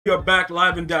We are back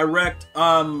live and direct.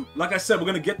 Like I said, we're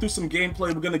gonna get through some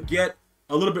gameplay. We're gonna get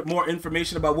a little bit more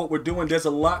information about what we're doing. There's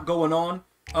a lot going on.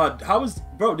 How is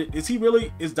bro? Is he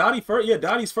really? Is Dottie first? Yeah,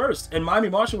 Dottie's first, and Miami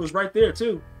Martian was right there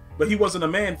too, but he wasn't a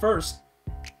man first.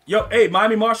 Yo, hey,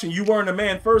 Miami Martian, you weren't a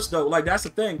man first though. Like that's the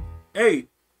thing. Hey,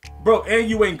 bro, and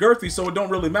you ain't girthy, so it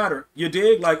don't really matter. You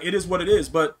dig? Like it is what it is.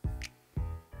 But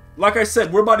like I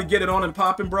said, we're about to get it on and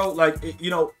popping, bro. Like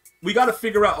you know. We got to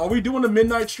figure out, are we doing the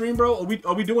midnight stream, bro?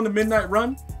 Are we doing the midnight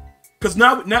run? Because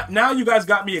now you guys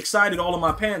got me excited all in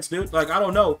my pants, dude. Like, I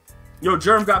don't know. Yo,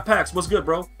 Germ got packs. What's good,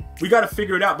 bro? We got to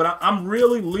figure it out. But I'm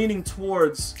really leaning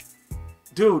towards...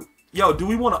 Dude, yo, do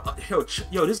we want to...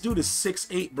 Yo, this dude is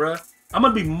 6'8", bruh. I'm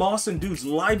going to be mossing dudes'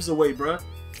 lives away, bruh.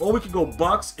 Or we could go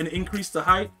Bucks and increase the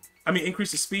height. I mean, increase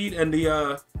the speed and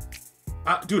the...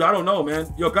 dude, I don't know,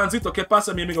 man. Yo, Ganzito, ¿qué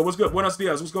pasa, mi amigo? What's good? Buenos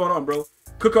dias. What's going on, bro?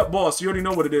 Cook up boss, you already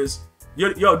know what it is.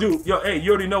 Yo, dude, yo, hey, you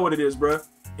already know what it is, bruh.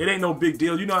 It ain't no big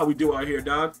deal. You know how we do out here,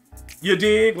 dog. You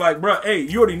dig? Like, bruh, hey,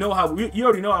 you already know how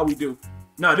we do.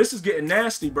 Nah, this is getting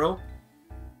nasty, bro.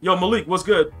 Yo, Malik, what's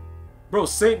good? Bro,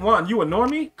 Saint Juan, you a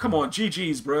normie? Come on,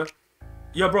 GG's, bruh.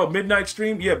 Yo, bro, midnight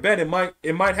stream? Yeah, bet it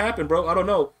might happen, bro. I don't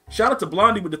know. Shout out to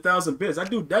Blondie with the 1,000 bits.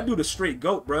 That dude a straight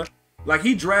goat, bruh. Like,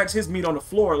 he drags his meat on the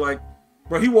floor. Like,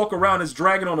 bro, he walk around is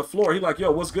dragging on the floor. He like,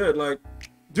 yo, what's good? Like,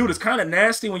 dude, it's kind of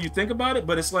nasty when you think about it,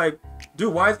 but it's like,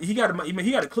 dude, why he got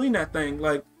to clean that thing?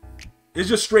 Like, it's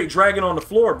just straight dragging on the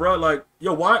floor, bro. Like,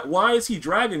 yo, why is he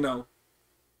dragging though?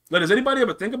 Like, does anybody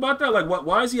ever think about that? Like,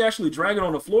 why is he actually dragging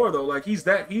on the floor though? Like, he's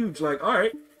that huge. Like, all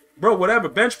right, bro, whatever.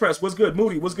 Bench press, what's good?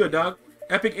 Moody, what's good, dog?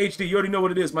 Epic HD, you already know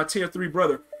what it is. My tier 3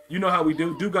 brother. You know how we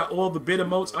do. Dude got all the bit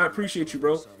emotes. I appreciate you,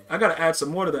 bro. I gotta add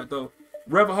some more to that though.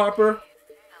 Rev Harper,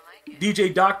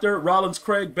 DJ Doctor, Rollins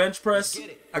Craig, bench press.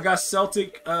 I got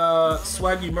Celtic,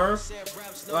 Swaggy Murph.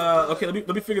 Okay, let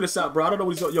me figure this out, bro. I don't know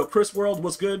what he's going. Yo, Chris World,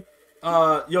 what's good?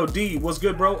 Yo, D, what's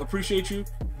good, bro? Appreciate you.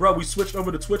 Bro, we switched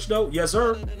over to Twitch, though. Yes,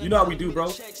 sir. You know how we do,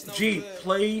 bro. G,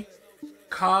 play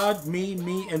COD, me,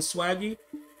 and Swaggy.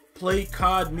 Play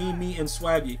COD, me, and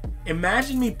Swaggy.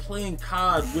 Imagine me playing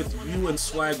COD with you and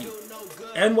Swaggy.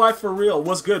 NY for real.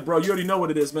 What's good, bro? You already know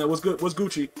what it is, man. What's good? What's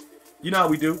Gucci? You know how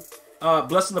we do.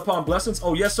 Blessing upon blessings.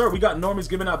 Oh, yes, sir. We got normies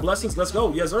giving out blessings. Let's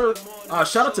go. Yes, sir.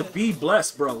 Shout out to Be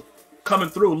Blessed, bro. Coming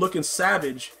through looking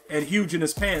savage and huge in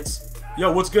his pants.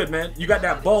 Yo, what's good, man? You got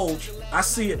that bulge. I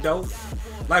see it, though.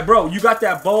 Like, bro, you got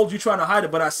that bulge. You trying to hide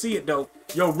it, but I see it, though.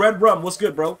 Yo, Red Rum, what's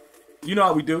good, bro? You know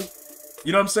how we do.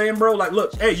 You know what I'm saying, bro? Like,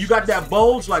 look, hey, you got that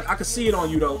bulge. Like, I can see it on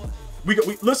you, though. We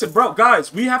listen, bro,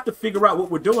 guys, we have to figure out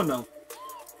what we're doing, though.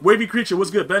 Wavy Creature,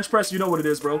 what's good? Bench press, you know what it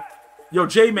is, bro. Yo,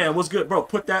 J-Man, what's good, bro?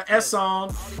 Put that S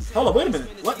on. Hold on, wait a minute.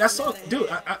 What? That song? Dude,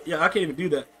 yeah, I can't even do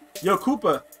that. Yo,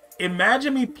 Koopa,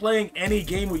 imagine me playing any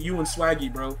game with you and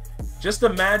Swaggy, bro. Just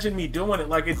imagine me doing it.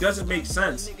 Like, it doesn't make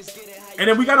sense. And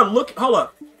then we got to look. Hold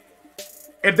up.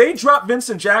 If they drop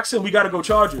Vincent Jackson, we got to go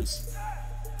Chargers.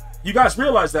 You guys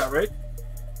realize that, right?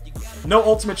 No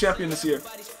Ultimate Champion this year.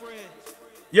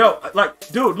 Yo, like,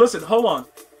 dude, listen, hold on.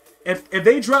 If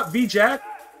they drop V-Jack,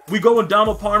 we go and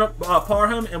Donald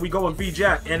Parham and we go and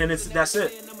V-Jack, and then that's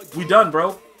it. We done,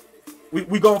 bro.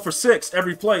 We going for 6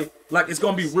 every play. Like, it's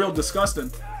going to be real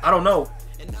disgusting. I don't know.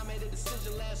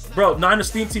 Bro, Niners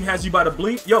Steam Team has you by the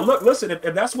bleep. Yo, look, listen,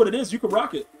 if that's what it is, you could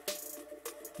rock it.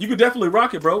 You could definitely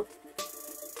rock it, bro.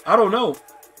 I don't know.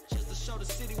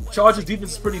 Chargers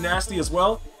defense is pretty nasty as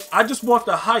well. I just want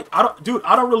the hype. Dude,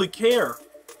 I don't really care.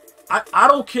 I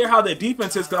don't care how their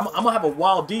defense is, because I'm going to have a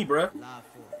wild D, bro.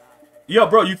 Yo,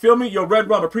 bro, you feel me? Yo, Red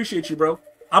Rum, appreciate you, bro.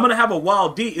 I'm gonna have a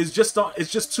wild D. It's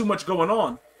just too much going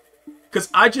on. Cause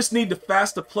I just need the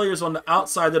faster players on the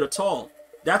outside that are tall.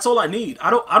 That's all I need. I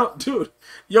don't, dude.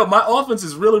 Yo, my offense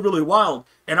is really, really wild,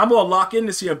 and I'm gonna lock in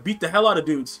this year and beat the hell out of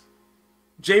dudes.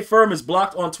 J Firm is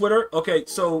blocked on Twitter. Okay,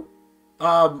 so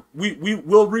we'll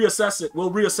reassess it.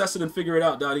 We'll reassess it and figure it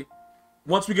out, Dottie.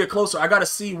 Once we get closer, I gotta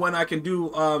see when I can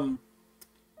do.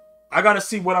 I gotta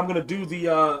see when I'm gonna do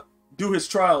the do his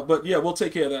trial, but yeah, we'll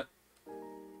take care of that.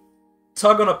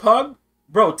 Tug on a pug?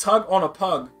 Bro, tug on a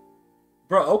pug.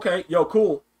 Bro, okay. Yo,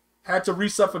 cool. Had to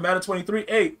resub for Madden 23.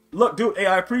 Hey, look, dude, hey,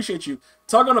 I appreciate you.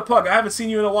 Tug on a pug. I haven't seen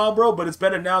you in a while, bro, but it's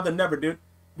better now than never, dude.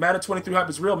 Madden 23 hype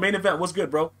is real. Main event, what's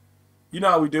good, bro? You know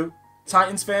how we do.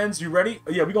 Titans fans, you ready?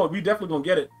 Yeah, we definitely gonna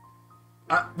get it.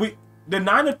 The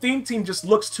Niner theme team just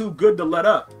looks too good to let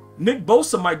up. Nick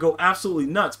Bosa might go absolutely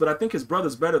nuts, but I think his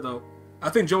brother's better, though. I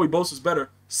think Joey Bosa's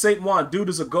better. Saint Juan, dude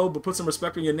is a go, but put some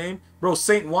respect on your name. Bro,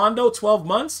 Saint Juan, though, 12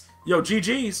 months? Yo,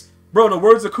 GG's. Bro, the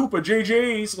words of Cooper,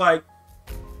 GG's. Like,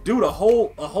 dude, a whole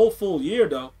full year,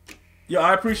 though. Yo,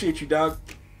 I appreciate you, dog.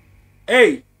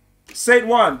 Hey, Saint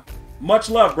Juan, much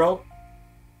love, bro.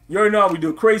 You already know how we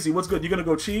do. Crazy, what's good? You gonna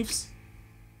go Chiefs?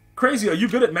 Crazy, are you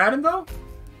good at Madden though?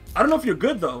 I don't know if you're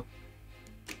good though.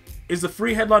 Is the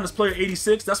free headline is player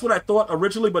 86? That's what I thought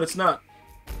originally, but it's not.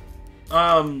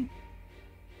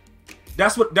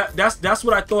 That's what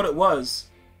I thought it was.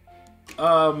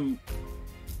 I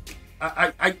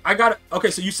got it.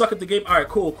 Okay, so you suck at the game. All right,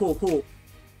 cool.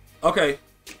 Okay.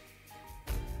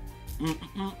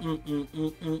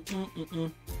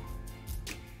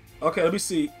 Okay, let me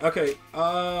see. Okay.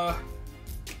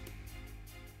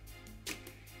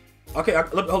 Okay,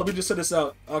 let me just set this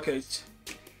out. Okay.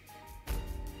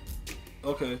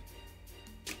 Okay.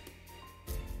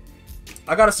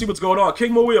 I gotta see what's going on.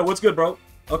 King Maria, what's good, bro?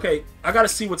 Okay, I gotta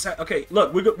see what's okay.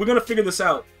 Look, we're gonna figure this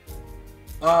out.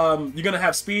 You're gonna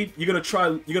have speed. You're gonna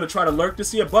try to lurk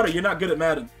this year. Butter, you're not good at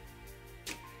Madden.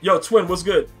 Yo, Twin, what's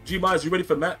good? Gmias, you ready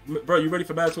for bro? You ready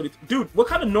for Madden 23? Dude, what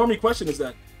kind of normie question is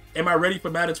that? Am I ready for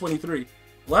Madden 23?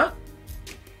 What?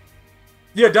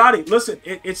 Yeah, Dottie, listen,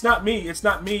 it's not me. It's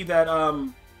not me that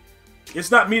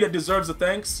deserves the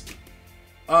thanks.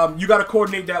 You gotta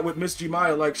coordinate that with Miss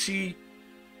Gmia.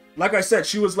 Like I said,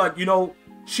 she was like, you know,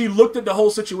 she looked at the whole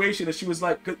situation and she was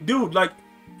like, dude, like,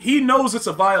 he knows it's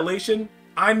a violation.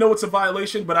 I know it's a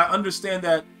violation, but I understand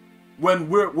that when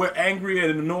we're angry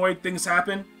and annoyed, things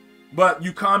happen. But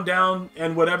you calm down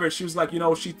and whatever. She was like, you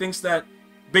know, she thinks that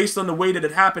based on the way that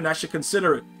it happened, I should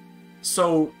consider it.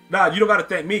 So, nah, you don't gotta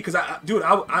thank me, because I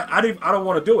don't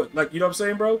want to do it. Like, you know what I'm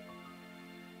saying, bro?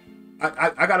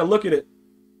 I gotta look at it.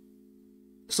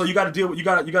 So you gotta deal with, you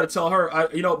gotta tell her.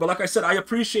 You know, but like I said, I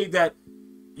appreciate that.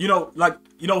 You know, like,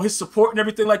 you know, his support and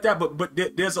everything like that. But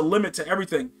there's a limit to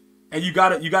everything, and you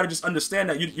gotta just understand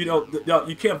that. You know,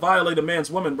 you can't violate a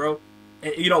man's woman, bro.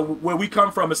 And, you know, where we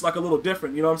come from, it's like a little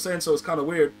different. You know what I'm saying? So it's kind of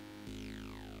weird.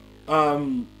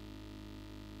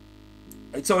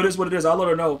 So it is what it is. I'll let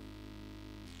her know.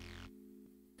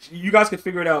 You guys can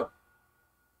figure it out.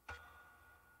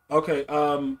 Okay.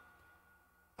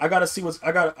 I gotta see what's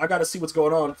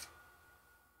going on.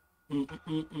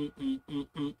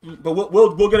 But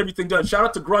we'll get everything done. Shout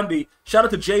out to Grundy. Shout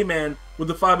out to J-Man with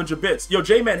the 500 bits. Yo,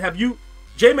 J-Man,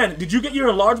 J-Man, did you get your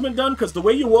enlargement done? Because the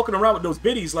way you're walking around with those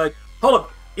biddies, like, hold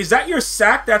up, is that your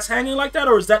sack that's hanging like that,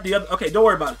 or is that the other? Okay, don't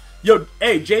worry about it. Yo,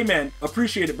 hey, J-Man,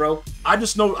 appreciate it, bro. I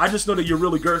just know that you're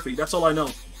really girthy. That's all I know.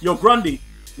 Yo, Grundy,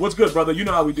 what's good, brother? You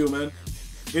know how we do, man.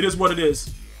 It is what it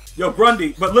is. Yo,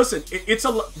 Grundy, but listen, it's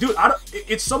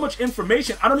so much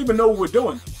information. I don't even know what we're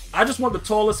doing. I just want the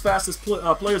tallest, fastest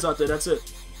players out there. That's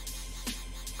it.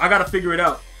 I gotta figure it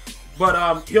out.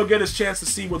 But he'll get his chance to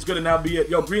see what's good and now be it.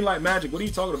 Yo, Green Light Magic, what are you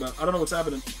talking about? I don't know what's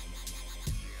happening.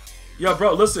 Yo,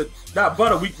 bro, listen, nah,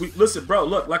 Butter, we listen, bro.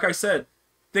 Look, like I said,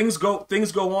 things go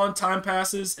on, time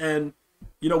passes, and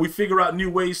you know we figure out new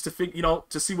ways to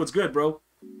to see what's good, bro.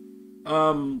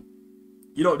 You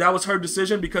know, that was her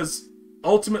decision, because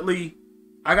ultimately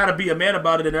I gotta be a man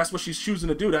about it, and that's what she's choosing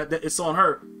to do. That it's on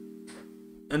her,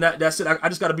 and that's it. I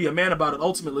just gotta be a man about it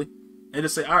ultimately, and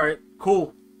just say, all right,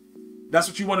 cool. That's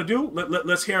what you want to do.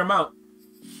 Let's hear him out.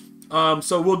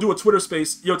 So we'll do a Twitter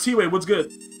space. Yo, T-Way, what's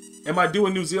good? Am I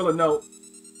doing New Zealand? No.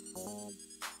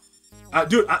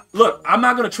 Dude, look, I'm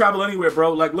not gonna travel anywhere,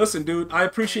 bro. Like, listen, dude, I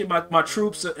appreciate my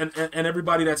troops and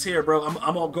everybody that's here, bro. I'm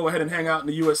gonna go ahead and hang out in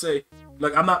the USA.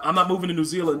 Like, I'm not moving to New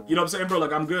Zealand. You know what I'm saying, bro?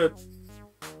 Like, I'm good.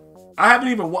 I haven't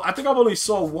even. I think I've only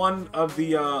saw one of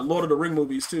the Lord of the Ring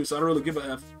movies too, so I don't really give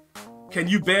a F. Can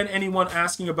you ban anyone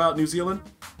asking about New Zealand?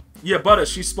 Yeah, Butter,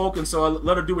 she's spoken, so I'll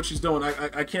let her do what she's doing.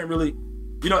 I can't really,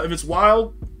 you know, if it's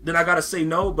wild, then I gotta say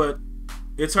no, but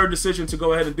it's her decision to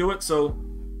go ahead and do it, so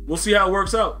we'll see how it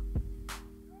works out.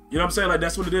 You know what I'm saying? Like,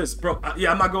 that's what it is, bro.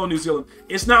 Yeah, I'm not going to New Zealand.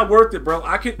 It's not worth it, bro.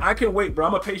 I can wait, bro.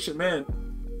 I'm a patient man.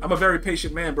 I'm a very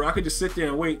patient man, bro. I could just sit there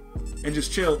and wait and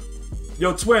just chill.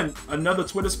 Yo, Twin, another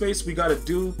Twitter space we gotta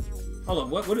do. Hold on,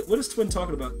 what is Twin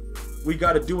talking about? We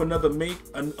gotta do another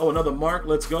another mark.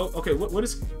 Let's go. Okay, what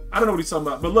is? I don't know what he's talking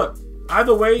about. But look,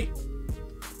 either way,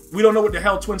 we don't know what the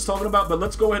hell Twin's talking about. But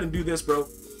let's go ahead and do this, bro.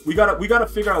 We gotta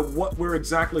figure out what we're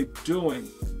exactly doing.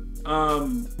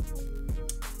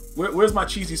 Where's my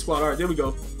cheesy squad? All right, there we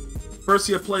go. First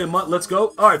year play a month. Let's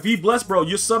go. All right, V bless, bro.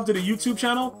 You're subbed to the YouTube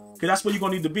channel, because that's where you're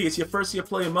gonna need to be. It's your first year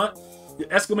play a month.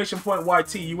 Exclamation point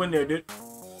YT. You in there, dude?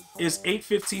 Is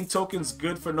 815 tokens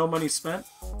good for no money spent?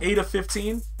 8 of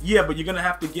 15? Yeah, but you're gonna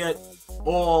have to get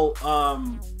all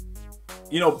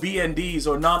you know, BNDs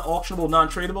or non-auctionable,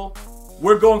 non-tradable.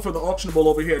 We're going for the auctionable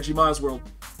over here at GmiasWorld.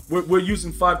 We're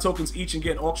using 5 tokens each and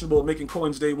getting auctionable, making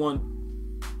coins day one.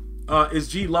 Is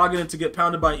G logging in to get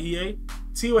pounded by EA?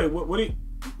 T-Way, what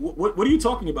are you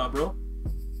talking about, bro?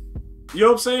 You know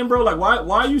what I'm saying, bro? Like,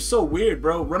 why are you so weird,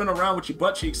 bro? Running around with your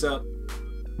butt cheeks out.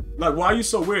 Like, why are you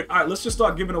so weird? All right, let's just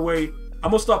start giving away. I'm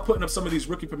gonna start putting up some of these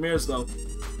rookie premieres though,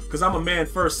 because I'm a man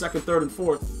first, second, third, and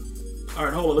fourth. All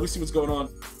right, hold on. Let me see what's going on.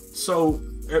 So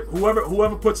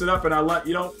whoever puts it up, and I like,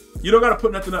 you don't gotta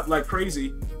put nothing up like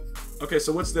crazy. Okay,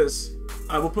 so what's this?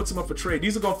 All right, we'll put some up for trade.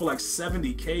 These are going for like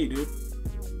 70K, dude.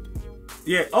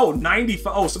 Yeah. Oh,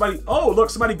 95. Oh, somebody. Oh, look,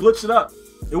 somebody glitched it up.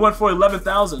 It went for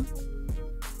 11,000.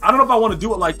 I don't know if I want to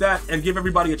do it like that and give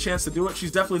everybody a chance to do it.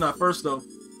 She's definitely not first though.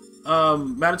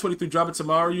 Madden 23 dropping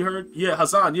tomorrow. You heard? Yeah,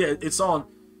 Hazan. Yeah, it's on.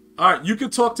 All right, you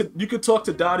could talk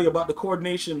to Dottie about the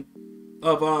coordination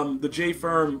of the J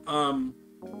Firm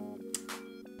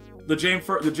the J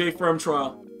Firm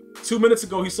trial. 2 minutes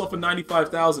ago, he sold for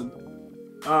 95,000.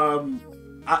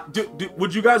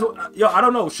 Would you guys? Yo, I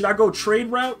don't know. Should I go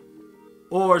trade route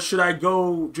or should I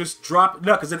go just drop?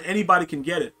 No, because then anybody can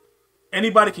get it.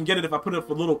 Anybody can get it if I put it up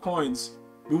for little coins.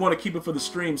 We want to keep it for the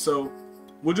stream, so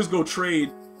we'll just go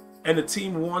trade. And the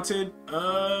team wanted,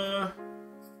 the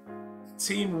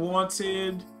team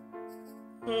wanted,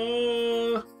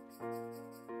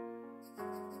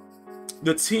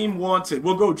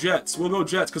 we'll go Jets. We'll go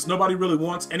Jets because nobody really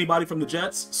wants anybody from the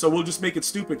Jets. So we'll just make it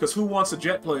stupid because who wants a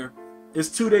Jet player? It's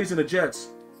 2 days in the Jets.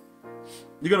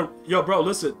 You're gonna, yo, bro,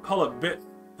 listen, hold up, bit.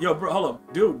 Yo, bro, hold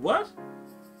up. Dude, what?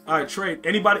 All right, trade.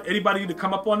 Anybody need to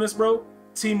come up on this, bro?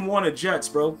 Team wanted Jets,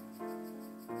 bro.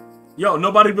 Yo,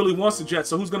 nobody really wants the Jets,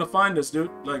 so who's gonna find this,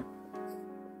 dude? Like,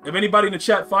 if anybody in the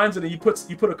chat finds it and you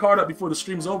put a card up before the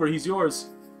stream's over, he's yours.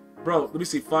 Bro, let me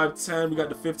see. 510, we got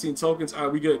the 15 tokens. All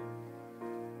right, we good.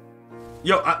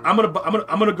 Yo, I'm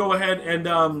gonna go ahead and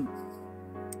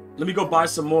let me go buy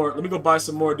some more. Let me go buy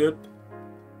some more, dude.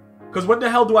 Cause what the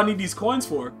hell do I need these coins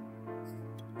for?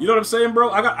 You know what I'm saying, bro?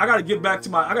 I gotta get back to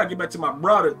my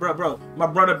brother, bro. My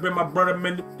brother,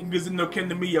 niggas in no kin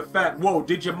to me, you fat. Whoa,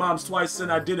 did your mom's twice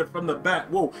and I did it from the back.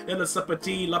 Whoa, and a suppa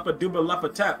tea, lapa dooba, lapa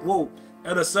tap. Whoa,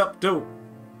 and a sup do.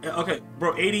 Okay,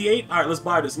 bro, 88. All right, let's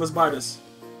buy this. Let's buy this.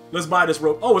 Let's buy this,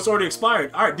 bro. Oh, it's already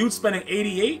expired. All right, dude, spending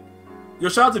 88. Yo,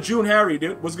 shout out to June Harry,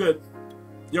 dude. What's good?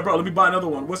 Yo, bro, let me buy another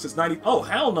one. What's this? 90? Oh,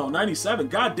 hell no, 97.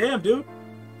 God damn, dude.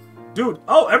 Dude,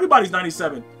 oh, everybody's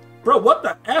 97. Bro, what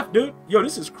the F, dude? Yo,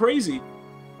 this is crazy.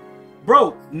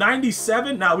 Bro,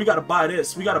 97? Nah, we gotta buy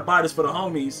this. We gotta buy this for the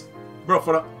homies. Bro,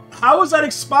 for the... How is that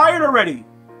expired already?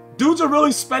 Dudes are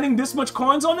really spending this much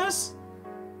coins on this?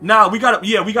 Nah, we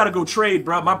gotta go trade,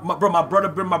 bro. My brother,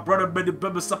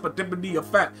 a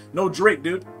fat. No Drake,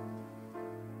 dude.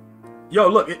 Yo,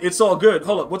 look, it's all good.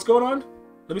 Hold up, what's going on?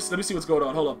 Let me see what's going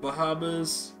on. Hold up,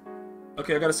 Bahamas.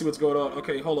 Okay, I gotta see what's going on.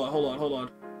 Okay, hold on.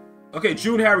 Okay,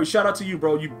 June Harry, shout out to you,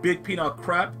 bro. You big peanut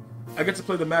crap. I get to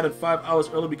play the Madden 5 hours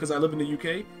early because I live in the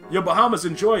UK. Yo, Bahamas,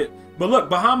 enjoy it. But look,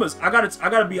 Bahamas, I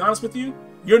gotta be honest with you.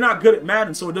 You're not good at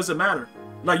Madden, so it doesn't matter.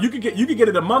 Like you could get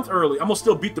it a month early. I'm gonna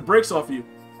still beat the brakes off you.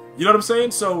 You know what I'm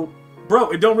saying? So, bro,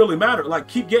 it don't really matter. Like,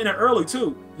 keep getting it early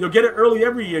too. You'll get it early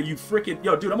every year. You freaking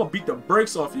yo, dude. I'm gonna beat the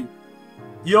brakes off you.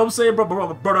 You know what I'm saying, bro?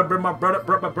 My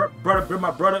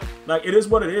brother. Like, it is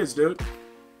what it is, dude.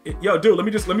 Yo, dude, let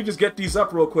me just get these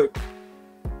up real quick.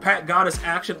 Pat Goddess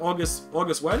action August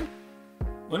when?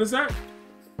 When is that?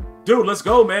 Dude, let's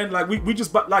go, man. Like we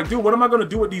just like, dude, what am I gonna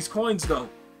do with these coins though?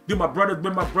 Dude, my brother,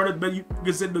 man, you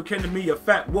get into kin to me, a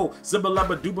fat, whoa, zibba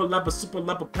labba, dooba labba, super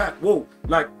labba pack, whoa.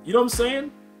 Like, you know what I'm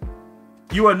saying?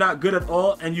 You are not good at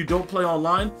all and you don't play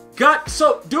online. God,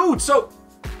 so dude, so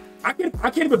I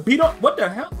can't even beat up. What the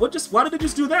hell? Why did they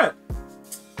just do that?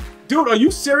 Dude, are you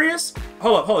serious?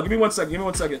 Hold up. Give me 1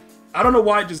 second. I don't know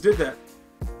why I just did that.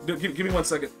 Dude, give me 1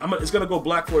 second. It's gonna go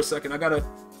black for a second. I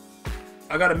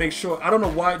gotta make sure. I don't know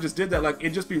why I just did that. Like, it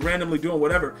just be randomly doing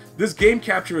whatever. This game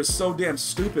capture is so damn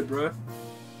stupid, bro.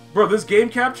 Bro, this game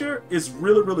capture is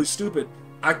really, really stupid.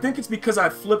 I think it's because I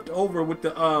flipped over with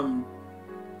the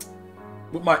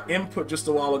with my input just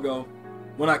a while ago.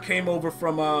 When I came over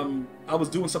from I was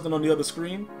doing something on the other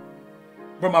screen.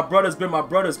 Bro, my brother's been my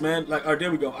brothers, man. Like, all right,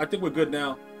 there we go. I think we're good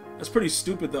now. That's pretty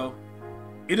stupid, though.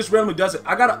 It just randomly does it.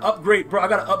 I gotta upgrade, bro. I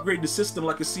gotta upgrade the system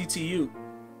like a CTU.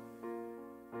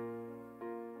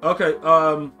 Okay, we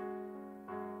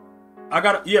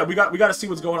gotta see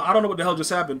what's going on. I don't know what the hell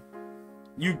just happened.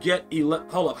 You get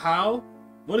hold up, how?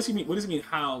 What does he mean? What does he mean,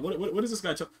 how? What is this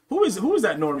guy? Who is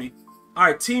that normie? All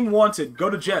right, team wanted.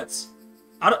 Go to Jets.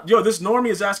 Yo, this normie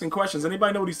is asking questions.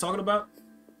 Anybody know what he's talking about?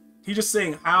 He's just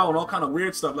saying how and all kind of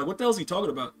weird stuff. Like, what the hell is he talking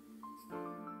about?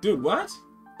 Dude, what?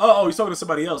 Oh, he's talking to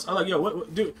somebody else. I'm like, yo,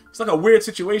 what, dude? It's like a weird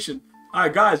situation. All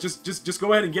right, guys, just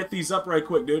go ahead and get these up right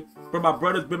quick, dude. But my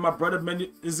brother's been my brother, man.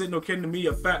 Is it no kin to me,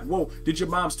 a fat? Whoa, did your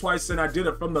mom's twice and I did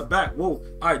it from the back. Whoa,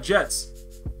 all right, Jets.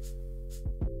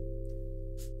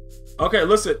 Okay,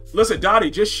 listen, Dottie,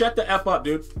 just shut the F up,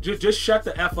 dude. Just shut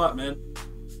the F up, man.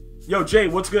 Yo, Jay,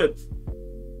 what's good?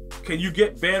 Can you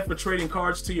get banned for trading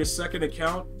cards to your second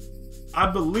account? I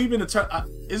believe in the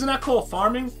isn't that called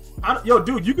farming? Yo,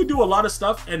 dude, you can do a lot of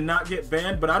stuff and not get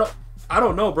banned, but I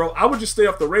don't know, bro. I would just stay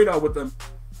off the radar with them.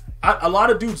 A lot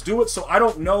of dudes do it, so I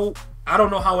don't know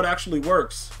how it actually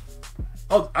works.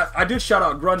 Oh, I did shout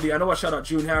out Grundy. I know I shout out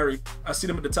June Harry. I see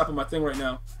them at the top of my thing right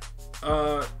now.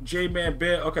 J-Man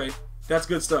Bear. Okay, that's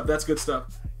good stuff. That's good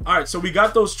stuff. All right, so we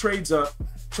got those trades up.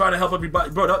 Trying to help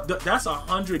everybody. Bro, that's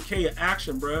 100K of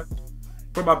action, bro.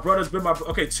 For my brother's been my...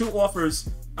 Okay, 2 offers.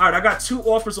 All right, I got 2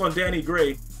 offers on Danny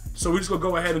Gray. So we're just going to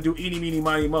go ahead and do eeny, meeny,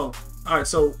 miny, mo. All right,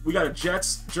 so we got a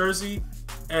Jets jersey.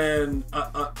 And...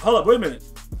 hold up, wait a minute.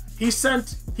 He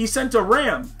sent a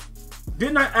Ram.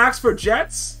 Didn't I ask for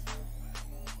Jets?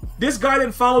 This guy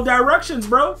didn't follow directions,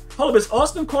 bro. Hold up, is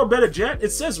Austin Corbett a Jet?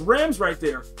 It says Rams right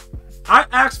there. I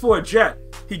asked for a Jet.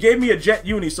 He gave me a Jet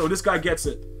uni, so this guy gets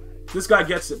it. This guy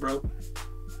gets it, bro.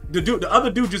 The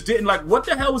other dude just didn't. Like, what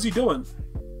the hell was he doing?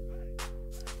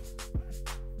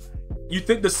 You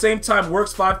think the same time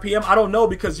works, 5 p.m.? I don't know,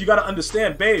 because you got to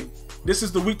understand, babe, this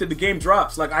is the week that the game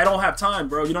drops. Like, I don't have time,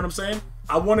 bro. You know what I'm saying?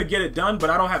 I want to get it done, but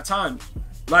I don't have time.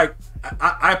 Like,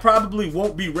 I probably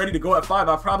won't be ready to go at 5.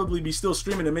 I'll probably be still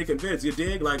streaming and making vids. You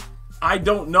dig? Like, I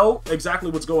don't know exactly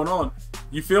what's going on.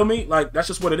 You feel me? Like, that's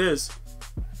just what it is.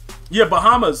 Yeah,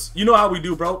 Bahamas. You know how we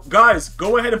do, bro. Guys,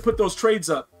 go ahead and put those trades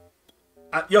up.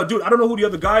 Yo, dude, I don't know who the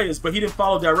other guy is, but he didn't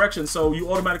follow directions, so you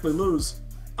automatically lose.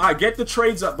 All right, get the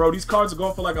trades up, bro. These cards are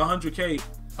going for like 100K.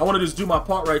 I want to just do my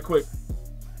part right quick.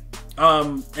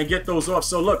 And get those off.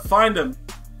 So look, find them.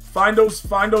 Find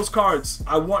those cards.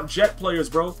 I want Jet players,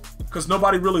 bro, because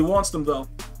nobody really wants them though.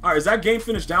 All right, is that game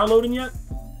finished downloading yet?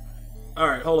 All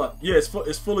right, hold up. Yeah, it's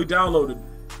fully downloaded.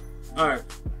 All right.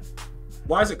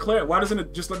 Why is it clear? Why doesn't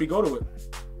it just let me go to it?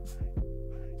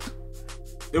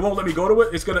 It won't let me go to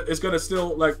it. It's gonna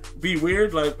still like be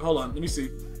weird. Like, hold on, let me see.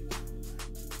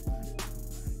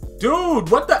 Dude,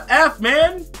 what the F,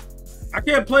 man? I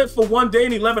can't play it for 1 day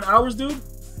and 11 hours, dude.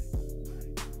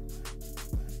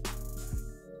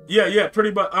 Yeah,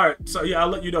 pretty much. All right, so yeah, I'll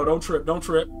let you know. Don't trip, don't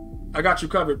trip. I got you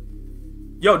covered.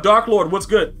 Yo, Dark Lord, what's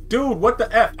good? Dude, what the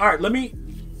F? All right, let me...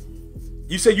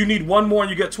 You say you need 1 more and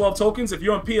you get 12 tokens? If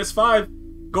you're on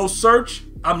PS5, go search.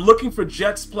 I'm looking for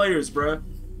Jets players, bruh.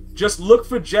 Just look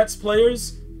for Jets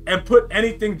players and put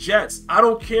anything Jets. I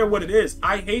don't care what it is.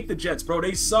 I hate the Jets, bro.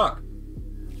 They suck.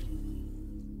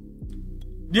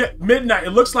 Yeah, midnight.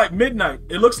 It looks like midnight.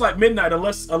 It looks like midnight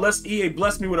unless EA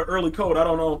blessed me with an early code. I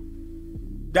don't know.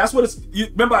 That's what it's...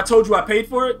 remember I told you I paid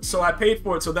for it? So I paid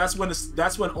for it. So that's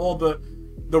when all the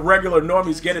regular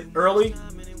normies get it early.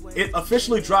 It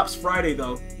officially drops Friday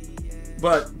though.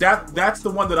 But that's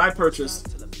the one that I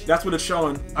purchased. That's what it's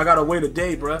showing. I gotta wait a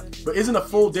day, bruh. But isn't a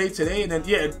full day today? And then,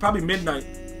 yeah, it's probably midnight.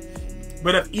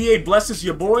 But if EA blesses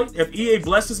your boy, if EA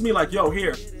blesses me, like, yo,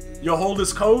 here, you'll hold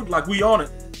this code, like, we on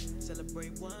it.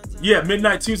 Yeah,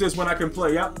 midnight Tuesday is when I can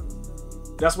play, yep.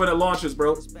 That's when it launches,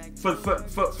 bro.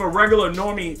 For regular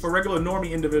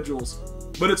normie individuals.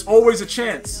 But it's always a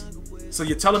chance. So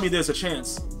you're telling me there's a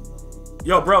chance.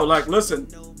 Yo, bro, like, listen,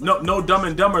 no Dumb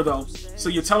and Dumber, though. So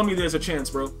you're telling me there's a chance,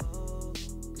 bro.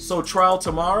 So trial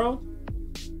tomorrow?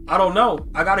 I don't know.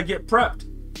 I gotta get prepped.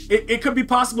 It could be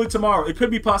possibly tomorrow. It could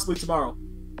be possibly tomorrow.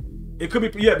 It could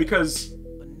be, yeah, because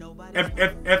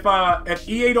if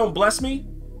EA don't bless me,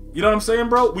 you know what I'm saying,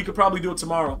 bro? We could probably do it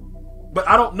tomorrow. But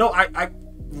I don't know. I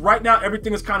right now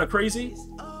everything is kind of crazy.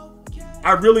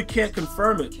 I really can't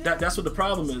confirm it. That's what the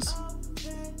problem is.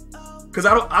 Cause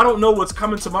I don't know what's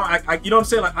coming tomorrow. You know what I'm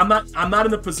saying? Like I'm not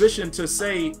in a position to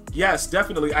say yes,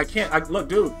 definitely. I can't. Look,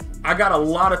 dude, I got a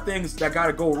lot of things that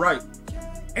gotta go right,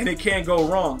 and it can't go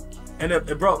wrong. And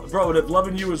if bro, if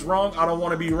loving you is wrong, I don't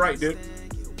want to be right, dude.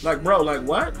 Like, bro, like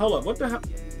what? Hold up, what the hell,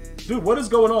 dude? What is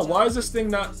going on? Why is this thing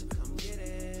not?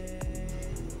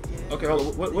 Okay, hold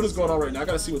on. What is going on right now? I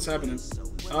gotta see what's happening.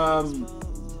 Let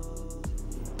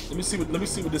me see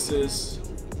what this is.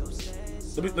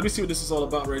 Let me see what this is all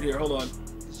about right here. Hold on.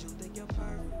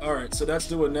 All right, so that's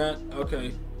doing that.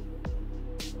 Okay.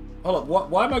 Hold up.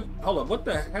 Why am I? Hold up. What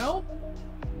the hell?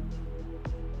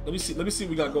 Let me see what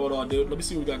we got going on, dude. Let me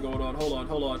see what we got going on.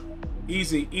 Hold on.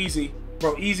 Easy,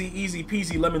 bro. Easy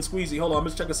peasy lemon squeezy. Hold on. I'm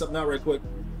just checking something out right quick.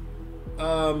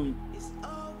 I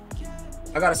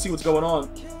gotta see what's going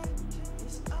on.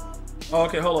 Oh,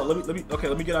 okay. Hold on.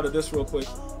 Let me get out of this real quick.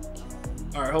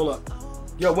 All right. Hold up.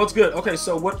 Yo, what's good? Okay,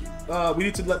 so what? We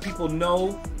need to let people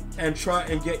know and try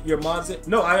and get your mods in.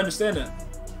 No, I understand that.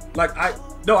 Like I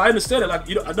understand it. Like,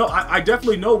 you know, no, I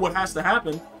definitely know what has to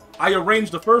happen. I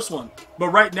arranged the first one. But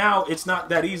right now, it's not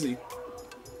that easy.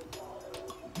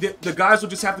 The guys will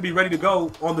just have to be ready to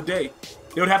go on the day.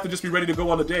 They would have to just be ready to go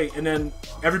on the day, and then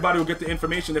everybody will get the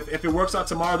information. If it works out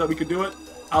tomorrow that we could do it,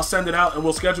 I'll send it out and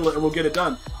we'll schedule it and we'll get it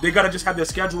done. They gotta just have their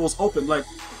schedules open. Like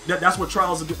that's what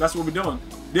trials. That's what we're doing.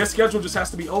 Their schedule just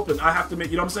has to be open. I have to make.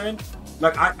 You know what I'm saying?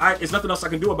 Like it's nothing else I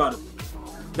can do about it.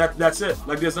 That's it.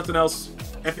 Like there's nothing else.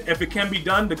 If it can be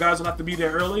done, the guys will have to be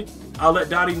there early. I'll let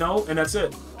Dottie know, and that's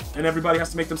it. And everybody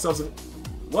has to make themselves.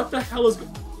 What the hell is?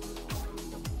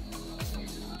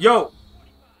 Yo,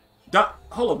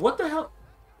 hold up. What the hell?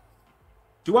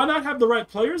 Do I not have the right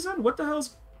players in? What the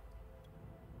hell's...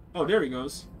 Oh, there he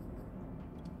goes.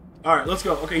 All right, let's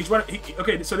go. Okay, he's running...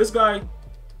 okay, so this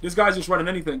guy's just running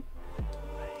anything.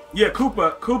 Yeah,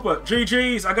 Koopa,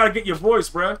 GG's. I gotta get your voice,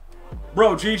 bruh.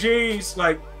 Bro, GG's.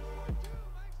 Like,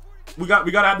 we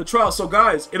gotta have the trial. So,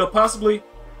 guys, it'll possibly...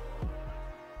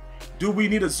 Do we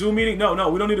need a Zoom meeting? No,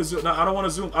 we don't need a Zoom. No, I don't want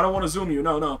to Zoom. I don't want to Zoom you.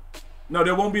 No,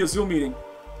 there won't be a Zoom meeting.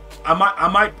 I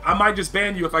might just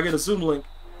ban you if I get a Zoom link.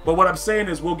 But what I'm saying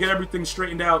is we'll get everything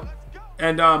straightened out,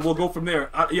 and we'll go from there.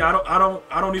 I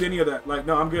don't need any of that. Like,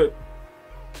 no, I'm good.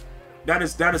 That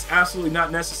is absolutely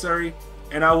not necessary,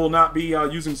 and I will not be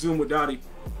using Zoom with Dottie.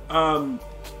 But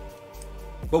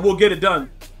we'll get it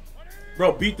done,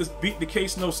 bro. Beat the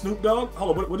case, no Snoop Dogg.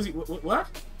 Hold on, what is he? What?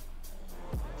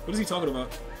 What is he talking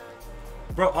about,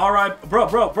 bro? All right, bro.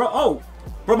 Oh,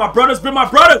 bro, my brothers been my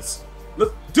brothers.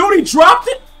 Look, dude, he dropped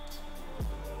it.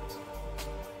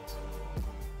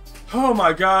 Oh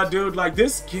my god, dude, like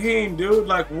this game, dude,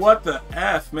 like what the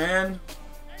F, man?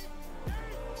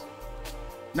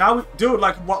 Now, dude,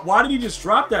 like why did he just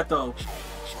drop that though?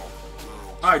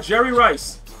 Alright, Jerry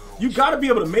Rice. You gotta be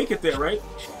able to make it there, right?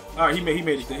 Alright, he made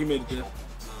it there, he made it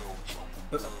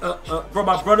there. Bro,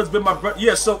 my brother's been my brother.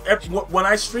 Yeah, so when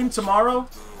I stream tomorrow,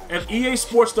 if EA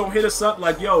Sports don't hit us up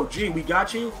like, yo, G, we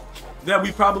got you, then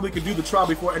we probably could do the trial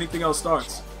before anything else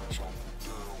starts.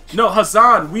 No,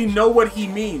 Hazan, we know what he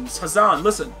means. Hazan,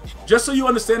 listen, just so you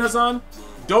understand, Hazan,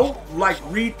 don't, like,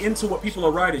 read into what people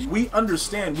are writing. We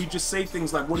understand. We just say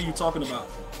things like, what are you talking about?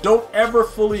 Don't ever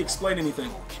fully explain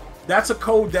anything. That's a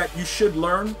code that you should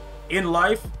learn in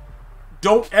life.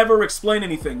 Don't ever explain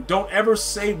anything. Don't ever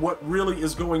say what really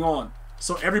is going on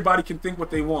so everybody can think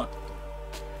what they want.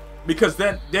 Because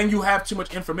then you have too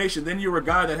much information. Then you're a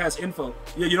guy that has info.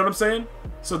 Yeah, you know what I'm saying?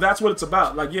 So that's what it's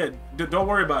about. Like, yeah, don't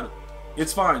worry about it.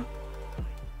 It's fine.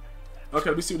 Okay,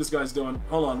 let me see what this guy's doing.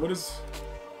 Hold on, what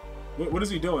is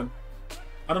he doing?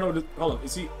 I don't know. Hold on,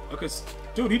 is he okay?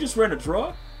 Dude, he just ran a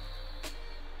draw.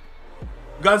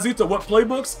 Gonzito, what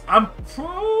playbooks? I'm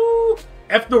pro.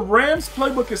 If the Rams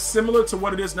playbook is similar to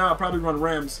what it is now, I'll probably run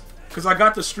Rams because I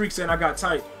got the streaks and I got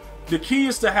tight. The key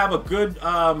is to have a good.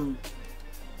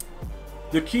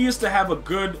 The key is to have a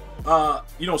good,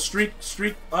 you know, streak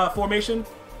formation,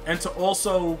 and to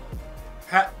also.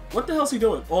 What the hell's he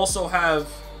doing? Also have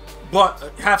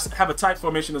a tight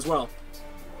formation as well.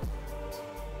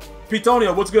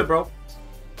 Pitonio, what's good, bro?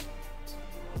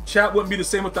 Chat wouldn't be the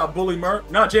same without Bully Murr.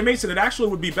 Nah, Jay Mason, it actually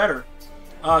would be better.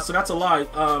 So that's a lie.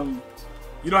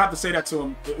 You don't have to say that to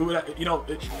him. It would, you know,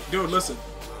 dude, listen.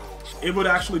 It would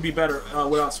actually be better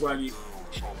without Swaggy.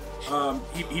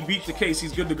 He beat the case.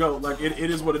 He's good to go. Like it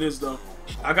is what it is, though.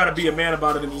 I gotta be a man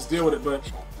about it and just deal with it. But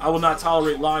I will not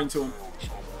tolerate lying to him.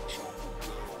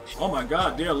 Oh my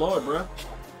God, dear Lord, bro.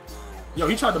 Yo,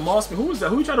 he tried to moss me. Who was that?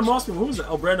 Who he tried to moss me? Who was that?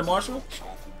 Oh, Brandon Marshall.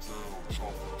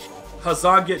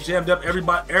 Hazan get jammed up.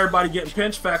 Everybody getting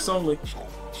pinched. Facts only.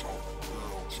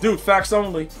 Dude, facts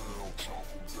only.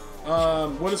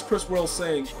 What is Chris World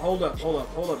saying? Hold up.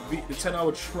 Beat the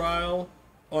 10-hour trial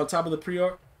on top of the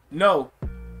pre-order? No.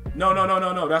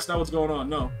 That's not what's going on.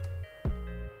 No.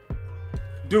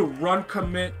 Dude, run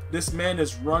commit. This man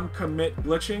is run commit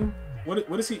glitching.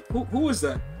 What is he? Who is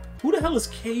that? Who the hell is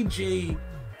KJ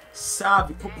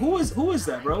Savi? Who is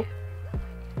that, bro?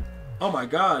 Oh my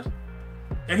God.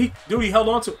 And he held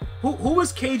on to. Who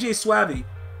is KJ Swavy?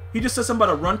 He just said something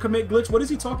about a run commit glitch. What is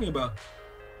he talking about?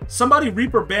 Somebody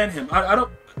Reaper ban him. I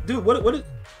don't. Dude, what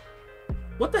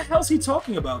the hell's he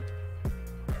talking about?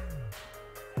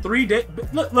 3 days.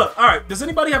 Look. All right. Does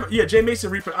anybody have? Yeah, Jay Mason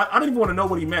Reaper. I don't even want to know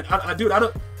what he meant. Dude, I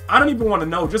don't even want to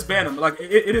know. Just ban him. Like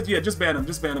it is. Yeah, just ban him.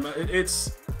 Just ban him.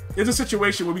 It's a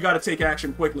situation where we got to take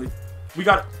action quickly.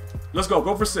 Let's go.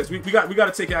 Go for 6. We got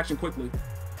to take action quickly.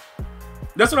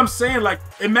 That's what I'm saying. Like,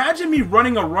 imagine me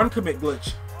running a run commit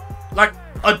glitch, like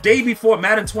a day before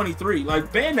Madden 23.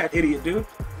 Like, ban that idiot, dude.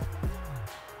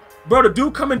 Bro, the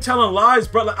dude coming telling lies,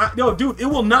 bro. Like, yo, dude, it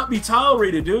will not be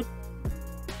tolerated, dude.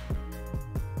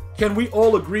 Can we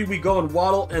all agree we go and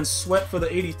waddle and sweat for the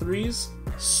 83s?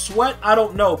 Sweat, I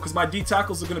don't know, because my D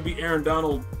tackles are going to be Aaron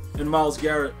Donald and Myles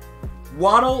Garrett.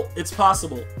 Waddle, it's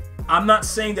possible. I'm not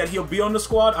saying that he'll be on the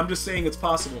squad. I'm just saying it's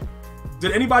possible.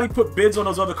 Did anybody put bids on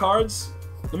those other cards?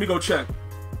 Let me go check.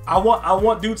 I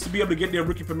want dudes to be able to get their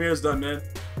rookie premieres done, man.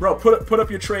 Bro, put up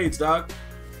your trades, dog.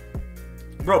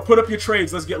 Bro, put up your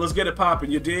trades. Let's get it popping.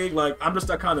 You dig? Like, I'm just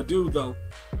that kind of dude, though.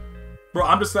 Bro,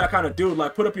 I'm just that kind of dude.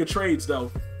 Like, put up your trades,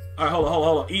 though. All right,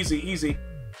 hold on. Easy.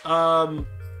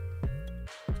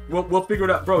 We'll figure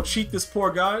it out, bro. Cheat this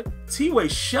poor guy. T-Way,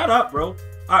 shut up, bro. All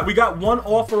right, we got one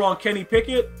offer on Kenny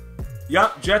Pickett.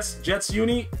 Yup, Jets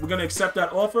uni. We're gonna accept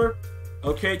that offer.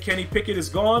 Okay, Kenny Pickett is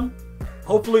gone.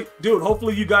 Hopefully, dude.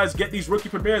 Hopefully you guys get these rookie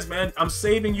premieres, man. I'm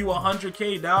saving you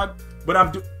 100K, dog.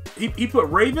 But he put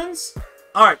Ravens.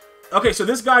 All right. Okay, so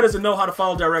this guy doesn't know how to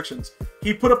follow directions.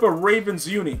 He put up a Ravens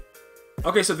uni.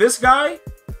 Okay, so this guy,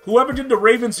 whoever did the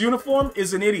Ravens uniform,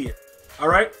 is an idiot. All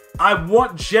right, I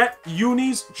want Jet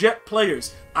unis, Jet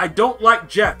players. I don't like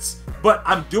Jets, but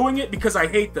I'm doing it because I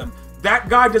hate them. That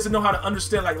guy doesn't know how to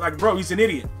understand. Like, bro, he's an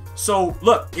idiot. So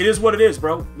look, it is what it is,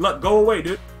 bro. Look, go away,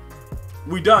 dude.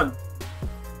 We done.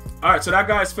 All right, so that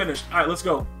guy's finished. All right, let's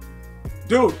go,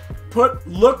 dude.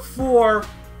 Look for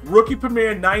rookie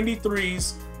premiere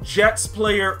 93s, Jets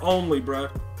player only, bro,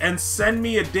 and send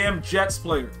me a damn Jets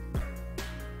player.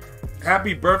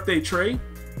 Happy birthday, Trey.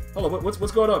 Hold on,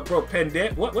 what's going on, bro?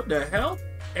 Pendant? What the hell?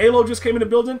 Alo just came in the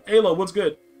building. Alo, what's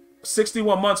good?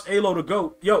 61 months, Alo to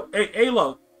go. Yo, hey,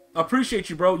 Alo, appreciate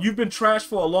you, bro. You've been trash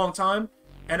for a long time,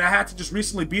 and I had to just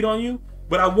recently beat on you.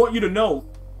 But I want you to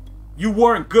know, you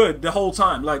weren't good the whole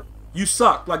time. Like, you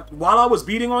sucked. Like, while I was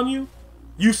beating on you,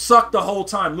 you sucked the whole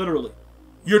time, literally.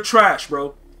 You're trash,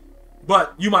 bro.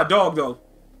 But you my dog, though.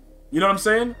 You know what I'm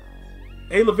saying?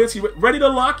 Hey, Levinsky, ready to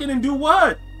lock in and do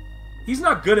what? He's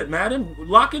not good at Madden.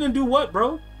 Lock in and do what,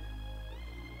 bro?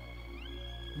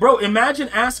 Bro, imagine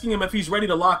asking him if he's ready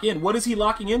to lock in. What is he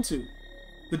locking into?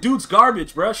 The dude's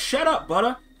garbage, bro. Shut up,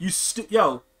 butter.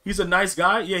 Yo, he's a nice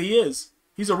guy. Yeah, he is.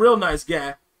 He's a real nice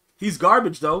guy. He's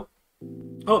garbage, though.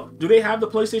 Oh, do they have the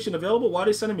PlayStation available? Why are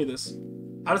they sending me this?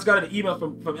 I just got an email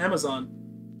from Amazon.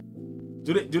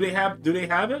 Do they have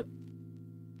it?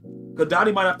 Cause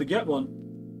Dottie might have to get one.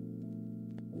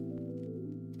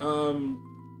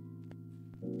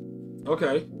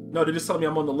 Okay. No, they just tell me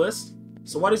I'm on the list.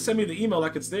 So why they send me the email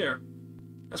like it's there?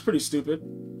 That's pretty stupid.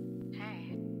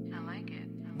 Hey, I like it.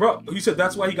 Bro, you said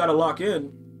that's why he gotta lock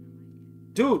in.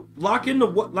 Dude, lock into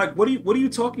what? Like, what are you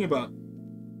talking about?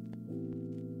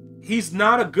 He's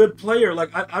not a good player.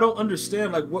 Like, I don't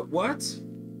understand. Like, what?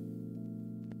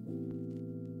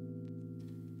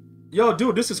 Yo,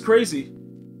 dude, this is crazy.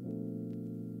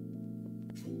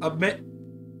 Hold up.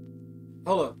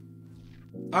 All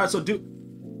right, so dude,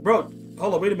 bro,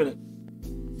 hold on, wait a minute.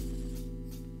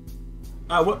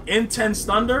 All right, what? Intense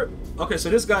Thunder? Okay, so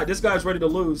this guy's ready to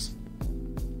lose.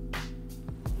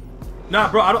 Nah,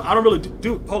 bro, I don't really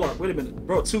dude. Hold on, wait a minute,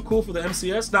 bro. Too cool for the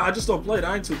MCS? Nah, I just don't play it.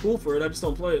 I ain't too cool for it. I just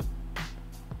don't play it.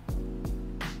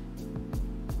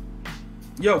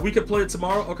 Yo, we can play it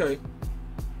tomorrow. Okay.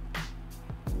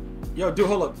 Yo, dude,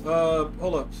 hold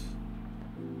up.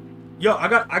 Yo,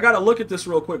 I gotta look at this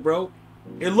real quick, bro.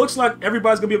 It looks like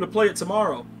everybody's gonna be able to play it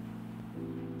tomorrow.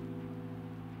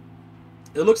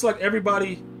 It looks like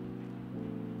everybody's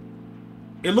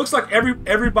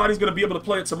gonna be able to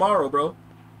play it tomorrow, bro.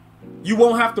 You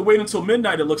won't have to wait until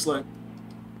midnight, it looks like.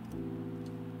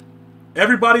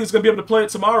 Everybody is gonna be able to play it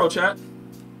tomorrow, chat.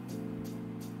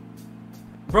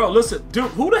 Bro, listen,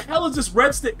 dude, who the hell is this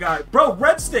Red Stick guy? Bro,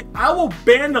 Red Stick, I will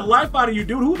ban the life out of you,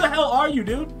 dude. Who the hell are you,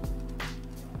 dude?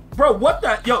 Bro, what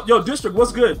the? Yo, District,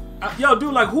 what's good? Yo,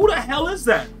 dude, like, who the hell is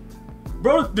that?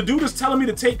 Bro, the dude is telling me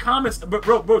to take comments,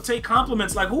 bro, take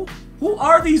compliments. Like, who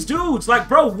are these dudes? Like,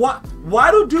 bro, what? Why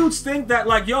do dudes think that,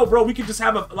 like, yo, bro, we can just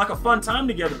have a fun time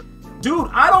together? Dude,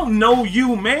 I don't know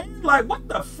you, man. Like, what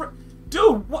the frick?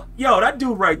 Dude, what? Yo, that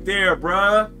dude right there,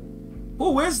 bruh.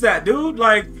 Who is that, dude?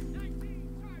 Like,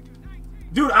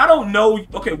 dude, I don't know.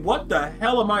 Okay, what the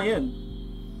hell am I in?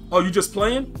 Oh, you just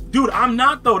playing? Dude, I'm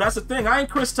not, though. That's the thing. I ain't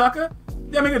Chris Tucker.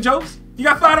 You making jokes? You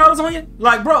got $5 on you?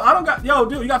 Like, bro, I don't got... Yo,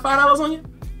 dude, you got $5 on you?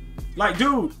 Like,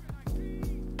 dude.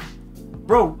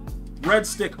 Bro, Red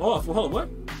Stick off. Well, hold on, what?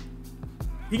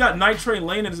 He got Night Train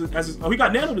Lane as his... Oh, he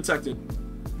got Nano detected.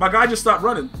 My guy just stopped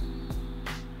running.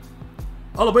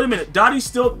 Hold on, wait a minute. Dottie's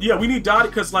still... Yeah, we need Dottie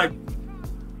because, like...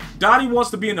 Dottie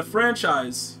wants to be in the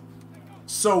franchise.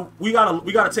 So, we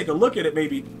gotta take a look at it,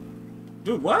 maybe.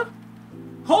 Dude, what?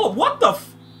 Hold on, what the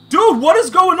f... Dude, what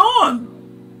is going on?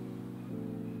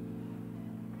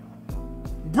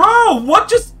 Bro, what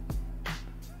just...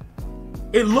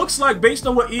 It looks like, based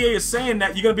on what EA is saying,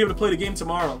 that you're going to be able to play the game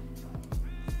tomorrow.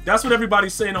 That's what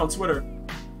everybody's saying on Twitter.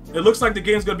 It looks like the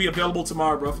game's gonna be available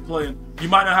tomorrow, bro, for playing. You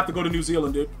might not have to go to New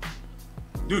Zealand, dude.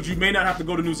 Dude, you may not have to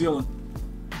go to New Zealand.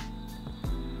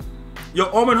 Yo,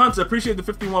 Omen Hunter, appreciate the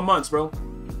 51 months, bro.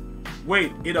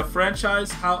 Wait, in a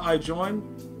franchise, how I join?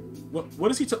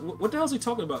 What is he? What the hell is he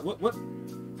talking about? What?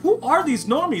 Who are these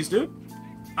normies, dude?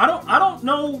 I don't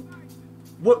know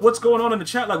what's going on in the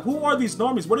chat. Like, who are these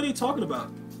normies? What are they talking about?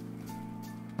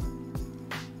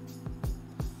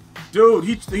 Dude,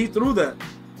 he threw that.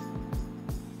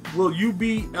 Will you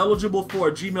be eligible for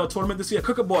a Gmail tournament this year?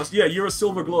 Cooker Boss, yeah, you're a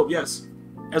Silver Globe, yes.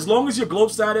 As long as your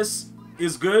Globe status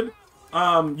is good,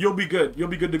 you'll be good. You'll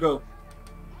be good to go.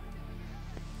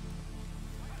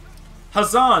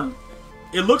 Hazan,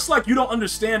 it looks like you don't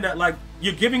understand that, like,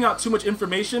 you're giving out too much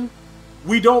information.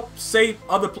 We don't say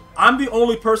other... I'm the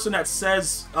only person that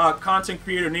says content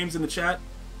creator names in the chat.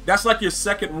 That's like your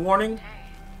second warning.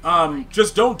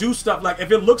 Just don't do stuff. Like, if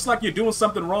it looks like you're doing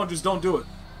something wrong, just don't do it.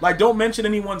 Like, don't mention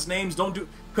anyone's names. Don't do...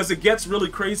 Because it gets really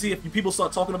crazy if people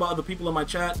start talking about other people in my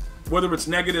chat. Whether it's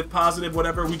negative, positive,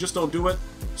 whatever. We just don't do it.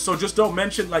 So just don't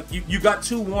mention... Like, you got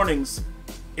 2 warnings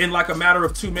in, like, a matter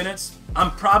of 2 minutes.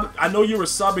 I know you're a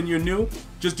sub and you're new.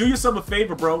 Just do yourself a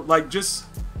favor, bro. Like, just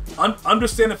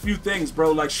understand a few things,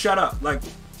 bro. Like, shut up. Like,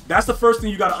 that's the first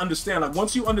thing you gotta understand. Like,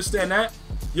 once you understand that,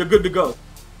 you're good to go.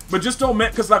 But just don't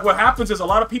because, like, what happens is a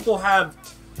lot of people have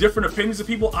different opinions of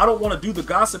people. I don't want to do the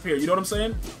gossip here. You know what I'm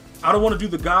saying? I don't want to do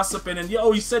the gossip and then,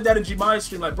 yo, he said that in Gmias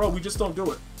stream. Like, bro, we just don't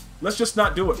do it. Let's just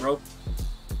not do it, bro.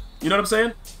 You know what I'm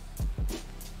saying?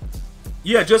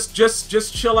 Yeah,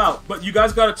 just chill out. But you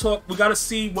guys gotta talk. We gotta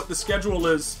see what the schedule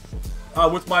is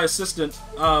with my assistant.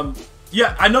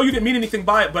 Yeah, I know you didn't mean anything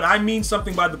by it, but I mean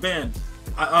something by the band.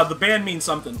 The band means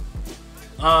something.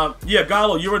 Yeah,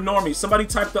 Gallo, you're a normie. Somebody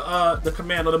type the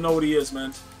command. Let him know what he is,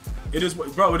 man. It is,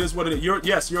 bro. It is what it is.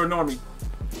 Yes, you're a normie.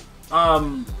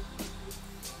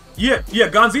 Yeah,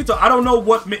 Gonzito. I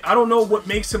don't know what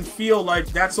makes him feel like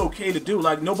that's okay to do.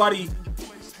 Like, nobody.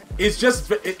 It's just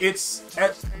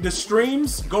the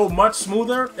streams go much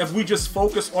smoother if we just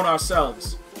focus on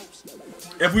ourselves.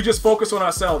 If we just focus on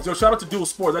ourselves. Yo, shout out to Dual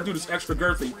Sport. That dude is extra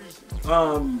girthy.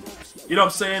 You know what I'm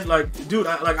saying? Like, dude,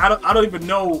 I don't even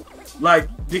know. Like,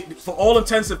 for all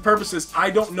intents and purposes,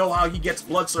 I don't know how he gets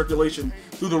blood circulation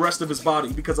through the rest of his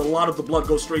body because a lot of the blood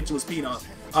goes straight to his peanut.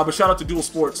 But shout out to Dual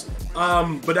Sports.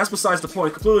 But that's besides the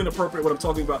point. Completely inappropriate what I'm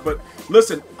talking about. But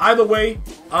listen, either way,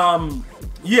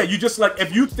 yeah, you just, like,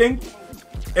 if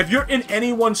you're in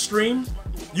anyone's stream,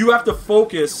 you have to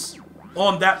focus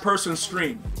on that person's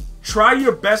stream. Try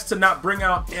your best to not bring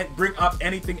up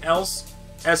anything else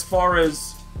as far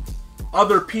as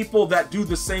other people that do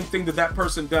the same thing that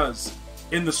person does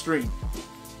in the stream.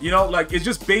 You know, like, it's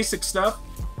just basic stuff.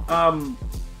 And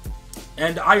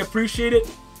I appreciate it.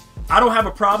 I don't have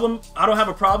a problem. I don't have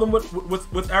a problem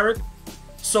with Eric.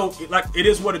 So, like, it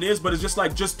is what it is, but it's just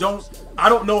like, I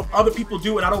don't know if other people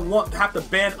do, and I don't want to have to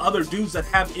ban other dudes that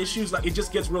have issues. Like, it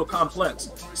just gets real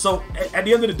complex. So, at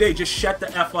the end of the day, just shut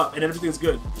the F up, and everything's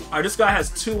good. All right, this guy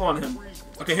has 2 on him.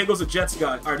 Okay, here goes the Jets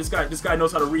guy. All right, this guy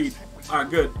knows how to read. All right,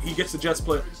 good. He gets the Jets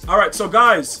player. All right, so,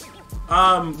 guys,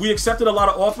 we accepted a lot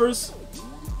of offers.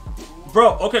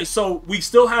 Bro, okay, so we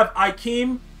still have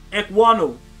Ikem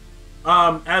Ekwanu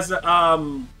as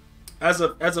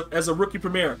a rookie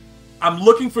premier. I'm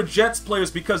looking for Jets players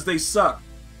because they suck.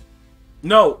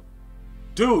 No.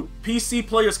 Dude, PC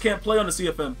players can't play on the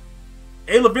CFM.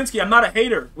 Hey, Levinsky, I'm not a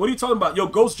hater. What are you talking about? Yo,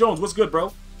 Ghost Jones, what's good,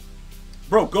 bro?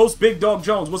 Bro, Ghost Big Dog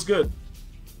Jones, what's good?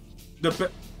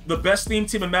 The best theme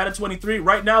team in Madden 23?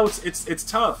 Right now, it's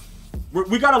tough.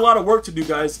 We got a lot of work to do,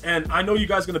 guys, and I know you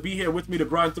guys are going to be here with me to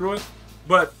grind through it,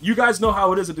 but you guys know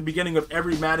how it is at the beginning of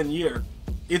every Madden year.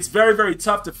 It's very, very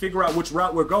tough to figure out which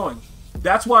route we're going.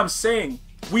 That's why I'm saying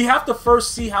we have to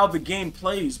first see how the game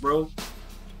plays, bro.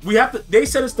 We have to. They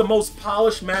said it's the most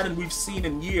polished Madden we've seen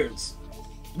in years.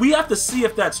 We have to see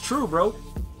if that's true, bro.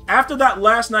 After that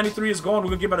last 93 is gone, we're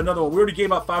gonna give out another one. We already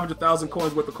gave out 500,000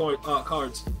 coins worth of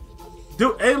cards.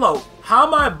 Dude, Alo, how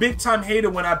am I a big time hater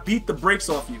when I beat the brakes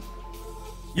off you?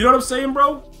 You know what I'm saying,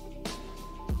 bro?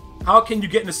 How can you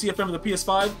get into CFM with the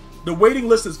PS5? The waiting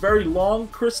list is very long,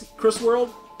 Chris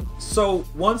World. So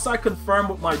once I confirm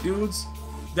with my dudes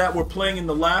that were playing in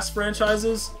the last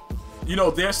franchises, you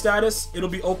know, their status, it'll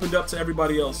be opened up to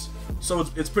everybody else. So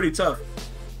it's pretty tough.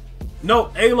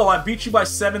 No, Alo, I beat you by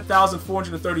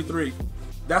 7,433.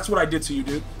 That's what I did to you,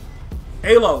 dude.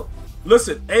 Alo,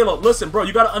 listen, bro,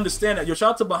 you gotta understand that. Yo,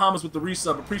 shout out to Bahamas with the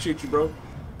resub. Appreciate you, bro.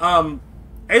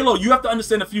 Alo, you have to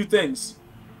understand a few things.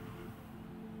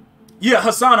 Yeah,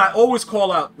 Hassan, I always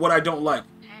call out what I don't like.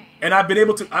 And I've been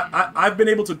able to I've been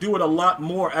able to do it a lot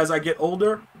more as I get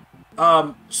older.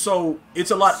 So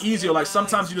it's a lot easier. Like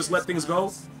sometimes you just let things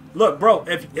go. Look, bro,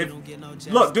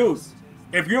 look, dude,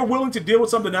 if you're willing to deal with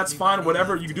something, that's fine.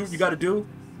 Whatever you do, you got to do.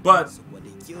 But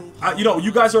you know,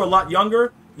 you guys are a lot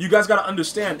younger. You guys got to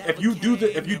understand, if you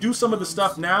do some of the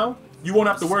stuff now, you won't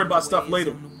have to worry about stuff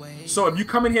later. So if you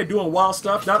come in here doing wild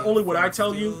stuff, not only would I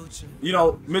tell you, you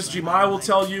know, Miss Gmia will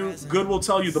tell you, Good will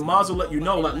tell you, the mods will let you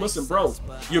know, like, listen, bro,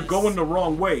 you're going the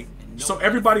wrong way. So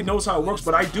everybody knows how it works,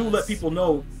 but I do let people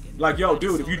know, like, yo,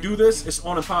 dude, if you do this, it's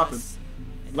on and popping.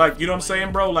 Like, you know what I'm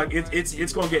saying, bro? Like,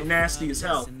 it's gonna get nasty as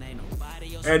hell.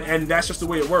 And that's just the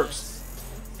way it works.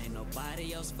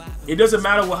 It doesn't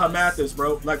matter what her math is,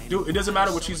 bro. Like, dude, it doesn't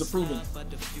matter what she's approving.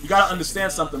 You gotta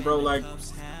understand something, bro. Like,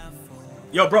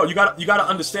 yo, bro, you gotta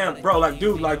understand, bro. Like,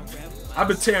 dude, like, I've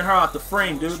been tearing her out the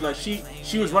frame, dude. Like, she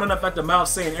was running up at the mouth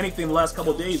saying anything the last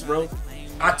couple days, bro.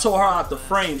 I tore her out the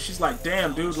frame. She's like,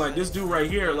 damn, dude, like, this dude right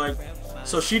here, like,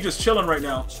 so she just chilling right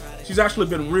now. She's actually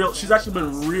been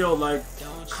real, like,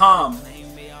 calm.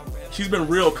 She's been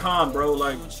real calm, bro.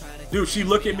 Like, dude, she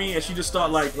look at me and she just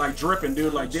start like dripping,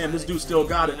 dude. Like, damn, this dude still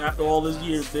got it after all these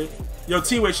years, dude. Yo,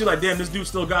 T-Way, she like, damn, this dude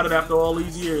still got it after all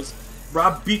these years. Bro,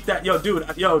 I beat that. Yo,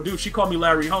 dude, she called me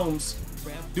Larry Holmes.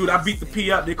 Dude, I beat the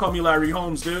P up. They call me Larry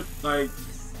Holmes, dude. Like,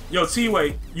 yo,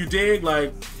 T-Way, you dig?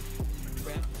 Like,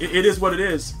 it is what it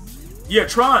is. Yeah,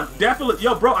 Tron, definitely.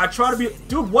 Yo, bro, I try to be.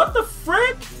 Dude, what the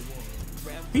frick?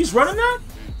 He's running that?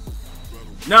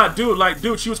 Nah, dude, like,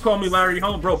 dude, she was calling me Larry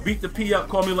Holmes, bro. Beat the P up,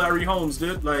 call me Larry Holmes,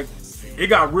 dude. Like, it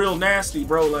got real nasty,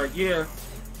 bro. Like, yeah.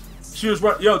 She was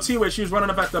yo, T-Way, she was running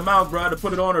up at the mouth, bro. I had to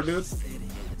put it on her, dude.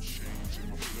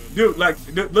 Dude, like,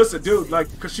 listen, dude,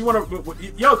 like, cause she wanna,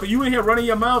 yo, cause you in here running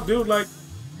your mouth, dude. Like,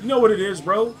 you know what it is,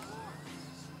 bro.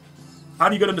 How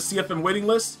do you get on the CFM waiting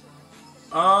list?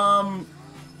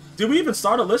 Did we even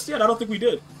start a list yet? I don't think we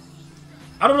did.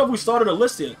 I don't know if we started a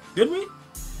list yet. Did we?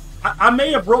 I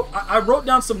may have I wrote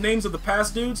down some names of the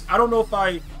past dudes. I don't know if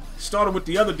I started with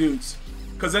the other dudes,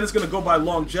 because then it's gonna go by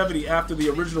longevity after the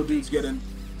original dudes get in.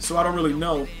 So I don't really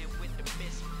know.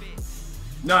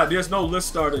 Nah, there's no list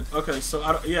started. Okay, so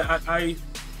I don't, yeah,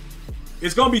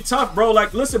 it's gonna be tough, bro.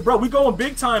 Like, listen, bro, we going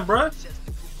big time, bro.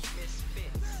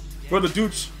 Bro, the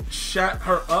dude shot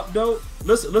her up though.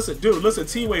 Listen, dude, listen,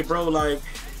 T-Way, bro. Like,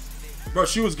 bro,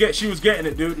 she was getting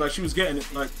it, dude. Like, she was getting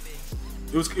it. Like,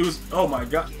 it was. Oh my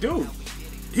god, dude.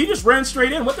 He just ran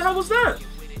straight in. What the hell was that,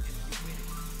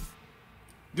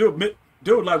 dude?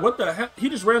 Dude, like, what the heck? He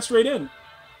just ran straight in.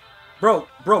 Bro,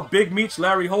 Big Meech,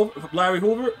 Larry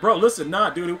Hoover. Bro, listen, nah,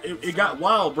 dude, it got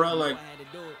wild, bro. Like,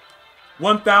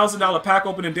 $1,000 pack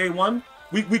opening day one.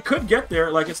 We could get there.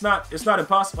 Like, it's not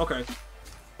impossible. Okay.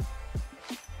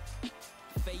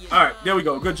 All right, there we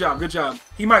go. Good job, good job.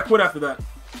 He might quit after that,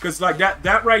 cause like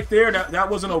that right there, that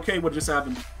wasn't okay. What just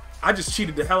happened? I just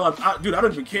cheated the hell out. Dude, I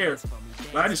don't even care.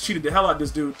 Like, I just cheated the hell out of this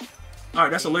dude. All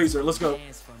right, that's a laser. Let's go.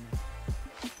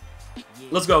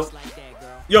 Let's go.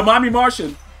 Yo, Miami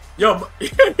Martian. Yo,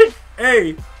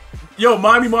 hey, yo,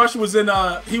 Miami Martian was in.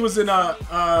 He was in.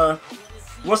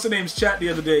 What's the name's chat the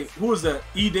other day? Who was that?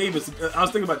 E. Davis. I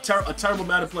was thinking about a terrible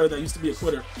Madden player that used to be a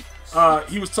quitter.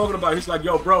 He was talking about. He's like,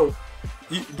 yo, bro,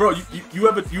 you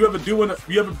ever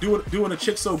doing a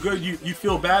chick so good you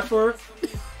feel bad for her?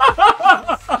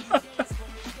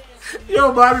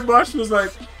 Yo, Miami Martian was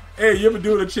like, hey, you ever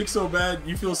doing a chick so bad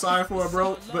you feel sorry for her,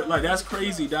 bro? But like, that's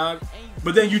crazy, dog.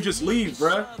 But then you just leave,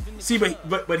 bruh. See,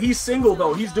 but he's single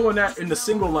though. He's doing that in the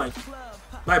single life.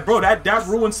 Like, bro, that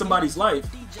ruins somebody's life.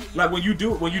 Like, when you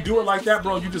do it like that,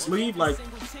 bro, you just leave. Like,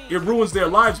 it ruins their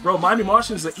lives, bro. Miami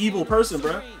Martian is an evil person,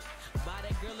 bruh.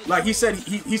 Like, he said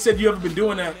you ever been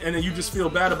doing that, and then you just feel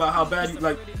bad about how bad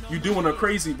you doing her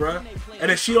crazy, bruh. And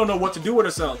then she don't know what to do with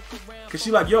herself, cause she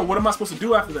like, yo, what am I supposed to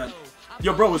do after that?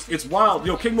 Yo, bro, it's wild.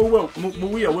 Yo, King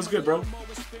Muia, what's good, bro?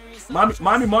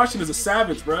 Miami Martian is a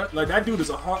savage, bro. Like, that dude is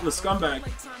a heartless scumbag.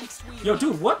 Yo,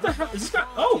 dude, what the hell is this guy?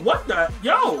 Oh, what the?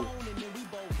 Yo,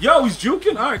 he's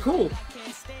juking. All right, cool.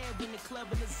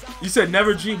 You said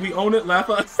never G, we own it. Laugh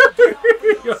out.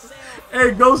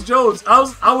 Hey, Ghost Jones, I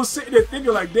was sitting there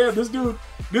thinking like, damn, this dude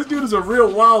is a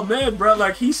real wild man, bro.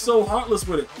 Like, he's so heartless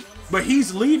with it. But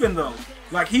he's leaving though.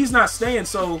 Like, he's not staying.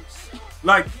 So,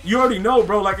 like, you already know,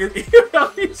 bro. Like,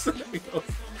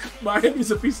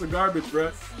 Miami's a piece of garbage,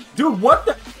 bro. Dude, what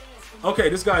the? Okay,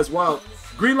 this guy is wild.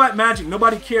 Greenlight Magic.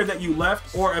 Nobody cared that you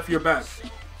left or if you're back.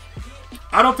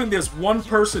 I don't think there's one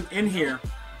person in here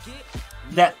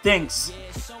that thinks,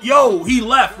 yo, he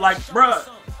left. Like, bruh.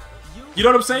 You know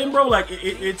what I'm saying, bro? Like,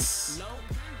 it's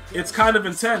kind of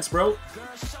intense, bro.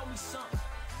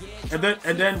 And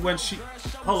then when she,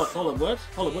 hold up, what?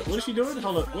 Hold up, what is she doing?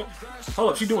 Hold up, what?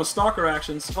 Hold up, she doing stalker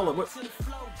actions. Hold up, what?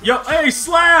 Yo, hey,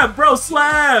 Slab, bro,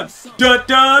 Slab! Dun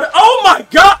dun! Oh my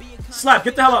god! Slab,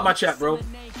 get the hell out of my chat, bro.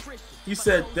 He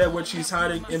said that when she's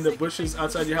hiding in the bushes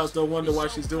outside your house, don't wonder why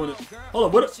she's doing it. Hold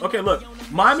up, what? Okay, look.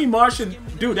 Miami Martian,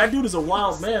 dude, that dude is a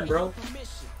wild man, bro.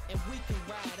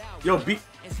 Yo,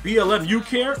 BLM, you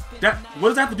care? What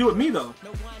does that have to do with me, though?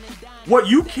 What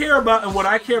you care about and what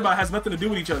I care about has nothing to do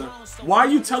with each other. Why are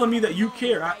you telling me that you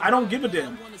care? I don't give a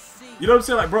damn. You know what I'm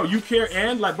saying? Like, bro, you care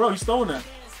and, like, bro, he's throwing that.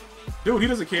 Dude, he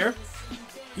doesn't care.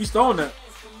 He's throwing that.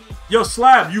 Yo,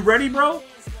 Slab, you ready, bro?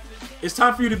 It's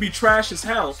time for you to be trash as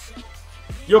hell.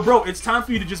 Yo, bro, it's time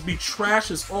for you to just be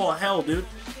trash as all hell, dude.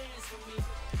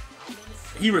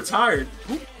 He retired.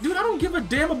 Dude, I don't give a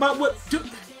damn about what... Dude,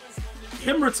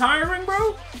 him retiring,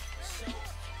 bro?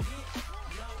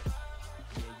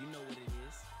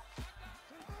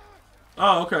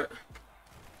 Oh, okay.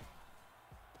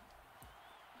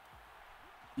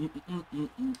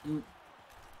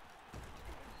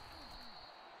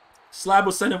 Slab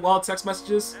was sending wild text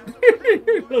messages.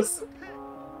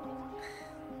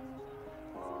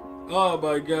 Oh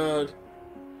my god.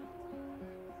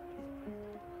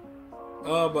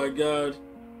 Oh my god.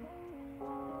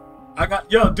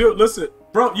 Yo, dude, listen.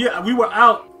 Bro, yeah, we were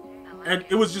out. And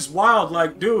it was just wild.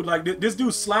 Like, dude, like, this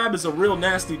dude Slab is a real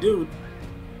nasty dude.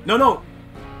 No.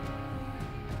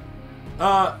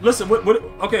 Listen, what,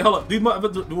 okay, hold up. These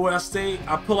motherfuckers, when I stay,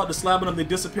 I pull out the slab on them, they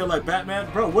disappear like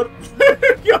Batman. Bro, what?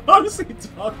 Yo, honestly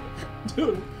talking.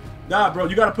 Dude. Nah, bro,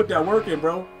 you gotta put that work in,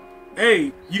 bro.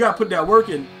 Hey, you gotta put that work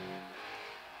in.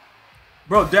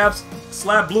 Bro, Dabs,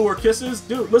 Slab blew her kisses.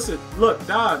 Dude, listen, look,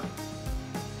 dog.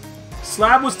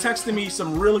 Slab was texting me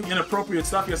some really inappropriate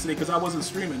stuff yesterday because I wasn't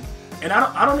streaming. And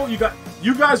I don't know what you got.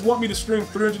 You guys want me to stream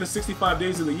 365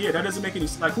 days of the year. That doesn't make any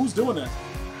sense. Like, who's doing that?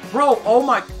 Bro, oh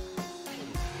my...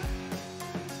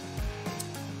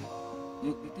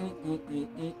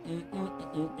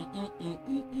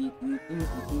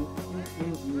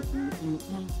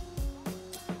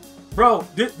 Bro,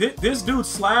 this dude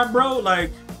Slab, bro,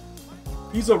 like,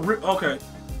 he's a okay.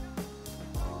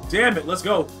 Damn it, let's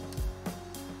go.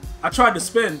 I tried to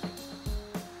spin.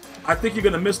 I think you're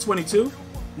gonna miss 22.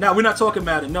 Now, we're not talking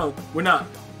Madden. No, we're not.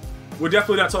 We're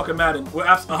definitely not talking Madden. We're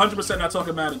 100% not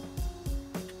talking Madden.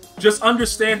 Just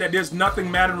understand that there's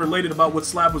nothing Madden related about what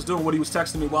Slab was doing, what he was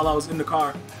texting me while I was in the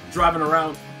car, driving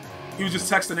around. He was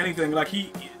just texting anything. Like,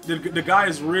 the guy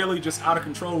is really just out of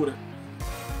control with it.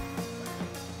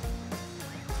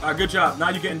 Alright, good job. Now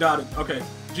you're getting dotted. Okay.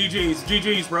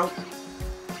 GG's, bro.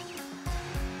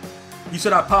 You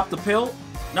said I popped the pill?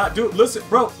 Nah, dude, listen,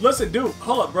 bro. Listen, dude.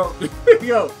 Hold up, bro.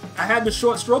 Yo, I had the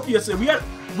short stroke yesterday.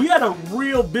 We had a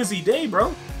real busy day,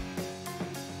 bro.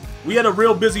 We had a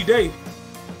real busy day.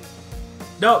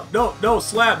 No,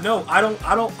 Slab, no. I don't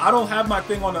have my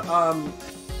thing on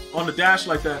the dash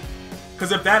like that.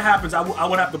 Because if that happens, I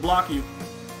would have to block you.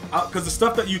 Because the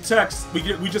stuff that you text, we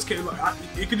just can't.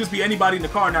 It could just be anybody in the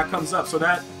car and that comes up. So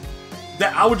that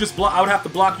I would just block. I would have to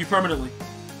block you permanently.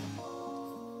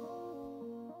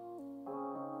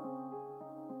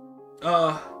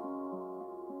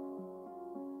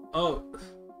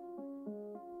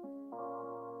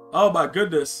 Oh my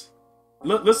goodness.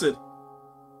 Listen.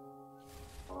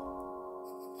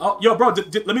 Oh, yo, bro,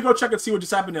 let me go check and see what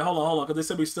just happened there. Hold on, because they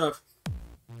sent me stuff.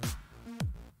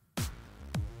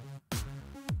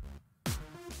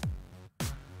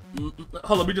 Hold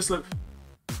on, let me just look.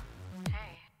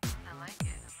 Hey, I like it.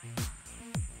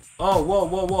 Oh,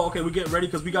 whoa. Okay, we getting ready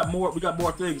because we got more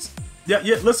things. Yeah,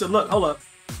 listen, look, hold up.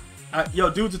 Yo,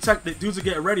 dudes are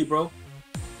getting ready, bro.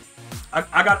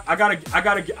 I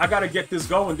gotta get this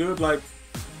going, dude. Like,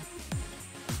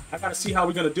 I gotta see how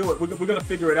we're gonna do it. We're gonna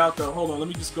figure it out, though. Hold on, let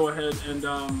me just go ahead and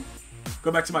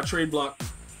go back to my trade block.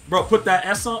 Bro, put that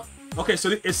S on. Okay,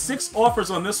 so it's 6 offers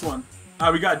on this one.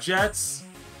 We got Jets,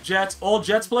 all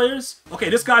Jets players. Okay,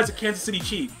 this guy's a Kansas City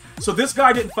Chief. So this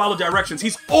guy didn't follow directions.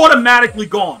 He's automatically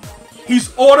gone.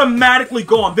 He's automatically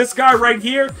gone. This guy right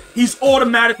here, he's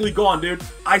automatically gone, dude.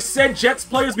 I said Jets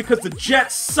players because the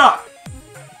Jets suck.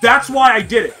 That's why I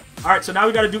did it. All right, so now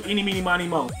we got to do eeny, meeny, miny,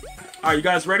 mo. All right, you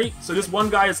guys ready? So this one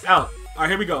guy is out. All right,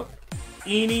 here we go.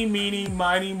 Eeny, meeny,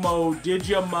 miny, mo. Did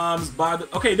your moms buy the...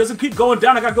 Okay, it doesn't keep going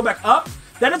down. I got to go back up.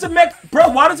 That doesn't make... Bro,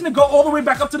 why doesn't it go all the way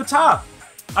back up to the top?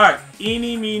 All right.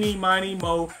 Eeny, meeny, miny,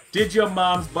 mo. Did your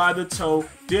moms buy the toe?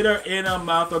 Did her in her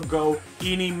mouth or go?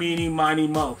 Eeny, meeny, miny,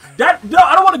 mo. That... No,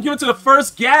 I don't want to give it to the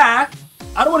first guy.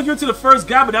 I don't want to give it to the first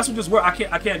guy, but that's what just worked.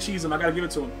 I can't cheese him. I got to give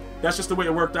it to him. That's just the way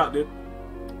it worked out, dude.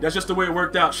 That's just the way it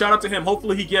worked out. Shout out to him.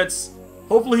 Hopefully he gets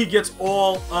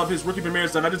all of his rookie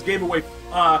premieres done. I just gave away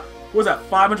what was that?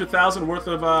 500,000 worth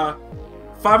of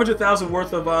 500,000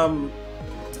 worth of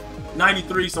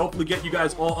 93. So hopefully get you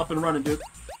guys all up and running, dude.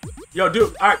 Yo,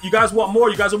 dude. All right, you guys want more?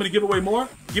 You guys want me to give away more?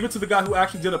 Give it to the guy who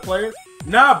actually did a player.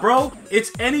 Nah, bro.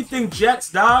 It's anything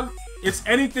Jets, dog. It's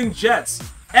anything Jets.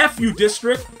 F you,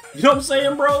 district. You know what I'm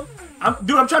saying, bro?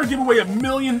 Dude, I'm trying to give away a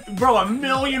million, bro. A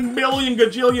million, billion,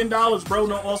 gajillion dollars, bro.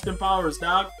 No Austin Powers,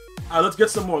 dog. All right, let's get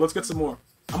some more. Let's get some more.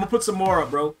 I'm gonna put some more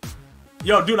up, bro.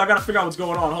 Yo, dude, I gotta figure out what's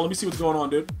going on. Hold on, let me see what's going on,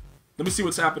 dude. Let me see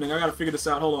what's happening. I gotta figure this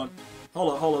out. Hold on.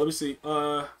 Hold on. Let me see.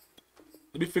 Let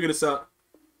me figure this out.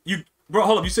 Bro,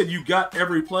 hold up. You said you got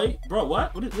every play? Bro,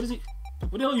 what? What is he?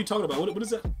 What the hell are you talking about? What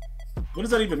is that? What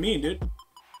does that even mean, dude?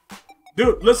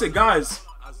 Dude, listen, guys.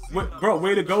 Bro,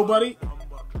 way to go, buddy.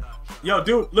 Yo,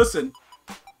 dude, listen.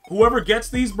 Whoever gets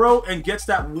these, bro, and gets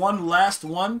that one last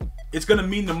one, it's gonna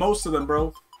mean the most to them,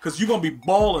 bro. Because you're gonna be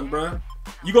balling, bro.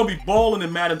 You're gonna be balling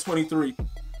in Madden 23.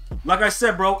 Like I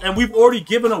said, bro, and we've already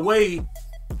given away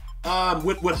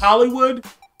with Hollywood,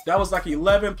 that was like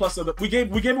 11 plus of the, we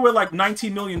gave away like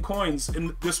 19 million coins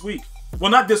in this week.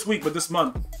 Well, not this week, but this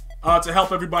month. To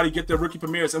help everybody get their rookie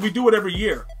premieres. And we do it every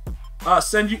year.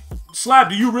 Slab,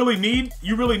 do you really need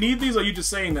these, or are you just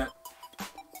saying that?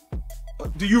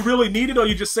 Do you really need it, or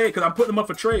you just say it because I'm putting them up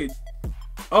for trade?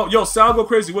 Oh, yo, Sal go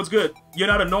crazy. What's good? You're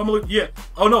not a normally? Yeah.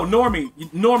 Oh, no, normie.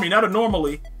 Normie, not a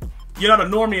normally. You're not a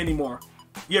normie anymore.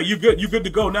 Yeah, you good. You good to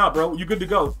go now, bro. You good to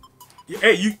go.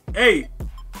 Hey,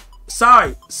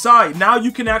 Sai, now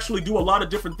you can actually do a lot of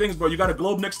different things, bro. You got a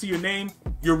globe next to your name.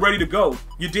 You're ready to go.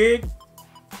 You dig?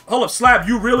 Hold up, Slab,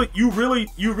 you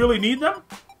really need them?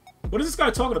 What is this guy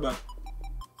talking about?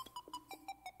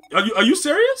 Are you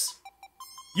serious?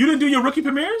 You didn't do your rookie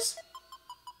premieres?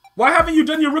 Why haven't you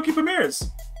done your rookie premieres?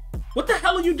 What the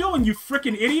hell are you doing, you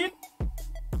freaking idiot?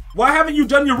 Why haven't you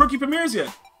done your rookie premieres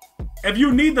yet? If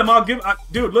you need them,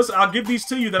 dude, listen, I'll give these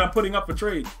to you that I'm putting up for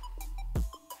trade.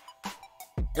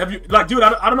 Dude, I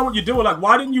don't know what you're doing. Like,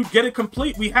 why didn't you get it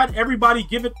complete? We had everybody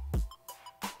give it.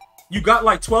 You got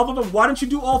like 12 of them. Why didn't you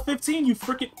do all 15? You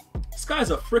freaking, this guy's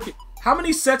a freaking, how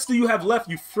many sets do you have left,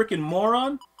 you freaking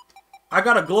moron? I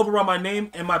got a globe around my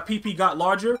name and my PP got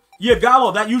larger. Yeah,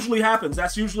 Gallo, that usually happens.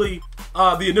 That's usually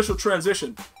the initial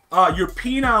transition. Your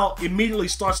penile immediately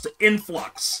starts to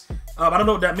influx. I don't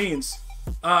know what that means.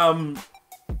 And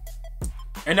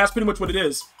that's pretty much what it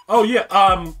is. Oh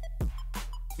yeah,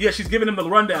 yeah, she's giving him the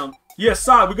rundown. Yeah,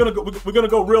 Sai, we're gonna go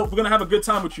real. We're gonna have a good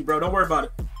time with you, bro. Don't worry about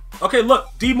it. Okay, look,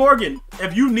 D Morgan,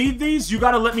 if you need these, you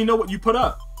gotta let me know what you put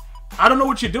up. I don't know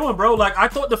what you're doing, bro. Like, I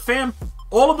thought the fam,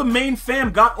 all of the main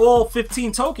fam got all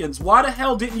 15 tokens. Why the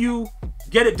hell didn't you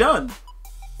get it done?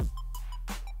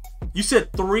 You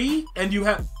said 3 and you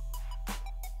have...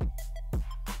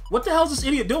 What the hell is this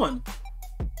idiot doing?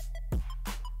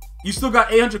 You still got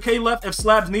 800k left if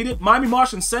Slabs need it. Miami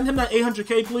Martian, send him that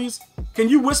 800k, please. Can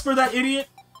you whisper that idiot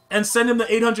and send him the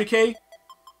 800k?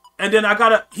 And then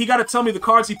he gotta tell me the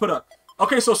cards he put up.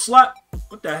 Okay, so Slab,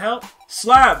 what the hell?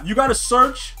 Slab, you gotta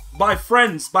search by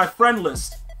friends, by friend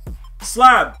list.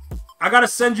 Slab, I gotta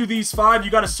send you these 5. You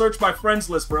gotta search by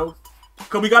friends list, bro.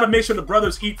 Cause we gotta make sure the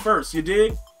brothers eat first, you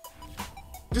dig?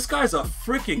 This guy's a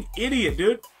freaking idiot,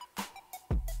 dude.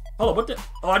 Hold on, what the?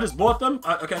 Oh, I just bought them?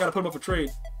 Okay, I gotta put them up for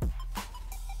trade.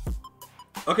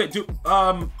 Okay, dude,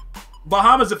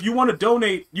 Bahamas, if you want to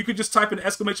donate, you could just type in !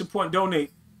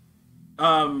 donate.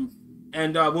 And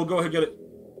we'll go ahead and get it.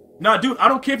 Nah, dude, I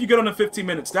don't care if you get on in 15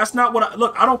 minutes. That's not what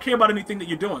look, I don't care about anything that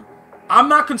you're doing. I'm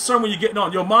not concerned when you're getting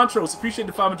on. Yo, Montrose, appreciate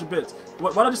the 500 bits.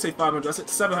 Why did I just say 500? I said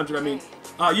 700, I mean.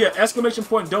 Yeah, !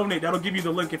 donate. That'll give you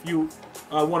the link if you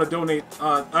want to donate.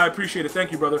 I appreciate it.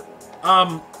 Thank you, brother.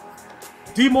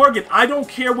 D Morgan, I don't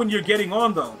care when you're getting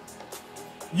on, though.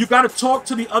 You gotta talk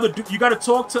to the other you gotta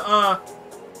talk to,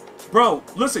 bro,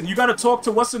 listen, you gotta talk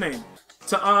to, what's the name?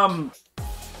 To,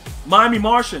 Miami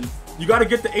Martian. You gotta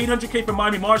get the 800k from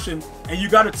Miami Martian, and you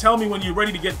gotta tell me when you're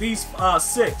ready to get these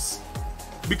 6.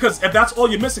 Because if that's all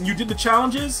you're missing, you did the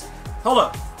challenges? Hold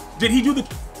up. Did he do the...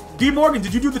 D Morgan,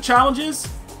 did you do the challenges?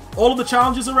 All of the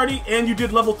challenges already? And you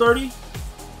did level 30?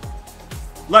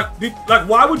 Like,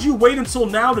 why would you wait until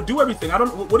now to do everything? I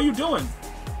don't... What are you doing?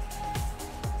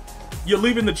 You're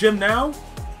leaving the gym now?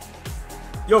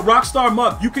 Yo, Rockstar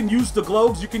Mug, you can use the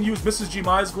globes. You can use Mrs.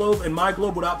 Gmia's globe and my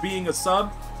globe without being a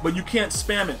sub, but you can't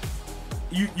spam it.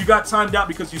 You got timed out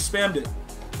because you spammed it.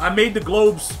 I made the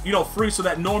globes, you know, free so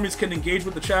that normies can engage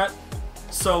with the chat.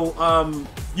 So,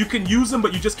 you can use them,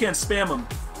 but you just can't spam them.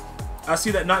 I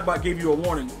see that Nightbot gave you a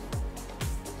warning.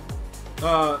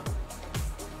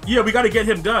 Yeah, we got to get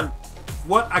him done.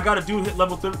 What I got to do, hit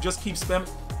level 30, just keep spamming.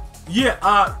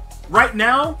 Yeah, right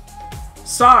now,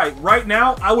 Sai, right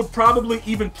now, I would probably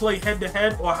even play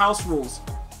head-to-head or house rules.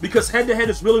 Because head-to-head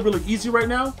is really, really easy right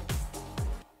now.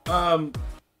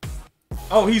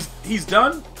 Oh, he's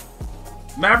done?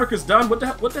 Maverick is done? What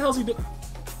the hell's he doing?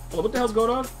 Oh, what the hell's going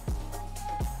on?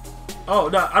 Oh,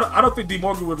 no, I don't think D.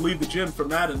 Morgan would leave the gym for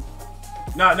Madden.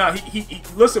 Nah, he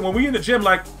listen, when we in the gym,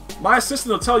 like, my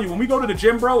assistant will tell you, when we go to the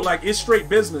gym, bro, like, it's straight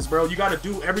business, bro. You gotta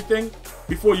do everything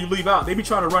before you leave out. They be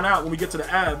trying to run out when we get to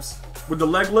the abs with the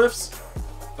leg lifts.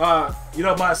 You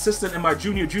know, my assistant and my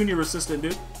junior assistant,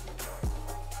 dude.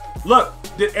 Look,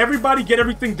 did everybody get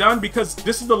everything done? Because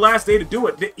this is the last day to do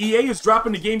it. The EA is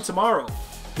dropping the game tomorrow.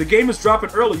 The game is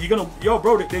dropping early. You're gonna, yo,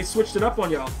 bro, they switched it up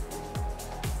on y'all.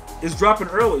 It's dropping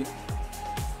early.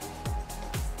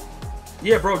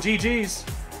 Yeah, bro, GG's.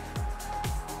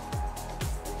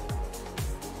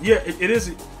 Yeah, it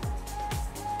is.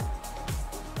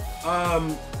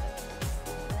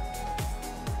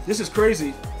 This is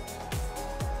crazy.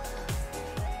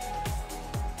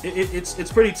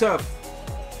 It's pretty tough.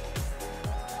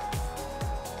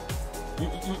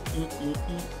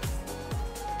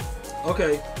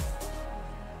 Okay.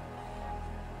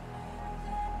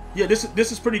 Yeah, this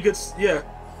is pretty good. Yeah.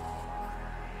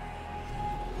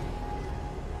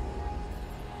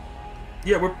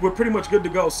 Yeah, we're pretty much good to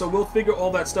go. So we'll figure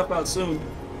all that stuff out soon.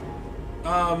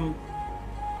 Hold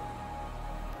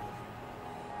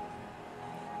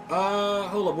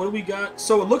up. What do we got?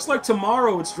 So it looks like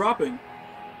tomorrow it's dropping.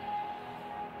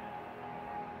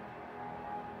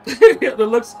 It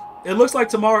looks like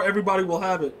tomorrow everybody will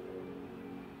have it.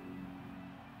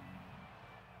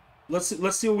 Let's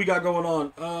see what we got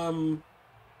going on.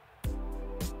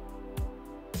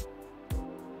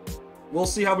 We'll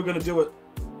see how we're gonna do it.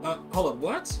 Hold up,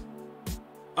 what?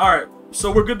 Alright,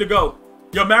 so we're good to go.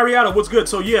 Yo, Marietta, what's good?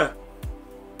 So yeah.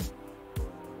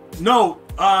 No,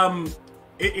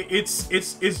 it's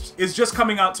just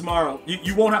coming out tomorrow.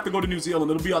 You won't have to go to New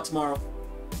Zealand, it'll be out tomorrow.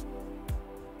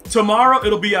 Tomorrow,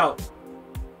 it'll be out.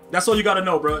 That's all you gotta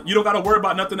know, bro. You don't gotta worry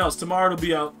about nothing else. Tomorrow, it'll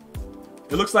be out.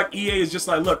 It looks like EA is just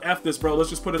like, look, F this, bro. Let's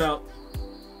just put it out.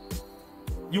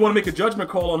 You want to make a judgment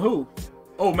call on who?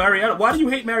 Oh, Marietta. Why do you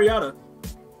hate Marietta?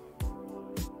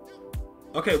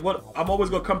 Okay, what? I'm always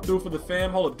going to come through for the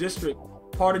fam. Hold up, district.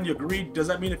 Pardon your greed. Does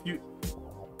that mean if you...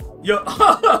 Yo,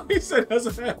 he said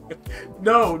doesn't happen.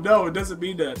 No, it doesn't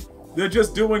mean that. They're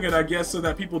just doing it, I guess, so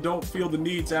that people don't feel the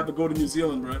need to have to go to New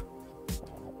Zealand, bro.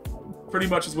 Pretty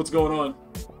much is what's going on.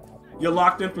 You're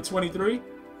locked in for 23?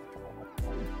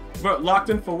 But locked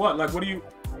in for what? Like, what are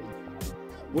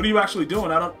you actually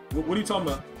doing? I don't. What are you talking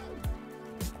about?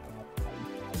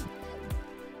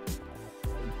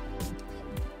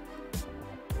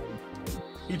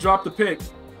 He dropped the pick.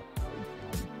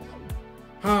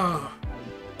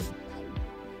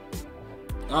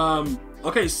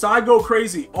 Okay, side go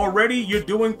crazy. Already, you're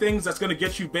doing things that's gonna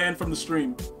get you banned from the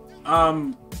stream.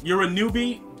 You're a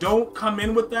newbie. Don't come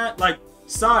in with that. Like,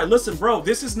 side, listen, bro.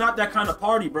 This is not that kind of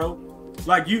party, bro.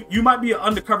 Like, you might be an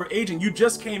undercover agent. You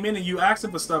just came in and you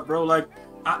asking for stuff, bro. Like,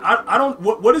 I don't.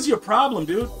 What is your problem,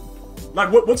 dude?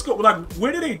 Like, like,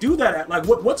 where do they do that at? Like,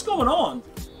 what's going on,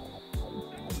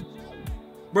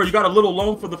 bro? You got a little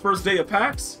loan for the first day of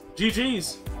PAX?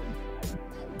 GG's.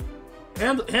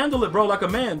 Handle it, bro, like a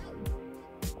man.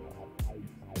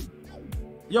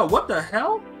 Yo, what the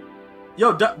hell?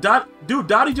 Yo, dude,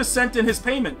 Dottie just sent in his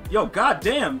payment. Yo,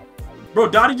 goddamn. Bro,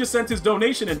 Dottie just sent his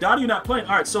donation, and Dottie, you're not playing.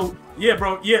 All right, so, yeah,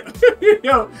 bro, yeah.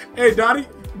 Yo, hey, Dottie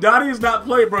is not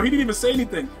playing, bro. He didn't even say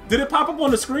anything. Did it pop up on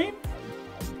the screen?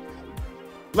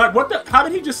 Like, what the? How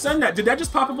did he just send that? Did that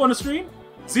just pop up on the screen?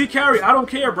 Z Carry, I don't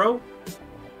care, bro.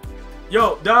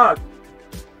 Yo, dog.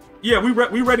 Yeah, we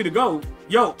ready to go.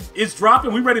 Yo, it's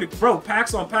dropping. We ready to, bro,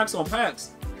 packs on packs on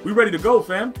packs. We ready to go,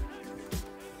 fam.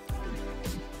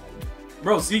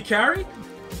 Bro, Z Carry?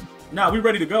 Nah, we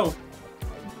ready to go.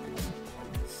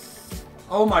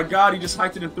 Oh my god, he just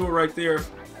hiked it and threw it right there.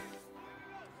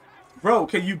 Bro,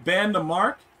 can you ban the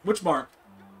mark? Which mark?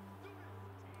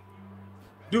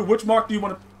 Dude, which mark do you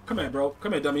want to... Come here, bro.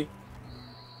 Come here, dummy.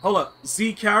 Hold up.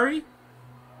 Z Carry?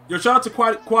 Yo, shout out to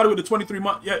Quad with the 23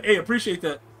 month. Yeah, hey, appreciate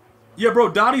that. Yeah, bro,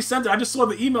 Dottie sent it. I just saw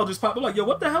the email just pop up. Like, yo,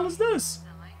 what the hell is this?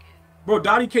 I like it. Bro,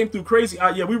 Dottie came through crazy.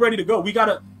 Yeah, we ready to go. We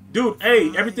gotta... Dude,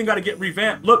 hey, everything gotta get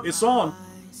revamped. Look, it's on.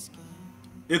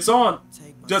 It's on.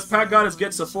 Does Pat Goddess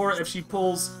get Sephora if she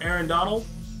pulls Aaron Donald?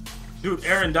 Dude,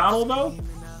 Aaron Donald though?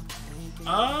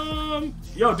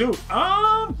 Yo, dude,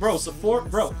 bro, Sephora,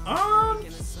 bro,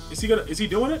 is he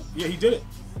doing it? Yeah, he did it.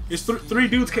 It's three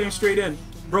dudes came straight in.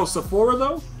 Bro, Sephora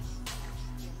though?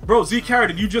 Bro, Z Carry,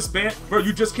 did you just ban? Bro,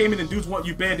 you just came in and dudes want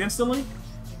you banned instantly?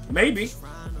 Maybe.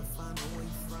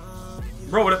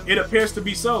 Bro, it appears to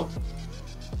be so.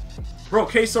 Bro,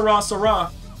 K Sarah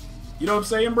Sarah. You know what I'm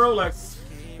saying, bro? Like.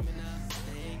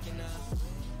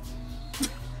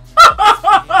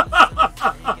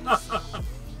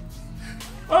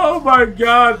 Oh my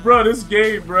god, bro, this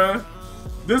game, bro.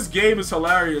 This game is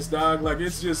hilarious, dog. Like,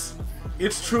 it's just,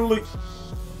 it's truly,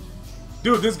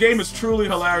 dude, this game is truly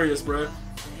hilarious, bro.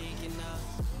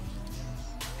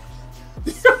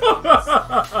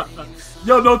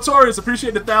 Yo, Notorious,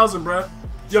 appreciate the 1,000, bro.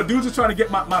 Yo, dudes are trying to get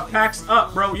my packs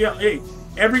up, bro. Yeah, hey,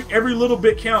 every little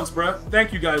bit counts, bro.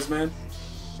 Thank you guys, man.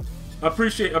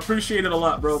 Appreciate it a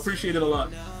lot, bro. Appreciate it a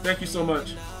lot. Thank you so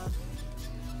much.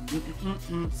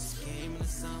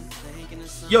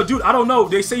 Yo, dude, I don't know.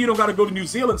 They say you don't gotta go to New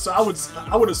Zealand, so I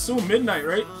would assume midnight,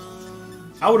 right?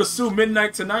 I would assume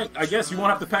midnight tonight. I guess you won't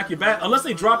have to pack your bag unless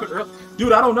they drop it early.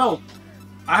 Dude, I don't know.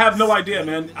 I have no idea,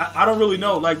 man. I don't really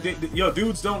know. Like, yo,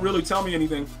 dudes don't really tell me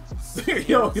anything.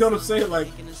 Yo, you know what I'm saying? Like,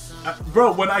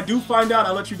 bro, when I do find out,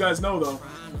 I'll let you guys know, though.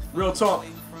 Real talk.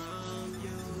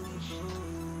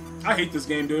 I hate this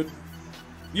game, dude.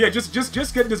 Yeah, just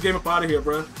get this game up out of here,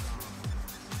 bro.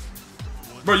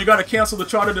 Bro, you gotta cancel the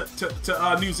charter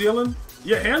to New Zealand?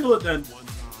 Yeah, handle it then.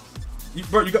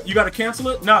 Bro, you gotta cancel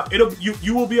it? Nah,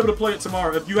 you will be able to play it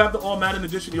tomorrow. If you have the All Madden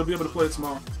edition, you'll be able to play it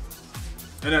tomorrow.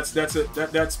 And that's it.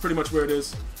 That's pretty much where it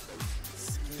is.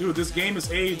 Dude, this game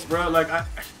is AIDS, bro. Like,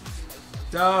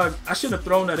 dog, I shouldn't have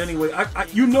thrown that anyway.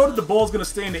 You know that the ball's gonna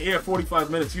stay in the air 45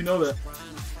 minutes. You know that.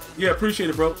 Yeah, appreciate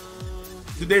it, bro.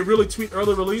 Did they really tweet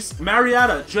early release?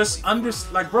 Marietta, just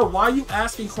like, bro, why are you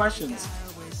asking questions?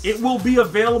 It will be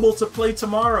available to play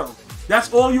tomorrow.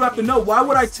 That's all you have to know. Why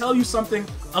would I tell you something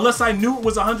unless I knew it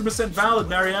was 100% valid,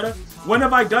 Marietta? When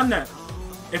have I done that?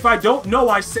 If I don't know,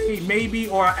 I say maybe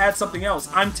or I add something else.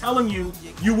 I'm telling you,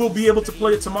 you will be able to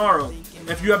play it tomorrow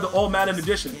if you have the All Madden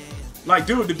edition. Like,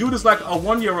 dude, the dude is like a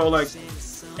 1-year-old, like,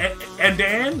 and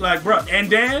Dan, like, bro, and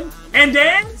Dan,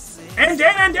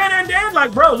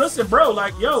 like, bro, listen, bro,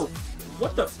 like, yo,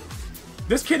 what the?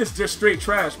 This kid is just straight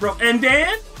trash, bro. And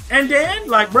Dan,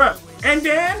 like, bro, and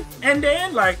Dan,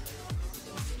 like,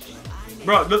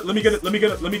 bro, let me get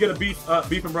a beef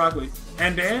and broccoli,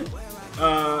 and Dan,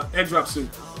 egg drop soup,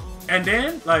 and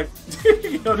Dan, like,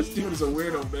 yo, this dude is a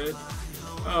weirdo, man.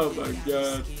 Oh my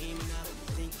god.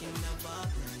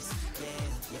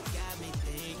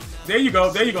 There you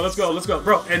go. Let's go,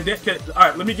 bro. And then, all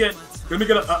right, let me get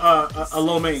a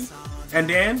low main, and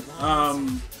then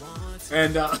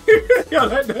yo,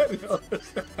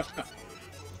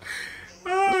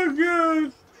 oh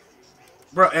god,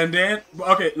 bro. And then,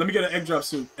 okay, let me get an egg drop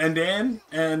soup, and then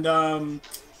some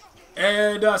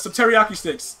teriyaki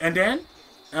sticks, and then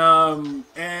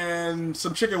and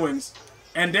some chicken wings,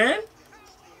 and then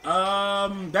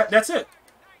that's it,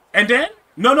 and then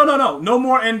no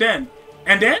more, and then.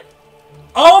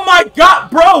 Oh my god,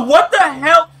 bro, what the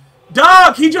hell?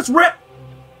 Dog, he just ripped.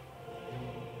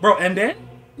 Bro, and then?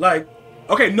 Like,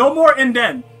 okay, no more and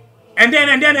then. And then.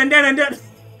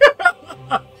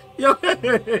 Yo,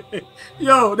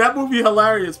 yo, that movie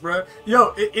hilarious, bro.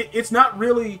 Yo, it's not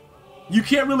really, you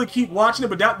can't really keep watching it,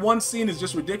 but that one scene is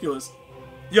just ridiculous.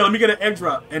 Yo, let me get an egg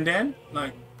drop. And then?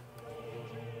 Like,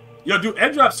 yo, dude,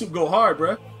 egg drop soup go hard,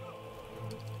 bro.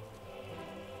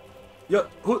 Yo,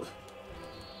 who?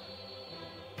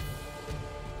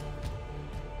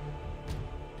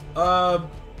 I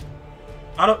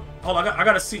don't. Hold on. I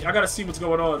gotta see what's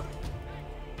going on.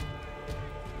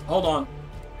 Hold on.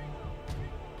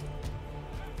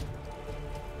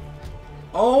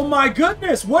 Oh my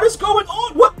goodness! What is going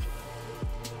on? What?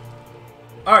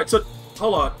 All right. So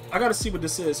hold on. I gotta see what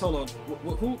this is. Hold on.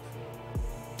 Who?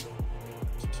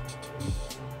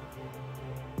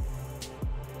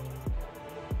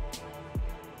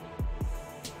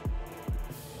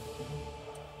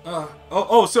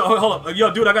 So hold on,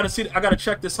 yo, dude, I gotta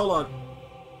check this. Hold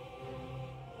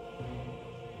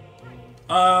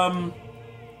on.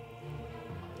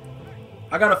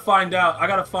 I gotta find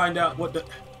out what the.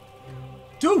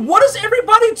 Dude, what does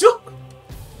everybody do?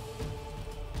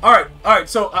 All right.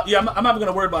 So yeah, I'm not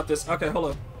gonna worry about this. Okay,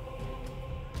 hold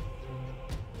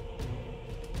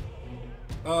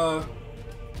on.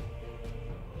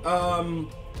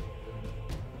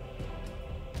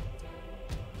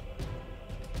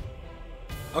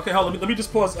 Okay, hold on. Let me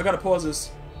just pause. I gotta pause this.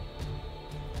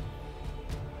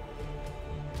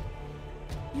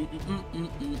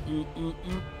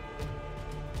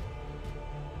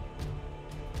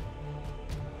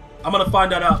 I'm gonna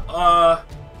find that out.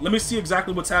 Let me see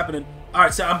exactly what's happening. All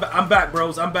right, so I'm back,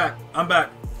 bros. I'm back.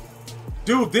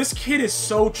 Dude, this kid is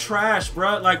so trash,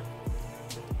 bro. Like,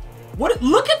 what?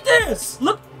 Look at this.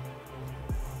 Look.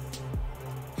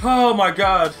 Oh my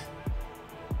god.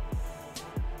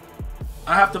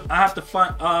 I have to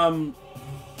find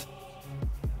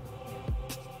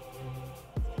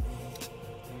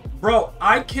bro,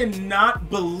 I cannot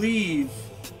believe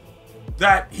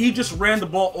that he just ran the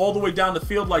ball all the way down the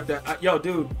field like that. Yo,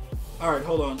 dude. All right,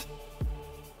 hold on.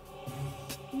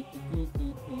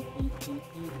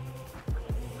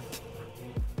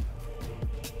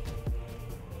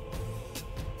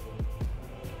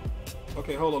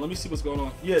 Okay, hold on. Let me see what's going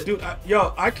on. Yeah, dude.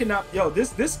 I cannot. Yo,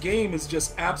 this game is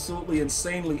just absolutely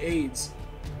insanely AIDS.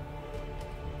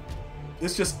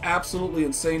 It's just absolutely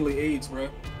insanely AIDS, bro.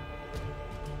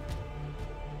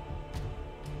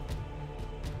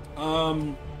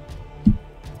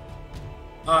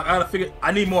 I gotta figure.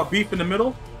 I need more beef in the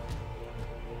middle.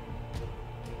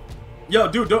 Yo,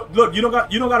 dude, look. You don't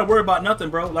gotta worry about nothing,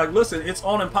 bro. Like, listen, it's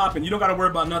on and popping. You don't gotta worry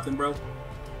about nothing, bro.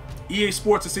 EA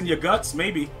Sports is in your guts,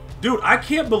 maybe. Dude, I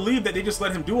can't believe that they just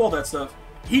let him do all that stuff.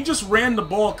 He just ran the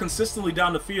ball consistently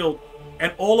down the field,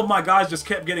 and all of my guys just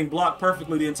kept getting blocked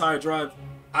perfectly the entire drive.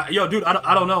 Yo, dude,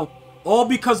 I don't know. All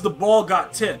because the ball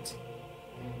got tipped.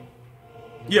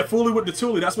 Yeah, Fooly with the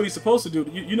Toolie. That's what he's supposed to do.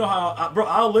 You know how, bro,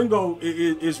 our lingo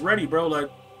is ready, bro. Like,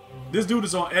 this dude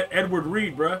is on Edward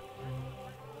Reed, bro.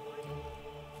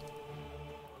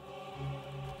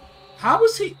 How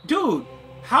was he... Dude,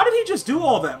 how did he just do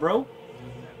all that, bro?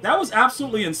 That was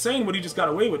absolutely insane what he just got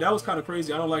away with. That was kind of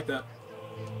crazy. I don't like that.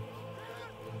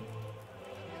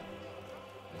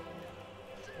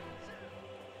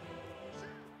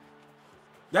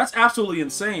 That's absolutely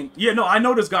insane. Yeah, no, I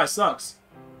know this guy sucks.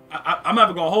 I'm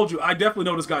never gonna hold you. I definitely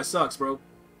know this guy sucks, bro.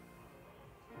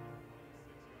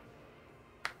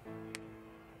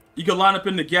 You can line up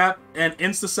in the gap and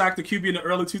insta-sack the QB in the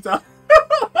early 2000s.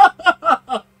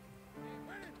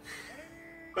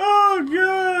 Oh,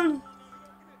 God.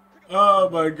 Oh,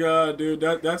 my God, dude.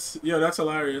 That's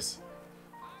hilarious.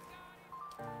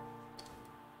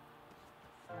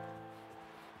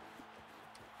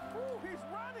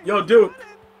 Yo, dude.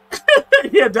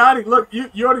 Yeah, Donnie, look, you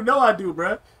already know I do,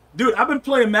 bruh. Dude, I've been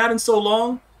playing Madden so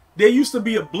long, there used to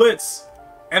be a blitz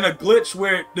and a glitch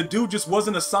where the dude just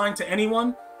wasn't assigned to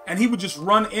anyone, and he would just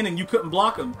run in and you couldn't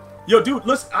block him. Yo, dude,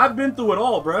 listen, I've been through it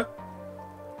all, bruh.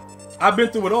 I've been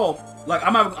through it all. Like,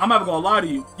 I'm not gonna lie to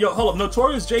you. Yo, hold up,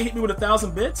 Notorious J hit me with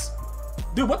 1,000 bits?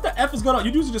 Dude, what the F is going on?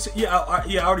 You dudes are just, yeah,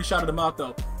 I already shouted him out,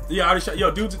 though. Yeah, I already shot,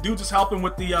 yo, dude just helping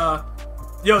with the,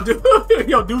 yo,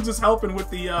 dude just helping with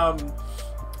the,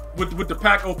 with the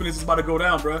pack openings is about to go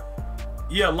down, bruh.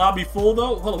 Yeah, lobby full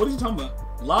though. Hold on, what are you talking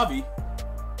about? Lobby?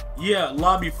 Yeah,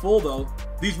 lobby full though.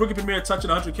 These rookie premier touching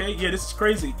 100K. Yeah, this is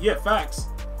crazy. Yeah, facts.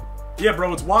 Yeah,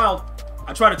 bro, it's wild.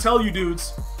 I try to tell you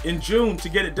dudes in June to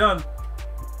get it done.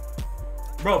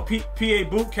 Bro, PA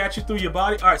boot catch you through your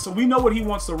body. All right, so we know what he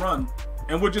wants to run,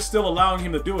 and we're just still allowing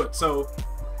him to do it. So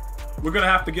we're gonna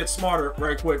have to get smarter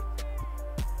right quick,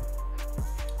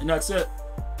 and that's it.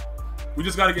 We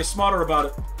just gotta get smarter about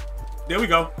it. There we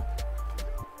go.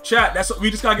 Chat, that's what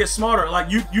we just gotta get smarter. Like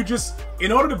you just,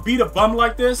 in order to beat a bum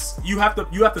like this, you have to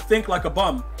think like a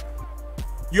bum.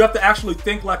 You have to actually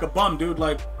think like a bum, dude.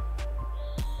 Like,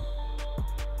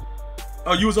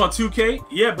 oh, you was on 2K?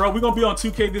 Yeah, bro, we're gonna be on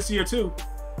 2K this year too.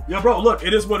 Yeah, bro, look,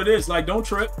 it is what it is. Like, don't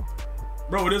trip,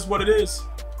 bro. It is what it is.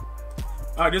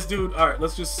 All right, this dude. All right,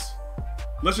 let's just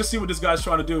see what this guy's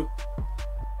trying to do.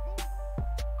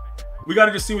 We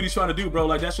gotta just see what he's trying to do, bro.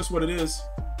 Like, that's just what it is.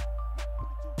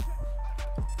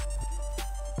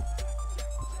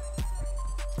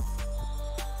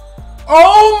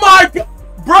 Oh my God,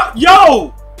 bro,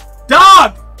 yo,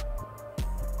 dog,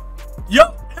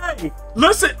 yo, hey,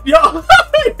 listen, yo,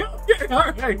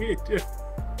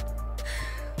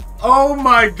 oh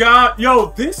my God,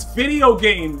 yo, this video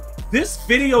game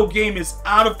is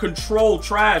out of control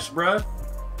trash, bruh.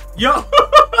 Yo,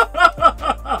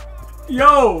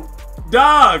 yo,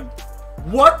 dog,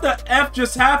 what the F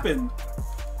just happened?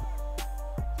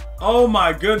 Oh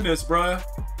my goodness, bruh.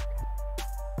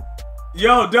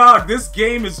 Yo, dog, this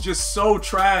game is just so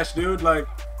trash, dude. Like,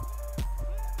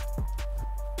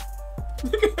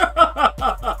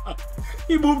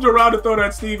 he moved around to throw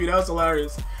that Stevie. That was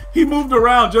hilarious. He moved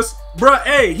around just, bruh,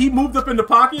 hey, he moved up in the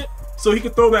pocket so he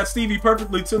could throw that Stevie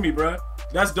perfectly to me, bruh.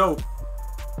 That's dope.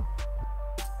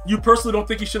 You personally don't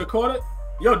think he should have caught it?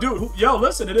 Yo, dude, yo,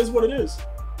 listen, it is what it is.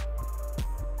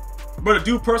 But a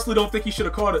dude personally don't think he should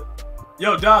have caught it.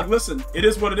 Yo, dog, listen, it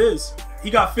is what it is. He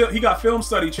got film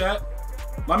study, chat.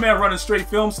 My man running straight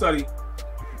film study.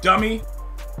 Dummy.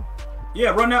 Yeah,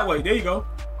 run that way. There you go.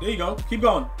 There you go. Keep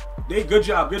going. There, good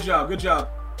job. Good job. Good job.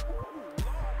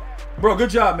 Bro, good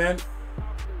job, man.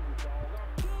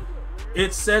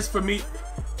 It says for me.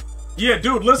 Yeah,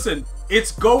 dude, listen.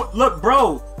 It's go. Look,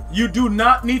 bro. You do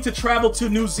not need to travel to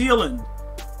New Zealand.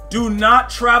 Do not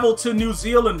travel to New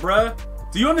Zealand, bruh.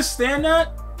 Do you understand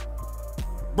that?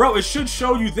 Bro, it should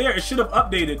show you there. It should have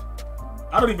updated.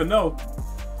 I don't even know.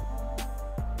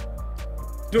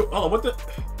 Dude, hold on, what the...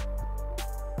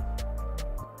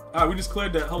 Alright, we just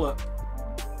cleared that. Hold up.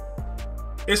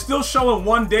 It's still showing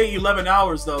 1 day, 11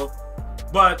 hours though.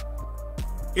 But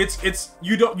it's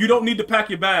you don't need to pack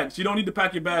your bags. You don't need to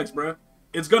pack your bags, bruh.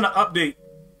 It's gonna update.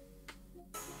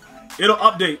 It'll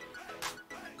update.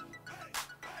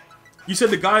 You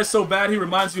said the guy is so bad he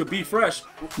reminds you of Be Fresh.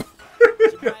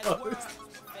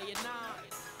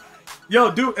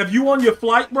 Yo, dude, if you on your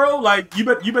flight, bro, like you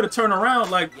better turn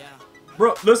around. Like,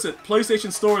 bro, listen,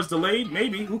 PlayStation Store is delayed.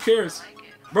 Maybe, who cares,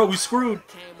 bro? We screwed.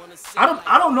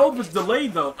 I don't know if it's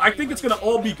delayed though. I think it's gonna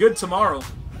all be good tomorrow.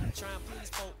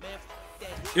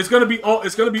 It's gonna be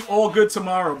all good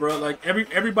tomorrow, bro. Like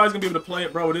everybody's gonna be able to play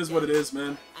it, bro. It is what it is,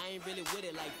 man.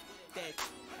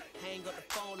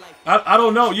 I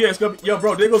don't know. Yeah, it's gonna be, yo,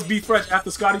 bro. There goes Be Fresh after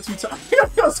Scotty 2 times.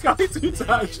 Yo, Scotty 2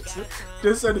 times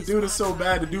just said the dude is so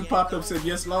bad. The dude popped up, said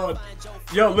yes, Lord.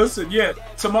 Yo, listen, yeah,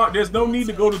 tomorrow. There's no need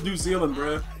to go to New Zealand,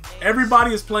 bro.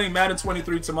 Everybody is playing Madden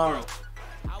 23 tomorrow.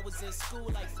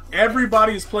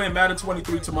 Everybody is playing Madden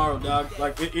 23 tomorrow, dog.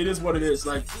 Like it is what it is.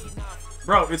 Like,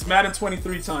 bro, it's Madden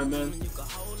 23 time, man.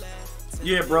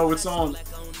 Yeah, bro, it's on.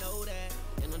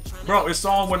 Bro, it's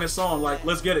on when it's on. Like,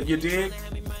 let's get it. You dig?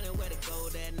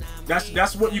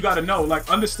 That's what you gotta know. Like,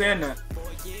 understand that.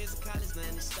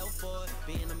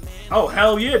 Oh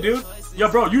hell yeah, dude.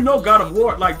 Yo, bro, you know God of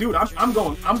War. Like, dude, I'm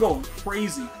going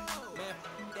crazy.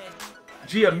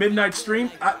 Gee, a midnight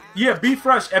stream. Yeah, Be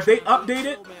Fresh. If they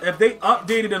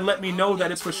update it, and let me know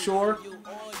that it's for sure.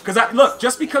 Cause look,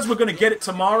 just because we're gonna get it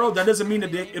tomorrow, that doesn't mean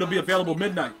that it'll be available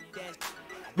midnight.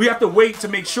 We have to wait to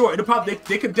make sure. It'll probably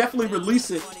they could definitely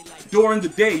release it during the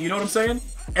day. You know what I'm saying?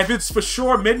 If it's for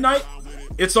sure midnight,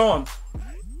 it's on.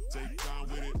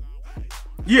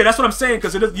 Yeah, that's what I'm saying.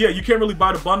 Cause it is, yeah, you can't really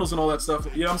buy the bundles and all that stuff.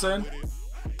 You know what I'm saying?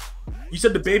 You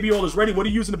said the baby oil is ready. What are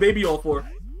you using the baby oil for?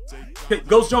 Hey,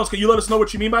 Ghost Jones, can you let us know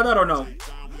what you mean by that or no?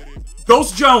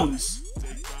 Ghost Jones,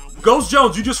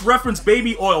 you just referenced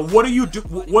baby oil. What do you do?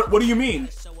 What do you mean?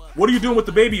 What are you doing with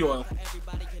the baby oil?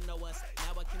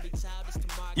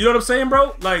 You know what I'm saying,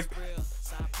 bro? Like,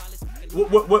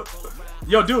 what?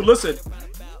 Yo, dude, listen.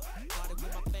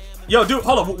 Yo, dude,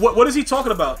 hold on. What is he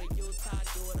talking about?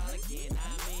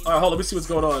 All right, hold on. Let me see what's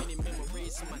going on.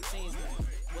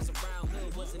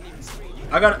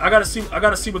 I gotta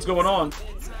see what's going on.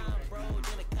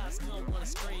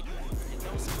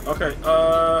 Okay,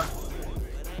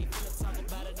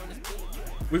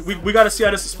 we gotta see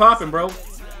how this is popping, bro.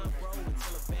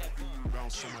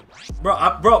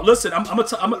 Bro, listen, I'm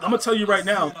gonna tell you right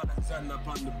now.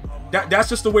 That's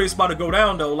just the way it's about to go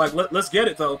down, though. Like, let's get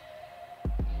it, though.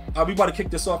 We about to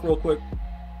kick this off real quick.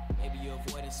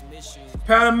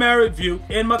 Paramedic view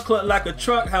in my club like a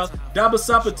truck house. Dabba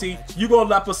sapati, you go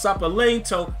lapa sapa lane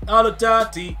toe. Ala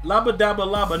dati, laba dabba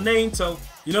laba name toe.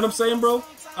 You know what I'm saying, bro?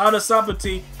 Ada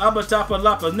sapati, abatapa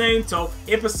lapa name toe.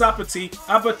 Ipasapati,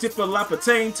 abatipa lapa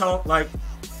tane toe. Like,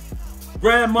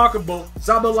 grand markable,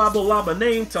 zaba laba laba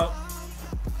name toe.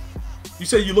 You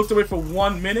said you looked away for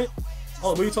 1 minute? Oh,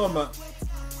 what are you talking about?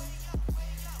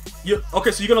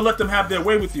 Okay, so you're gonna let them have their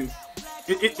way with you.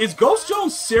 Is Ghost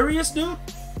Jones serious, dude?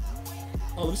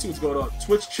 Oh, let me see what's going on.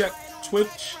 Twitch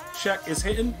check is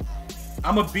hitting.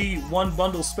 I'ma be 1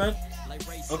 bundle spent.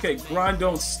 Okay, grind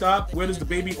don't stop. Where does the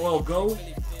baby oil go?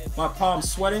 My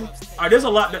palm's sweating. Alright,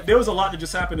 there was a lot that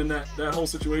just happened in that whole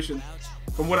situation.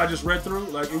 From what I just read through,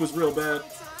 like, it was real bad.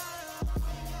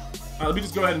 Alright, let me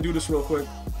just go ahead and do this real quick.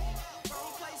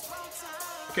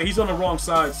 Okay, he's on the wrong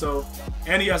side, so...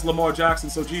 And he has Lamar Jackson,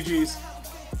 so GG's.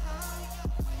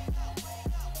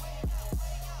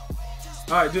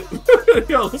 Alright, dude.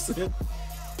 Yo, listen.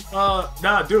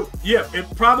 Nah, dude. Yeah, it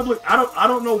probably... I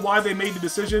don't know why they made the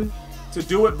decision to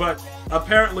do it, but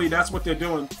apparently that's what they're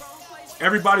doing.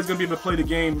 Everybody's gonna be able to play the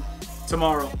game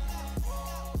tomorrow.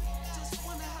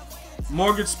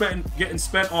 Mortgage getting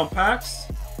spent on packs?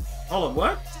 Hold on,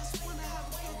 what?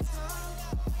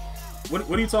 What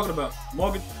are you talking about?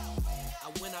 Mortgage? I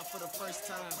went out for the first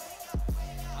time.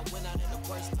 I went out in the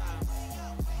worst time.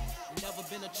 Never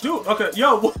been a dude, okay,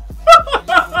 yo.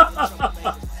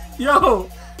 Yo.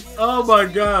 Oh my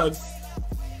god.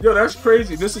 Yo, that's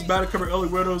crazy. This is Madden covering early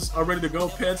widows are ready to go.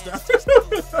 Pants down.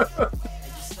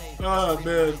 Oh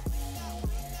man.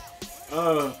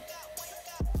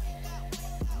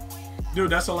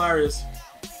 Dude, that's hilarious.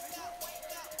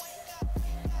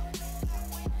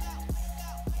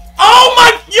 Oh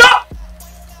my, yo,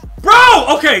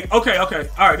 bro. Okay.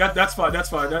 All right, that's fine. That's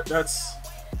fine. That's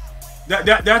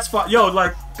fine. Yo,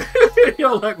 like,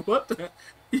 Yo, like what the?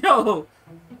 Yo,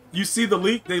 you see the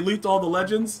leak? They leaked all the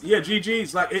legends. Yeah,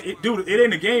 GG's. Like, dude, it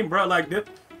ain't a game, bro. Like,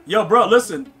 yo, bro,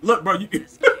 listen, look, bro.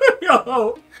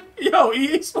 Yo,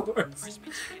 EA Sports,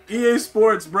 EA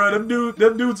Sports, bro.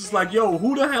 Them dudes is like, yo,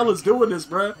 who the hell is doing this,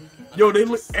 bro? Yo,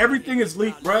 everything is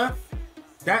leaked, bro.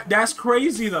 That's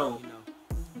crazy though.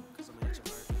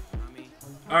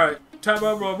 All right, time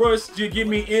out, Rolls Royce. You give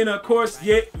me in, of course.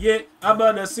 Yeah. I'm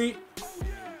about to see.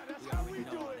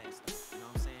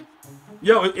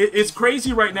 Yo, it's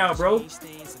crazy right now, bro.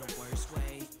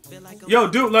 Yo,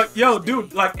 dude,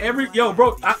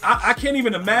 bro, I can't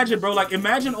even imagine, bro. Like,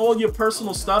 imagine all your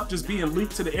personal stuff just being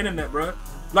leaked to the internet, bro.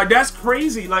 Like, that's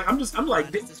crazy. Like, I'm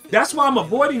like, that's why I'm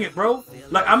avoiding it, bro.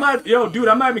 Like, I'm not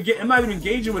even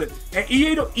engaging with it. And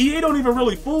EA don't even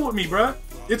really fool with me, bro.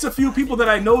 It's a few people that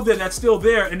I know that's still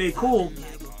there and they cool,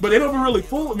 but they don't even really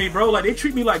fool with me, bro. Like, they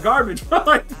treat me like garbage, bro.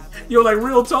 Like, yo, like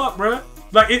real talk, bro.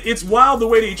 Like, it's wild the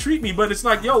way they treat me, but it's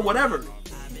like, yo, whatever.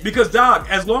 Because, dog,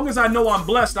 as long as I know I'm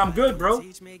blessed, I'm good, bro.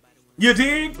 You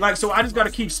dig? Like, so I just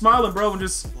gotta keep smiling, bro, and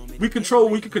just, we control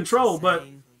what we can control, but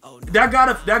that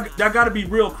gotta be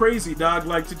real crazy, dog.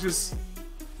 Like, to just,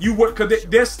 you work, because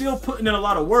they're still putting in a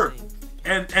lot of work.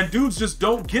 And dudes just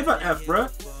don't give a F, bro.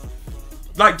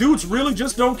 Like, dudes really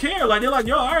just don't care. Like, they're like,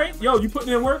 yo, all right, yo, you putting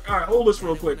in work? All right, hold this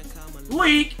real quick.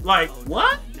 Leak? Like,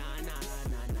 what?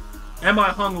 Am I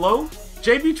hung low?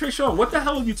 JB Treshawn, what the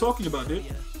hell are you talking about, dude?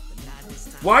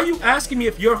 Why are you asking me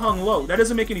if you're hung low? That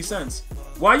doesn't make any sense.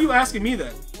 Why are you asking me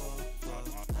that?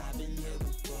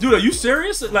 Dude, are you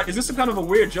serious? Like, is this some kind of a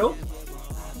weird joke?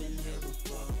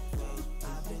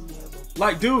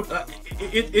 Like, dude,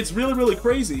 it's really, really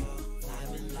crazy.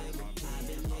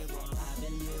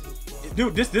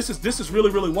 Dude, this is really,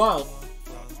 really wild.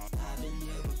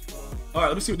 All right,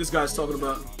 let me see what this guy's talking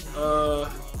about.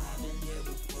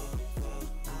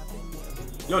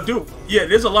 Yo, dude, yeah,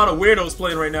 there's a lot of weirdos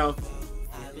playing right now.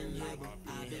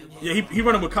 Yeah, he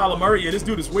running with Kyler Murray. Yeah, this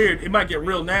dude is weird. It might get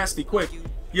real nasty quick.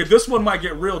 Yeah, this one might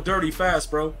get real dirty fast,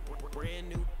 bro.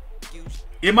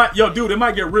 It might, yo, dude, it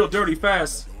might get real dirty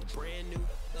fast.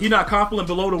 He not confident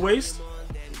below the waist.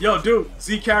 Yo, dude,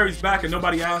 Z carries back and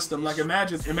nobody asked him. Like,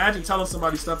 imagine telling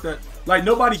somebody stuff that, like,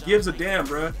 nobody gives a damn,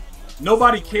 bro.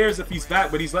 Nobody cares if he's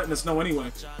back, but he's letting us know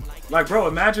anyway. Like, bro,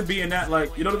 imagine being that,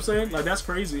 like, you know what I'm saying? Like, that's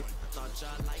crazy.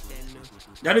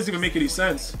 That doesn't even make any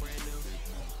sense.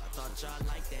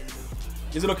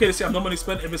 Is it okay to say I have no money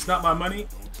spent if it's not my money?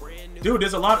 Dude,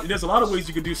 there's a lot of ways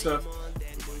you could do stuff.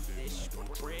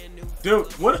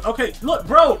 Dude, what? Okay, look,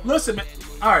 bro, listen, man.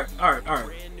 All right.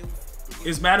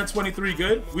 Is Madden 23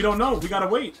 good? We don't know. We gotta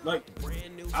wait. Like,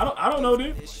 I don't know,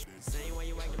 dude.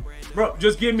 Bro,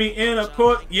 just give me in a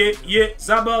court, yeah.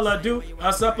 Zabala do,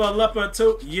 a supper leper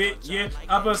too, yeah.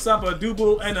 Upper supper do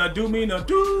boo and a do mean a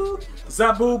do.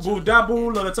 Zabu boo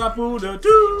dabu la tapu da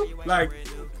do. Like,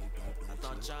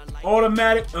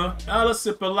 automatic, I'll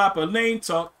sip a lapa lane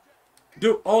talk.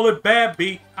 Do all the bad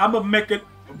beat, I'ma make it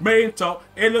main talk.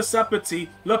 El sapati,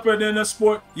 leper than a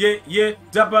sport, yeah.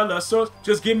 Dabala source,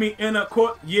 just give me in a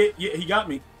court, yeah. He got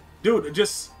me. Dude,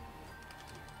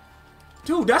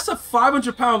 Dude, that's a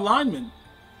 500-pound lineman.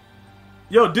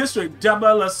 Yo, district,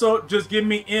 Jabal Assault, just give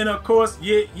me in, of course.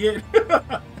 Yeah.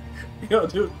 Yo,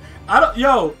 dude.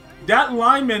 Yo, that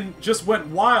lineman just went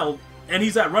wild, and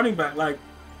he's at running back. Like,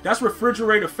 that's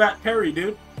refrigerator Fat Perry,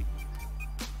 dude.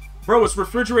 Bro, it's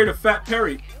refrigerator Fat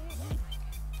Perry.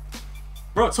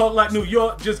 Bro, talk like New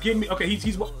York, just give me. Okay,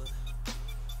 he's.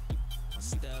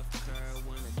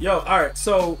 Yo, alright,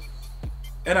 so.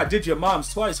 And I did your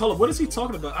mom's twice. Hold on, what is he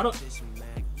talking about? I don't.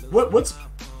 What?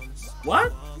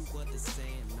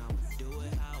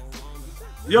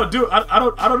 Yo, dude, I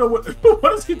don't know what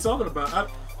what is he talking about?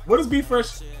 What is Be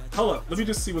Fresh? Hold up, let me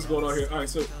just see what's going on here. All right,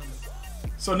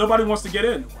 so nobody wants to get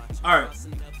in. All right.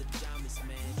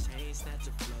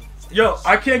 Yo,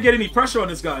 I can't get any pressure on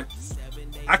this guy.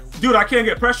 Dude, I can't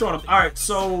get pressure on him. All right,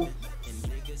 so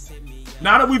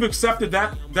now that we've accepted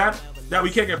that we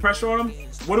can't get pressure on him,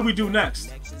 what do we do next?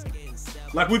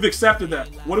 Like, we've accepted that.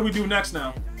 What do we do next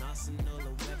now?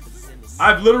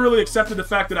 I've literally accepted the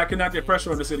fact that I cannot get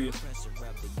pressure on this idiot.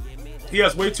 He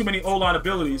has way too many O-line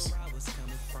abilities.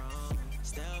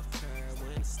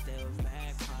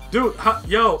 Dude,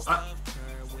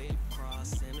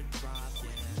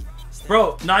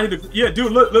 bro, 90 degrees. Yeah,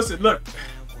 dude, look.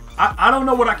 I don't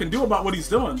know what I can do about what he's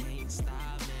doing.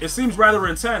 It seems rather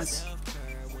intense.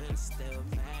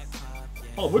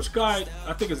 Oh, which guy?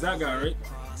 I think it's that guy, right?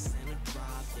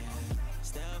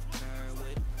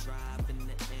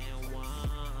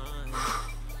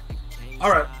 All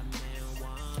right.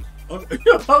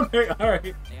 Okay, all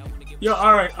right. Yo,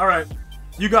 all right.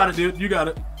 You got it, dude. You got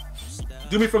it.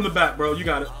 Do me from the back, bro. You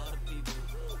got it.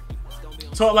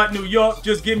 Talk like New York.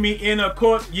 Just give me in a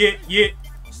court. Yeah, yeah.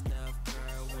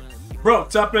 Bro,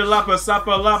 tapa lapa, sapa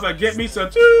lapa. Get me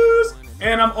some juice.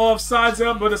 And I'm off sides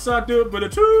up, but it's not good, but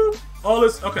it's true. All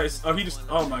this. Okay. Oh, he just.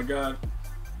 Oh my god.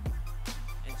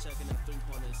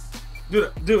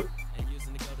 Dude.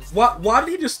 Why did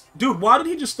he just. Dude, why did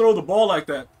he just throw the ball like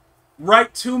that?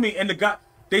 Right to me, and the guy.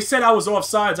 They said I was off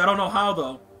sides. I don't know how,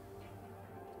 though.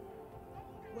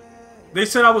 They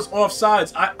said I was off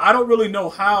sides. I don't really know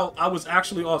how I was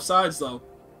actually off sides, though.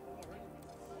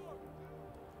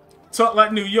 Talk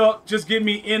like New York. Just give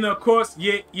me in a course.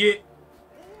 Yeah, yeah.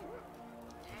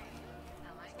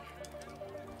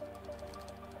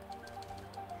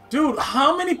 Dude,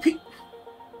 how many people...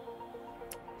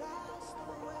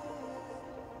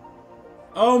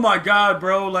 Oh my god,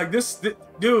 bro. Like,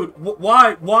 dude,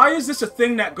 why is this a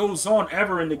thing that goes on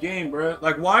ever in the game, bro?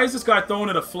 Like, why is this guy throwing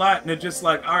it a flat and it's just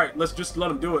like, alright, let's just let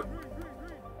him do it.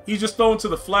 He's just throwing to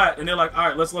the flat and they're like,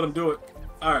 alright, let's let him do it.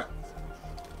 Alright.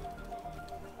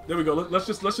 There we go. Let's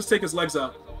just take his legs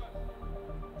out.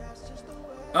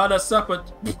 Ah, that's supper.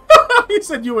 He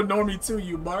said you a normie too,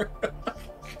 you Mark.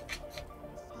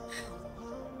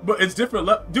 But it's different,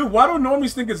 dude. Why do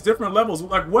normies think it's different levels?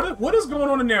 Like, what is going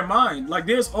on in their mind? Like,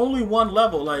 there's only one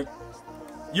level. Like,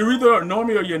 you're either a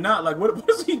normie or you're not. Like, what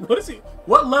is he?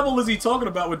 What level is he talking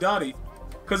about with Dottie?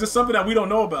 Because it's something that we don't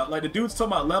know about. Like, the dude's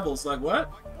talking about levels. Like,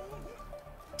 what?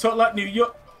 Talk like New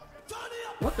York.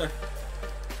 What the?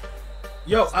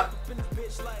 Yo,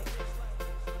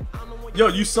 yo,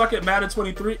 you suck at Madden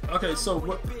 23. Okay, so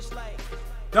what?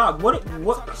 Dog, what?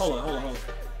 Hold on.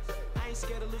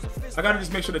 I gotta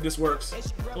just make sure that this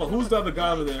works. Hold on, who's the other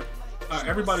guy over there? Alright,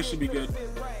 everybody should be good.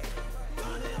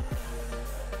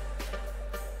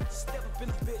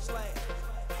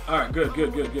 Alright, good.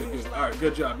 Alright,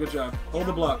 good job. Hold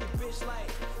the block.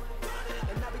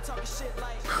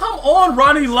 Come on,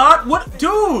 Ronnie Lott. What?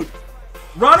 Dude!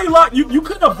 Ronnie Lott, you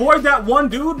couldn't avoid that one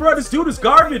dude, bro. This dude is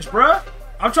garbage, bro.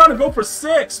 I'm trying to go for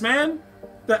 6, man.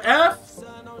 The F?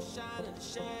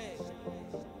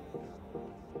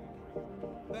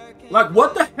 Like,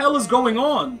 what the hell is going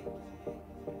on?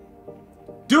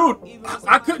 Dude,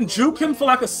 I couldn't juke him for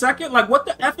like a second? Like, what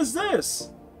the F is this?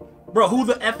 Bro, who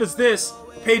the F is this?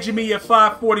 Paging me at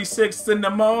 5:46 in the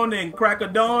morning, crack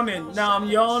of dawn, and now I'm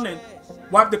yawning.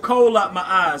 Wipe the coal out my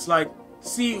eyes. Like,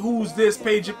 see who's this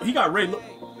page? He got Ray.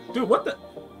 Dude, what the?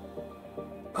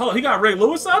 Hold on, he got Ray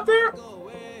Lewis out there?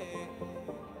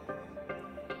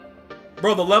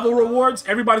 Bro, the level rewards,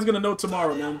 everybody's gonna know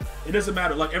tomorrow, man. It doesn't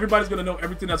matter. Like, everybody's gonna know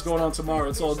everything that's going on tomorrow.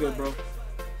 It's all good, bro.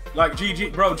 Like,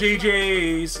 GG, bro,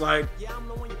 GG's. Like,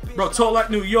 bro, talk like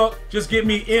New York. Just get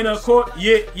me in a court.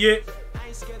 Yeah.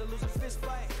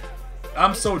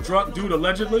 I'm so drunk, dude,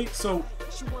 allegedly. So,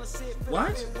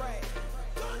 what?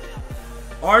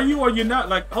 Are you or you're not?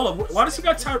 Like, hold on. Why does he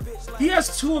got tired? He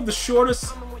has 2 of the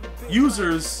shortest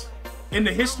users in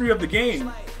the history of the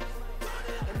game.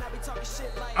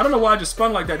 I don't know why I just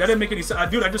spun like that. That didn't make any sense.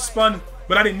 Dude, I just spun,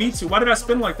 but I didn't need to. Why did I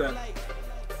spin like that?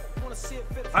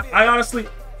 I honestly...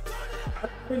 I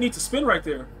didn't need to spin right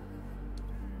there.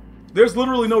 There's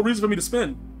literally no reason for me to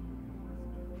spin.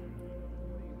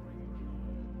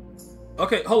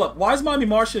 Okay, hold up. Why is Mommy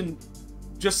Martian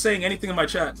just saying anything in my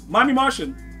chat? Mommy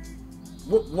Martian,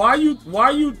 why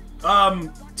are you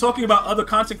talking about other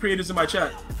content creators in my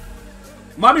chat?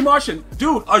 Mommy Martian,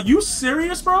 dude, are you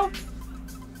serious, bro?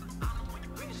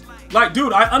 Like,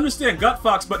 dude, I understand Gut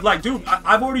Fox, but like, dude,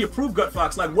 I've already approved Gut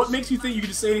Fox. Like, what makes you think you can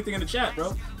just say anything in the chat,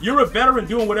 bro? You're a veteran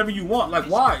doing whatever you want. Like,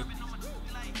 why?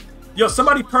 Yo,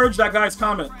 somebody purge that guy's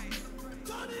comment.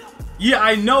 Yeah,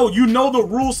 I know. You know the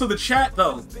rules to the chat,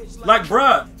 though. Like,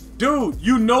 bruh, dude,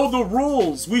 you know the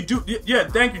rules. We do. Yeah,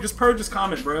 thank you. Just purge his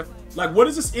comment, bruh. Like, what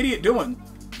is this idiot doing?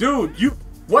 Dude,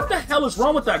 what the hell is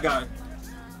wrong with that guy?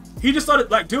 He just started,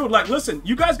 like, dude, like, listen,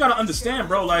 you guys gotta understand,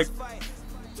 bro. Like,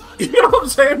 you know what I'm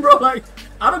saying, bro? Like,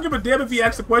 I don't give a damn if he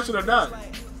asked the question or not.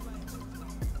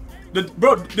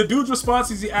 The dude's response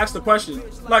is he asked the question.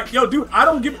 Like, yo, dude, I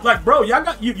don't give, like, bro, y'all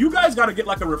got, you guys gotta get,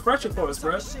 like, a refresher for us,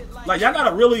 bro. Like, y'all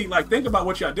gotta really, like, think about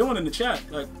what y'all doing in the chat.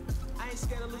 Like,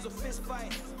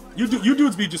 you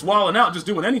dudes be just wilding out, just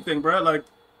doing anything, bro. Like,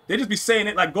 they just be saying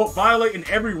it, like, go violating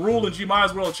every rule in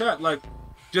GmiasWorld chat. Like,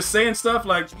 just saying stuff,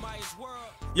 like,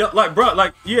 yo, like, bro,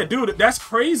 like, yeah, dude, that's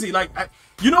crazy. Like,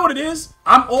 you know what it is?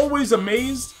 I'm always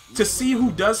amazed to see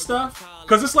who does stuff.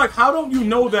 Because it's like, how don't you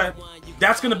know that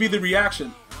that's going to be the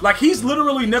reaction? Like, he's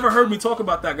literally never heard me talk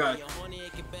about that guy.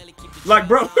 Like,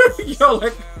 bro, yo,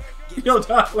 like, yo,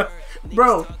 dog,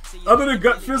 Bro, other than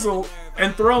gut fizzle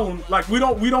and thrown, like we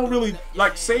don't really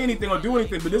like say anything or do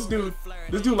anything. But this dude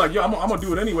like, yo, I'm gonna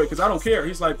do it anyway because I don't care.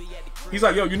 He's like,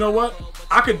 yo, you know what?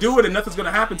 I could do it and nothing's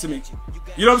gonna happen to me.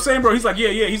 You know what I'm saying, bro? He's like,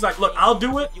 yeah. He's like, look, I'll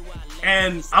do it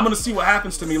and I'm gonna see what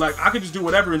happens to me. Like I could just do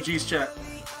whatever in G's chat.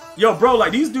 Yo, bro,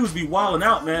 like these dudes be wilding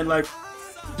out, man. Like,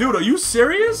 dude, are you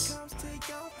serious?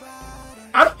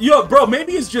 Yo, bro,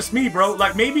 maybe it's just me, bro.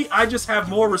 Like maybe I just have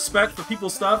more respect for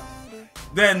people's stuff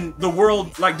than the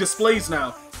world like displays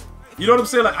now. You know what I'm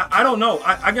saying? Like I don't know.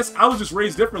 I guess I was just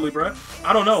raised differently, bro.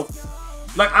 I don't know.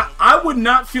 Like I would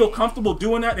not feel comfortable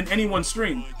doing that in anyone's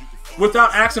stream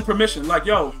without asking permission. Like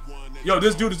yo,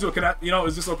 this dude is doing. Can I? You know,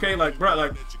 is this okay? Like, bro,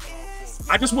 like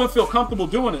I just wouldn't feel comfortable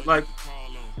doing it. Like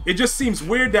it just seems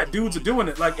weird that dudes are doing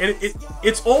it. Like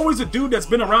it's always a dude that's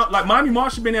been around. Like Miami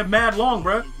Marshall been there mad long,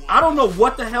 bro. I don't know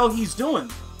what the hell he's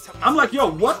doing. I'm like, yo,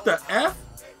 what the F?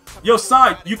 Yo,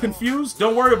 Side, you confused?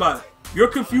 Don't worry about it. Your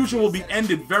confusion will be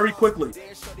ended very quickly.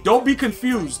 Don't be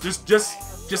confused.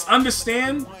 Just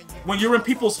understand when you're in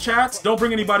people's chats, don't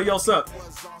bring anybody else up.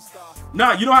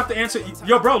 Nah, you don't have to answer.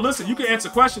 Yo, bro, listen, you can answer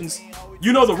questions.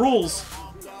 You know the rules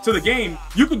to the game.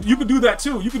 You could do that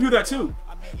too. You can do that too.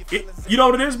 You know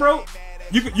what it is, bro?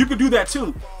 You could do that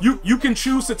too. You can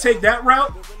choose to take that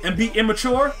route and be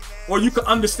immature, or you can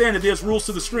understand that there's rules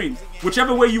to the stream.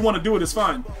 Whichever way you want to do it is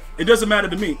fine. It doesn't matter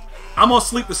to me. I'm gonna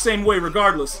sleep the same way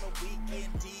regardless.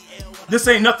 This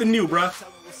ain't nothing new, bruh.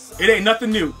 It ain't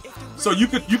nothing new. So you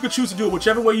could choose to do it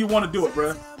whichever way you want to do it,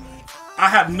 bruh. I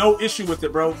have no issue with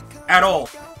it, bro. At all.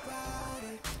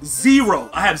 Zero.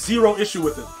 I have zero issue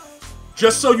with it.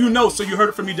 Just so you know, so you heard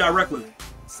it from me directly.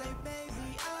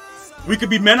 We could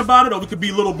be men about it or we could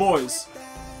be little boys.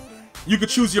 You could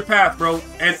choose your path, bro.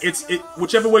 And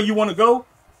whichever way you want to go,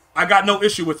 I got no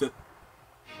issue with it.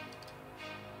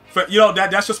 You know,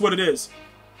 that's just what it is.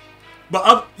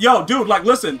 But, yo, dude, like,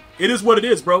 listen, it is what it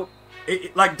is, bro.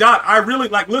 Like, Doc, I really,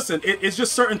 like, listen, it's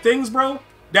just certain things, bro,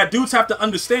 that dudes have to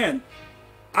understand.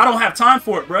 I don't have time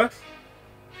for it, bro.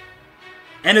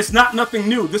 And it's not nothing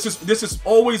new. This has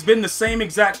always been the same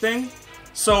exact thing.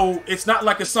 So, it's not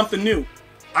like it's something new.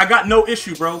 I got no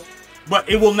issue, bro. But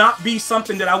it will not be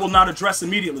something that I will not address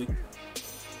immediately.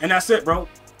 And that's it, bro.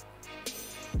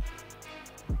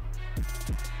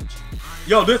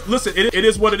 Yo, listen, it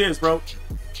is what it is, bro.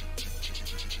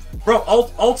 Bro,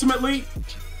 ultimately,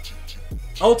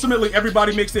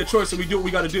 everybody makes their choice, and we do what we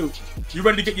gotta do. You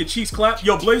ready to get your cheeks clapped?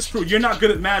 Yo, Blaze Crew, you're not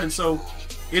good at Madden, so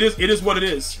it is what it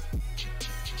is.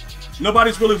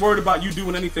 Nobody's really worried about you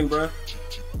doing anything, bro.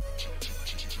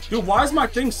 Dude, why is my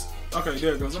thing... Okay,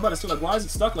 there it goes. I'm about to say, like, why is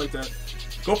it stuck like that?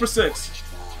 Go for 6.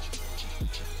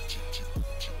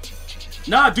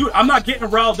 Nah, dude, I'm not getting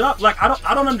riled up. Like,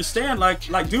 I don't understand.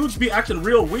 Like dudes be acting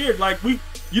real weird. Like,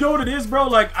 you know what it is, bro?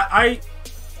 Like, I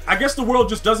guess the world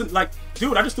just doesn't, like,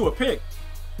 dude, I just threw a pick.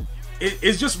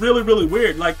 It's just really, really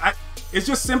weird. Like, it's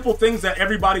just simple things that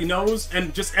everybody knows,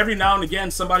 and just every now and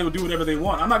again, somebody will do whatever they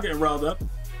want. I'm not getting riled up.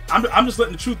 I'm just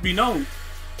letting the truth be known.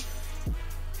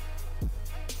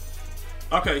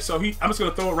 Okay, so I'm just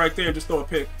gonna throw it right there and just throw a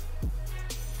pick.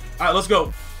 All right, let's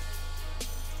go.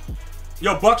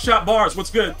 Yo, Buckshot Bars, what's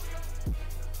good?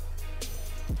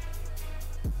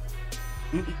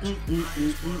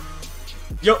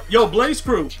 Yo, Blaze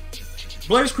Crew,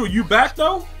 you back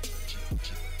though?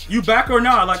 You back or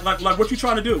not? Like, what you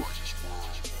trying to do?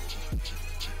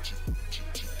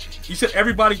 You said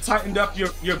everybody tightened up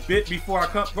your bit before I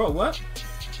come, bro. What,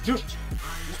 dude?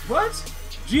 What?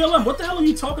 GLM, what the hell are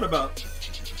you talking about?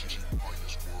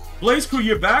 Blaze Crew,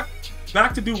 you're back?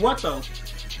 Back to do what though?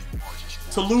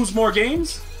 To lose more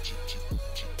games?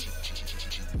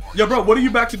 Yo, bro, what are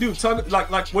you back to do? Like,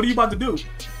 what are you about to do?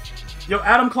 Yo,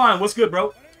 Adam Klein, what's good,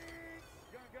 bro?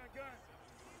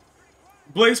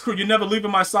 Blaze Crew, you're never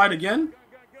leaving my side again?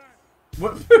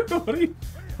 What? What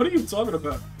are you talking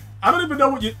about? I don't even know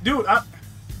what you... Dude,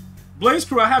 Blaze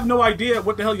Crew, I have no idea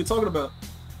what the hell you're talking about.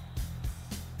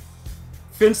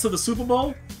 Fins to the Super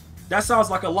Bowl? That sounds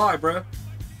like a lie, bruh.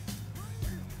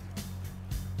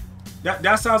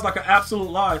 That sounds like an absolute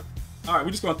lie. Alright,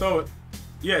 we're just gonna throw it.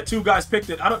 Yeah, 2 guys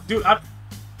picked it.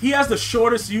 He has the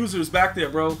shortest users back there,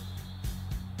 bro.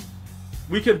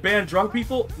 We can ban drunk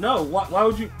people? No. Why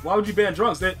would you ban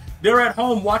drunks? They're at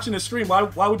home watching the stream.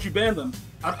 Why would you ban them?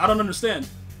 I don't understand.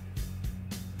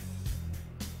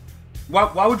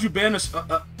 Why would you ban us?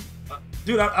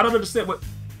 Dude, I don't understand what.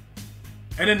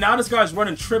 And then now this guy's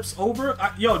running trips over.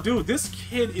 Yo, dude, this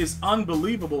kid is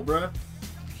unbelievable, bruh.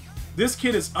 This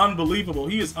kid is unbelievable.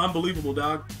 He is unbelievable,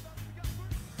 dog.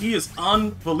 He is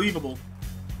unbelievable.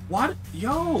 What?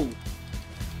 Yo.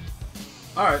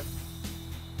 Alright.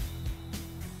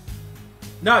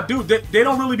 Nah, dude, they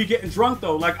don't really be getting drunk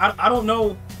though. Like I don't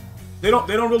know. They don't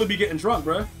really be getting drunk,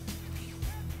 bruh.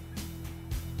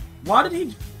 Why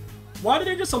did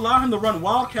they just allow him to run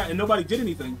Wildcat and nobody did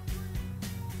anything?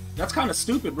 That's kind of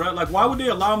stupid, bruh. Like, why would they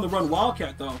allow him to run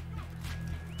Wildcat though?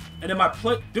 And then my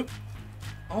play, dude.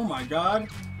 Oh my god.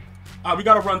 We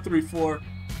gotta run 3-4.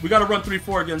 We gotta run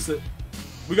 3-4 against it.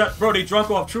 We got, bro. They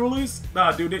drunk off Trulies.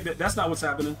 Nah, dude, that's not what's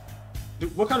happening.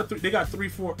 Dude, what kind of they got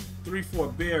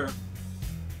 3-4 bear.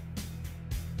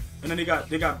 And then they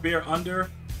got bear under.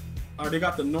 They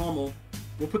got the normal.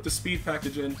 We'll put the speed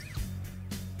package in.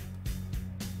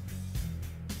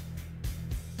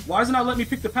 Why is it not letting me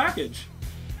pick the package?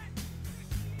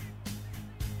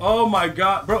 Oh my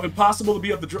god, bro! Impossible to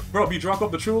be up the be drunk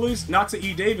off the Trulies. Not to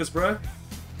E. Davis, bro.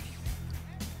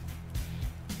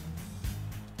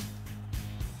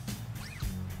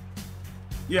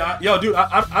 Yeah, yo, dude,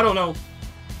 I don't know.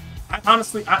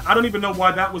 Honestly, I don't even know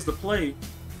why that was the play.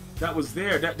 That was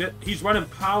there. That he's running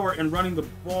power and running the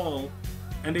ball,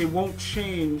 and they won't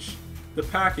change the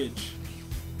package.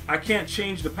 I can't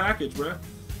change the package, bruh.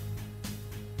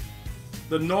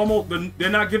 The normal, they're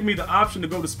not giving me the option to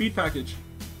go to speed package.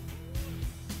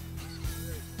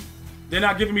 They're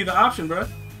not giving me the option, bruh.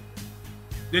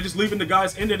 They're just leaving the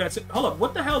guys in there. That's it. Hold up,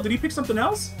 what the hell? Did he pick something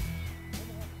else?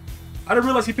 I didn't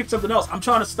realize he picked something else. I'm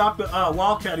trying to stop the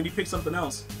Wildcat and he picked something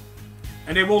else,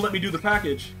 and they won't let me do the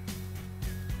package.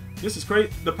 This is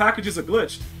crazy. The packages are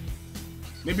glitched.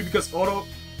 Maybe because auto...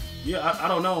 Yeah, I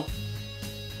don't know.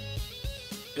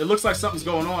 It looks like something's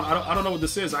going on. I don't know what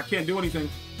this is. I can't do anything.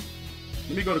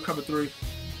 Let me go to cover 3.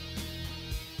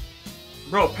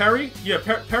 Bro, Perry? Yeah,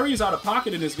 Perry is out of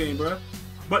pocket in this game, bro.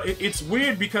 But it's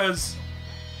weird because...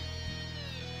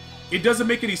 It doesn't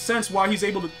make any sense why he's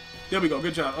able to... There we go.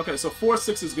 Good job. Okay, so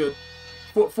 4-6 is good.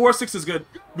 4-6 is good.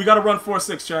 We gotta run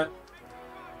 4-6, chat.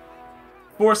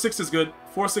 4-6 is good.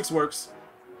 4-6 works.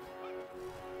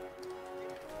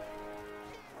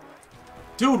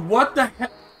 Dude, what the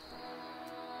heck?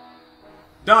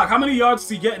 Dog, how many yards is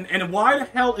he getting? And why the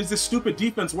hell is this stupid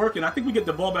defense working? I think we get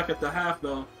the ball back at the half,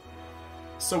 though.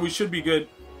 So we should be good.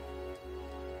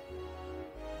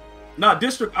 Nah,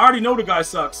 District, I already know the guy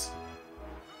sucks.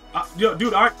 Yo,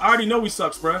 dude, I already know he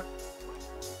sucks, bruh.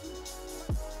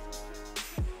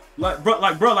 Like,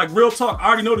 real talk, I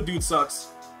already know the dude sucks.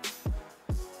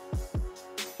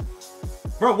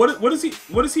 Bro, what is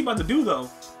he about to do though?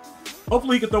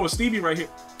 Hopefully he can throw a Stevie right here.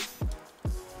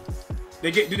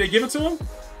 Did they give it to him?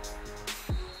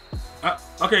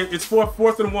 Okay, it's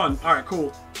 4th and 1. All right,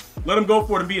 cool. Let him go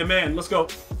for it and be a man. Let's go.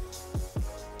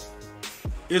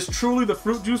 Is Truly the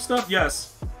fruit juice stuff?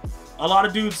 Yes. A lot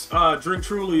of dudes drink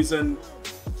Trulies and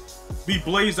be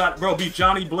blazed out, bro. Be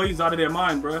Johnny Blaze out of their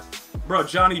mind, bro. Bro,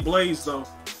 Johnny Blaze though.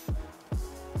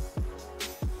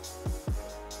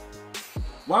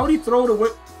 Why would he throw it away?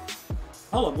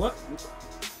 Hold on, what?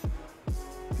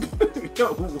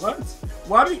 Yo, what?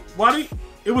 Why did he?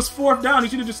 It was 4th down. He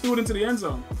should have just threw it into the end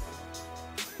zone.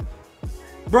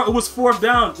 Bro, it was 4th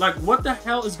down. Like, what the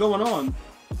hell is going on?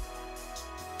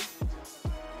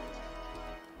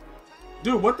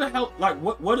 Dude, what the hell? Like,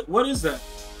 what is that?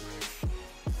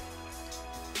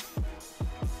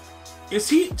 Is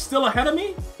he still ahead of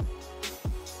me?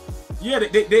 Yeah,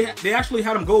 they actually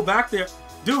had him go back there.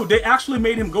 Dude, they actually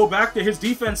made him go back there. His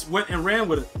defense went and ran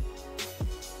with it.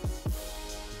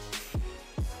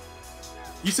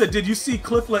 You said, did you see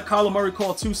Cliff let Kyler Murray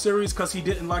call 2 series because he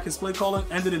didn't like his play calling?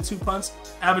 Ended in 2 punts,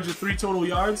 averaging 3 total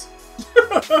yards?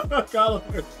 Kyler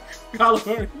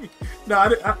Murray.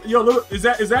 Nah, yo, look, is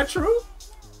that true?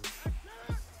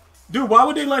 Dude, why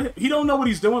would they let him? He don't know what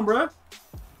he's doing, bruh.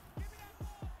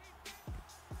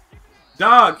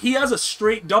 Dog, he has a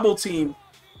straight double team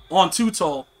on 2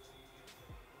 tall.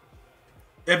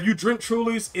 If you drink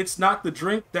Trulies, it's not the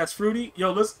drink that's fruity.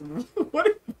 Yo, listen,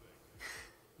 what?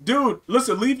 Dude,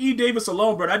 listen, leave E. Davis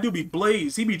alone, bro. That dude be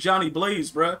Blaze. He be Johnny Blaze,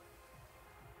 bro.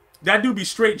 That dude be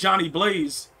straight Johnny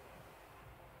Blaze.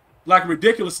 Like,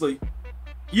 ridiculously.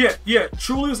 Yeah,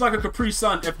 Truly is like a Capri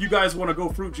Sun if you guys want to go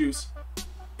fruit juice.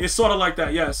 It's sort of like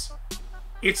that, yes.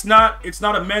 It's not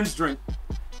a men's drink.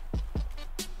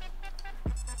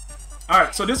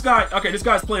 Alright, so this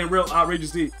guy's playing real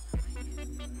outrageous D.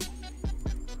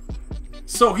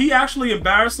 So he actually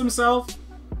embarrassed himself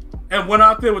and went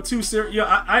out there with 2 series. Yeah,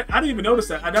 I didn't even notice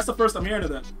that. That's the first I'm hearing of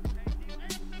that.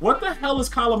 What the hell is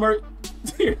Kyler Murray?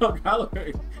 Yo,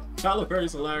 Kyler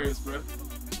Murray's hilarious, bro.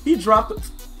 He dropped it.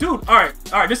 Dude, alright,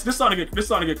 this starting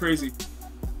to get crazy.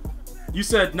 You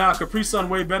said, nah, Capri Sun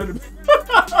way better than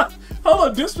Hold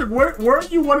on, District,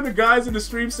 weren't you one of the guys in the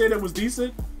stream saying that was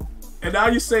decent? And now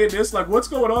you're saying this? Like, what's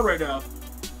going on right now?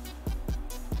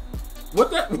 What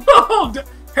the?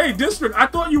 Hey, District, I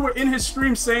thought you were in his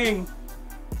stream saying,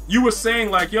 you were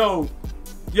saying like, yo,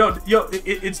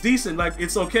 it's decent, like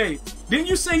it's okay. Didn't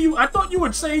you say I thought you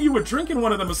were saying you were drinking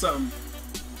one of them or something.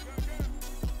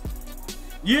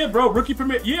 Yeah, bro, rookie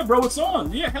permit. Yeah, bro, it's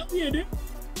on. Yeah, hell yeah, dude.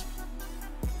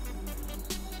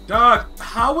 Dog,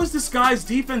 how is this guy's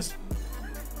defense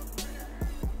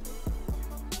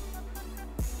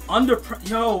under?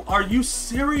 Yo, are you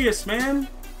serious, man?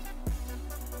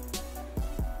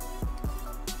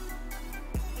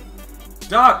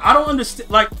 Dog, I don't understand.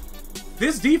 Like,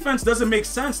 this defense doesn't make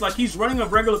sense. Like, he's running a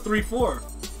regular 3-4.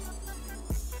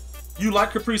 You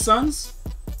like Capri Suns?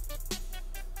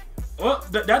 Well,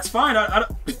 that's fine. I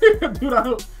don't, dude, I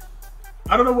don't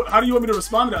know. How do you want me to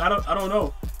respond to that? I don't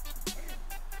know.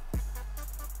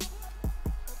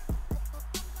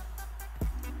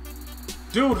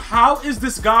 Dude, how is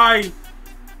this guy?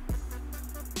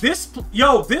 This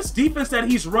defense that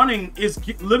he's running is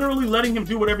literally letting him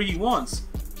do whatever he wants.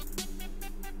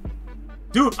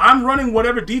 Dude, I'm running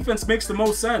whatever defense makes the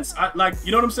most sense. Like,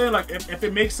 you know what I'm saying? Like, if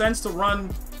it makes sense to run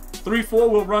 3-4,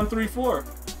 we'll run 3-4.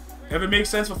 If it makes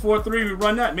sense for 4-3, we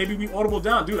run that. Maybe we audible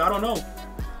down. Dude, I don't know.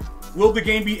 Will the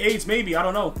game be AIDS? Maybe. I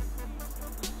don't know.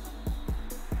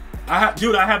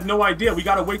 Dude, I have no idea. We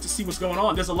gotta wait to see what's going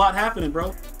on. There's a lot happening,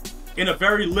 bro. In a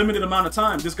very limited amount of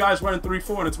time. This guy's running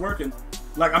 3-4 and it's working.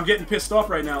 Like, I'm getting pissed off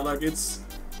right now. Like, it's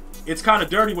kind of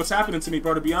dirty what's happening to me,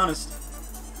 bro, to be honest.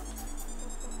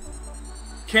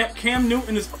 Cam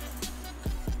Newton is...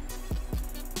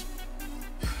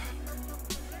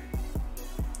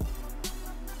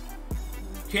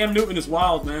 Cam Newton is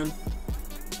wild, man.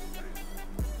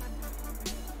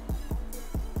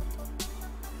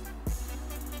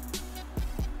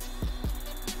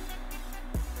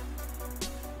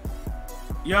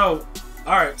 Yo,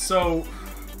 alright, so...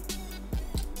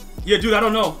 Yeah, dude, I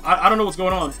don't know. I don't know what's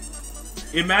going on.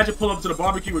 Imagine pulling up to the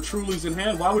barbecue with Truly's in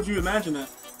hand. Why would you imagine that?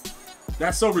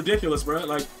 That's so ridiculous, bro.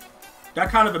 Like, that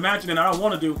kind of imagining I don't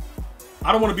want to do.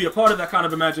 I don't want to be a part of that kind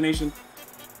of imagination.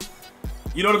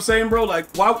 You know what I'm saying, bro? Like,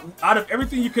 why, out of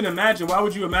everything you can imagine, why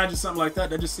would you imagine something like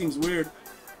that? That just seems weird.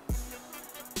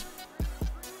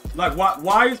 Like,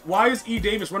 why is E.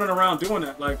 Davis running around doing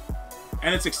that? Like,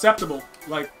 and it's acceptable.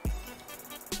 Like,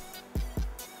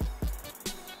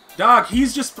 dog,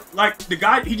 he's just, like, the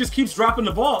guy, he just keeps dropping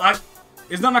the ball.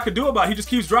 There's nothing I could do about it. He just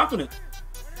keeps dropping it.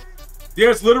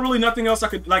 There's literally nothing else I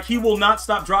could, like, he will not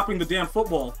stop dropping the damn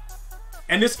football.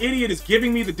 And this idiot is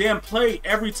giving me the damn play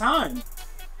every time.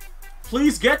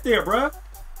 Please get there, bruh.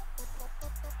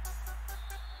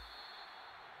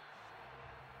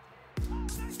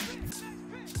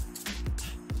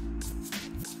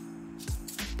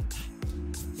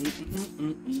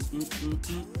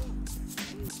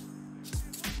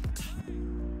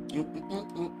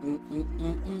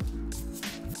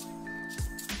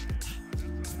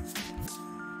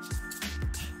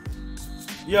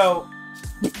 Yo.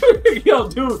 Yo,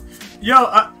 dude. Yo,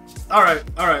 alright.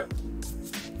 Alright.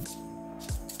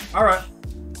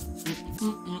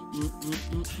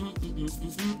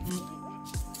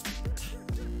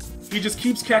 He just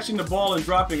keeps catching the ball and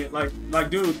dropping it. Like,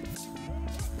 dude.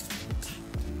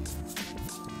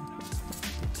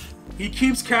 He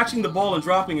keeps catching the ball and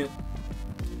dropping it.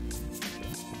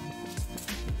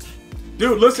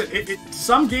 Dude, listen,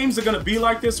 some games are going to be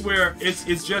like this where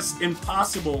it's just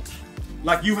impossible.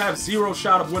 Like, you have zero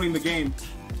shot of winning the game.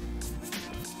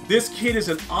 This kid is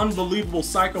an unbelievable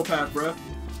psychopath, bruh.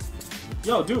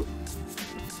 Yo, dude.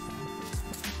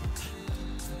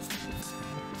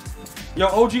 Yo,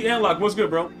 OG Anlock, what's good,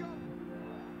 bro?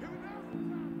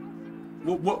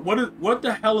 What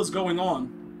the hell is going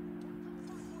on?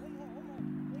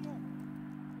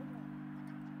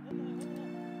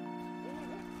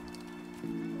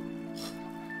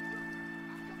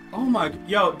 Oh my,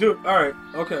 yo, dude, alright,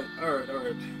 okay,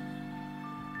 alright.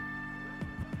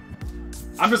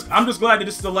 I'm just glad that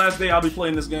this is the last day I'll be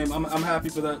playing this game. I'm happy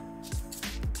for that.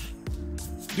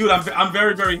 Dude, I'm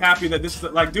very, very happy that this is,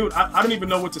 like, dude, I don't even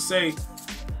know what to say.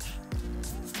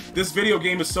 This video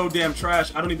game is so damn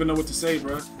trash, I don't even know what to say,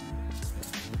 bro.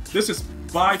 This is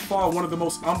by far one of the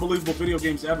most unbelievable video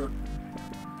games ever.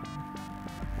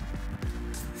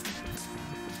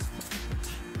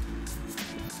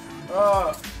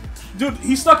 Dude,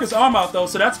 he stuck his arm out, though,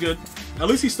 so that's good. At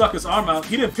least he stuck his arm out.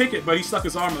 He didn't pick it, but he stuck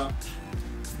his arm out.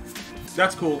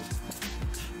 That's cool.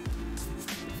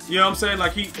 You know what I'm saying?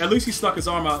 Like, at least he stuck his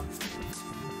arm out.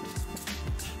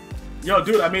 Yo,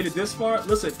 dude, I made it this far?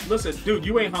 Listen, dude,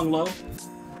 you ain't hung low.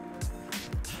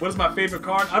 What is my favorite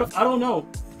card? I don't know.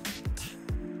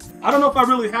 I don't know if I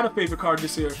really had a favorite card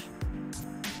this year.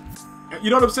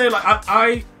 You know what I'm saying?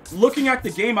 Like, looking at the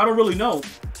game, I don't really know.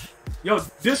 Yo,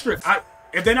 District,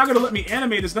 if they're not gonna let me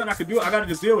animate, there's nothing I can do. I gotta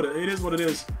just deal with it. It is what it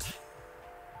is.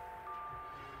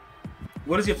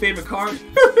 What is your favorite card?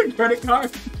 Credit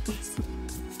card?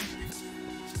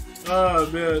 Oh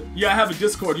man. Yeah, I have a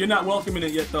Discord. You're not welcoming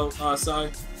it yet though,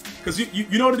 Sai. Cause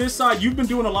you know what it is, Sai? You've been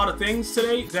doing a lot of things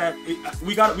today that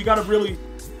we gotta really.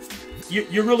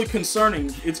 You're really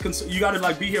concerning. You gotta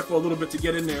like be here for a little bit to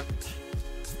get in there.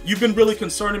 You've been really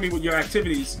concerning me with your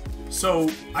activities, so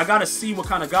I gotta see what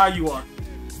kind of guy you are.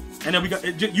 And then we got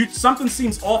something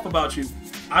seems off about you.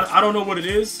 I don't know what it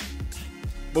is,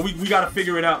 but we gotta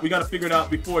figure it out. We gotta figure it out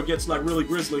before it gets like really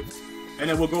grisly, and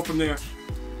then we'll go from there.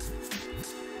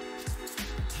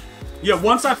 Yeah,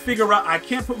 once I figure out, I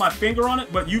can't put my finger on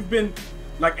it, but you've been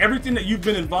like everything that you've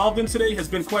been involved in today has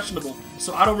been questionable.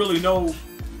 So I don't really know,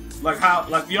 like how,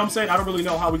 like you know what I'm saying? I don't really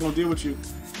know how we're gonna deal with you.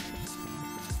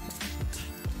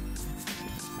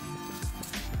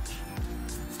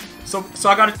 So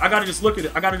I gotta just look at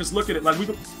it. I gotta just look at it. Like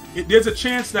there's a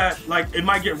chance that like it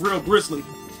might get real grisly.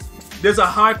 There's a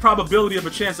high probability of a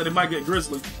chance that it might get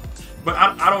grisly, but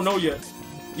I don't know yet.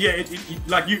 Yeah,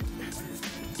 like you,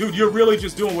 dude, you're really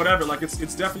just doing whatever. Like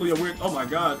it's definitely a weird. Oh my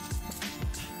god.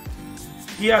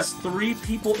 He has 3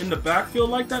 people in the backfield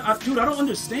like that. Dude, I don't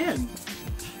understand.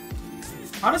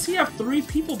 How does he have 3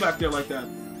 people back there like that?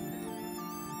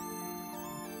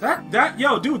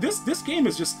 Yo, dude, this game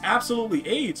is just absolutely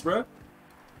AIDS, bruh.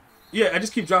 Yeah, I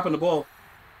just keep dropping the ball.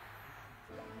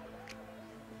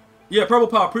 Yeah, Purple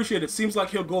Power, appreciate it. Seems like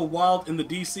he'll go wild in the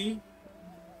DC.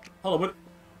 Hold on,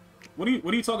 what are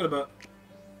you talking about?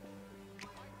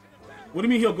 What do you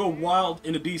mean he'll go wild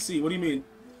in the DC? What do you mean?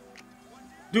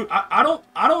 Dude, I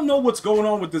don't know what's going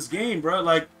on with this game, bruh.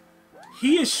 Like,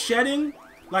 he is shedding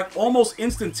like almost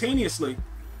instantaneously.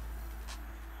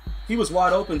 He was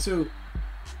wide open too.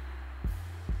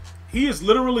 He is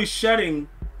literally shedding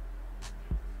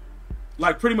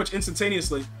like pretty much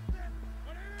instantaneously.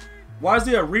 Why is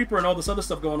there a Reaper and all this other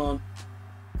stuff going on?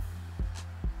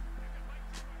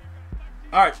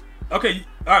 Alright. Okay.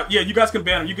 Alright, yeah, you guys can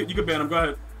ban him. You can ban him. Go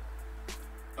ahead.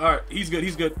 Alright, he's good.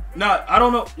 He's good. Nah, I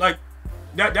don't know. Like,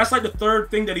 that's like the 3rd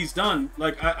thing that he's done.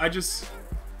 Like, I just...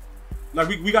 Like,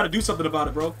 we got to do something about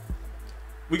it, bro.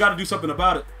 We got to do something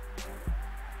about it.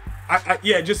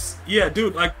 Yeah,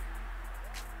 dude, like...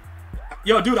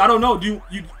 Yo, dude, I don't know.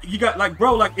 You got like,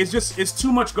 bro, like it's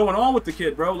too much going on with the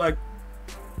kid, bro. Like,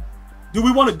 do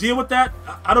we want to deal with that?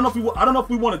 I don't know if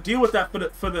we want to deal with that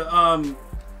for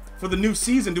the new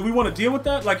season. Do we want to deal with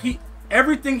that? Like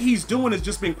everything he's doing has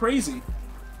just been crazy.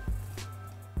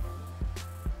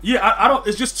 Yeah, I don't.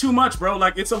 It's just too much, bro.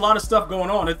 Like it's a lot of stuff going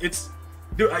on.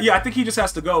 Dude, yeah, I think he just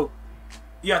has to go.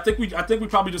 Yeah, I think we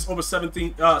probably just over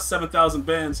 7,000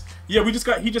 bans. Yeah,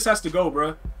 he just has to go,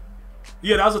 bro.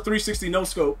 Yeah, that was a 360 no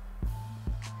scope.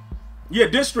 Yeah,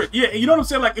 District. Yeah, you know what I'm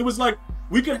saying? Like, it was like,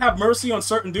 we could have mercy on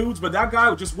certain dudes, but that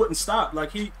guy just wouldn't stop.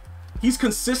 Like, he's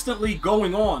consistently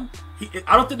going on.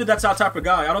 I don't think that that's our type of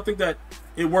guy. I don't think that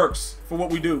it works for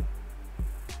what we do.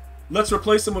 Let's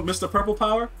replace him with Mr. Purple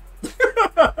Power.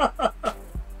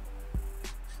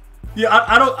 Yeah,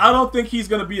 I don't think he's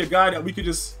gonna be a guy that we could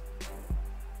just...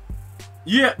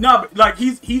 Yeah, no, like,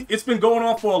 it's been going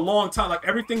on for a long time. Like,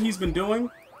 everything he's been doing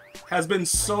has been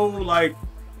so like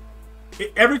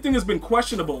everything has been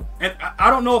questionable, and I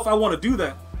don't know if I want to do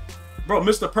that, bro.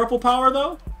 Mr. Purple Power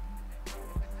though,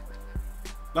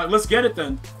 like let's get it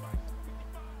then.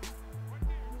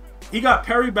 He got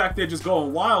Perry back there just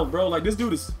going wild, bro. Like this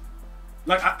dude is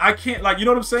like I can't, like, you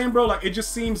know what I'm saying, bro? Like it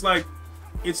just seems like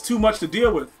it's too much to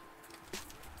deal with.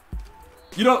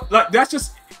 You know, like that's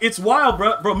just, it's wild,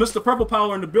 bro. Mr. Purple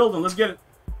Power in the building. Let's get it.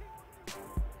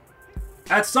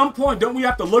 At some point, don't we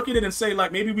have to look at it and say,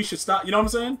 like, maybe we should stop? You know what I'm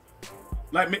saying?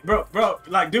 Like, bro,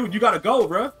 like, dude, you gotta go,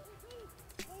 bro.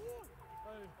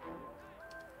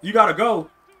 You gotta go.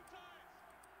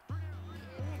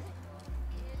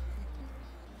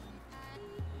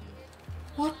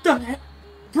 What the heck?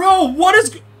 Bro, what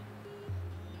is...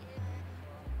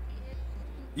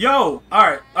 Yo,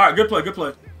 alright, good play, good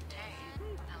play.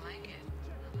 I like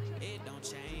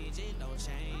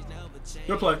it.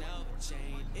 Good play.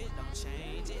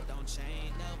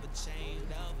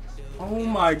 Oh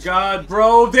my god,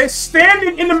 bro. They're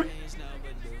standing in the...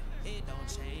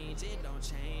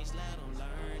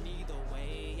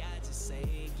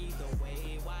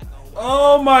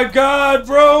 Oh my god,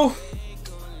 bro.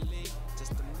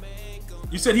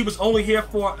 You said he was only here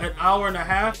for an hour and a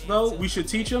half, though? We should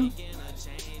teach him?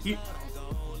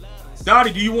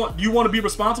 Dottie, do you want to be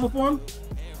responsible for him?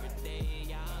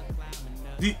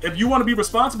 If you want to be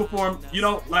responsible for him, you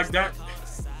know, like that...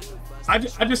 I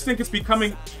just think it's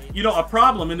becoming... you know, a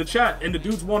problem in the chat, and the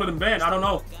dudes wanted him banned. I don't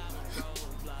know.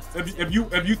 If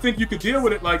you think you could deal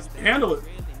with it, like, handle it.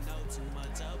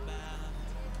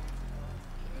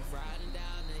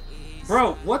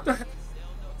 Bro, what the heck?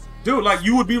 Dude, like,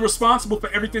 you would be responsible for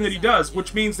everything that he does,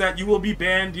 which means that you will be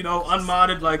banned, you know,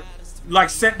 unmodded, like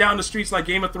sent down the streets like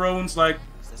Game of Thrones, like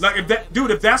if that,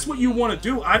 dude, if that's what you want to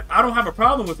do, I don't have a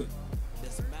problem with it.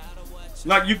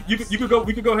 Like, we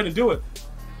could go ahead and do it.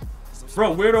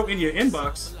 Bro, weirdo in your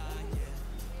inbox.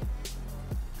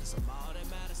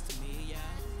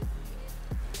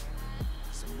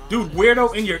 Dude,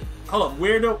 weirdo in your, hold up,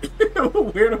 weirdo,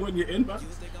 weirdo in your inbox?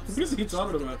 What is he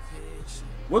talking about?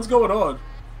 What's going on?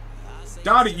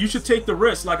 Dottie, you should take the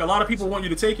risk. Like, a lot of people want you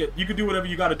to take it. You can do whatever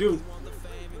you gotta do.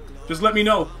 Just let me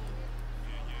know.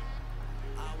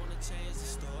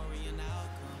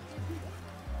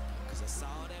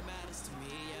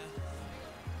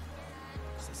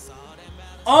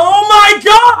 Oh my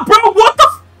god, bro, what the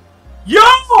f—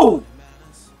 Yo!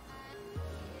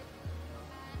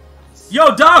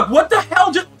 Yo, dog, what the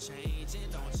hell just—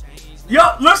 Yo,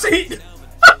 listen, he—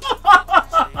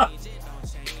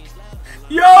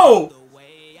 Yo!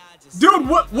 Dude,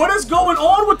 what is going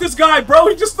on with this guy, bro?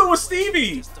 He just threw a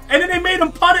Stevie. And then they made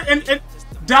him punt it and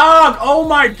dog, oh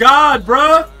my god,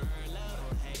 bruh.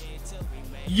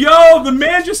 Yo, the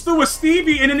man just threw a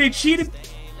Stevie and then they cheated.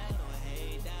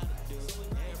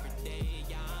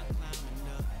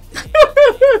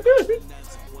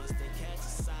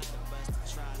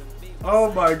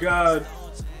 Oh my god.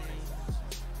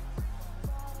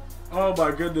 Oh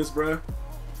my goodness, bruh.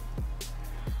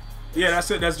 Yeah,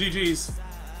 that's it. That's GG's.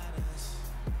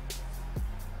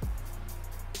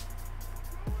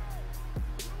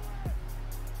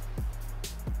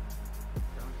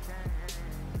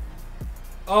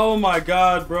 Oh my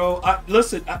god, bro.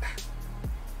 Listen.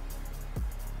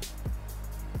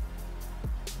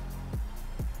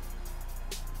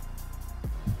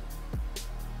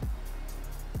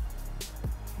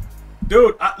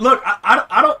 Dude, look,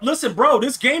 I don't listen, bro.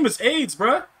 This game is AIDS,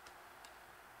 bro.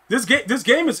 This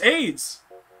game is AIDS.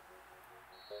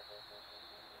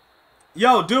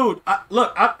 Yo, dude,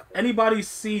 look, anybody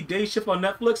see Day Shift on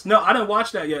Netflix? No, I didn't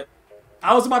watch that yet.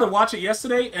 I was about to watch it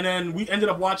yesterday, and then we ended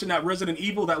up watching that Resident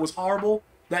Evil that was horrible.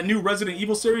 That new Resident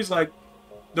Evil series, like,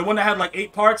 the one that had, like,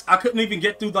 8 parts. I couldn't even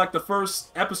get through, like, the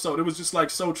first episode. It was just, like,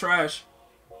 so trash.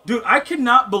 Dude, I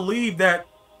cannot believe that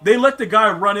they let the guy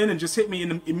run in and just hit me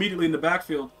immediately in the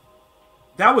backfield.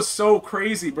 That was so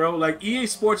crazy, bro. Like, EA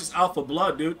Sports is out for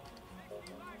blood, dude.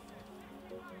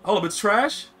 Hold up, it's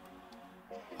trash?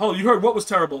 Hold on, you heard what was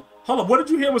terrible. Hold on, what did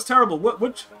you hear was terrible?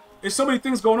 What there's so many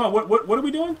things going on. What are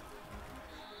we doing?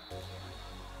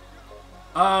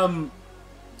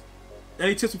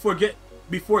 Any tips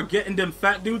before getting them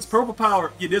fat dudes? Purple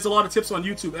Power. Yeah, there's a lot of tips on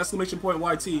YouTube.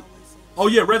 !YT. Oh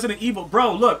yeah, Resident Evil.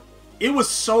 Bro, look. It was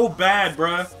so bad,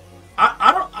 bruh.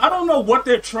 I don't know what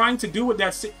they're trying to do with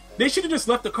that. They should have just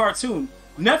left the cartoon.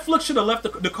 Netflix should have left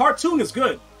the cartoon is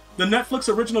good. The Netflix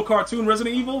original cartoon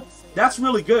Resident Evil, that's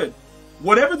really good.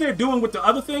 Whatever they're doing with the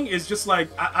other thing is just like,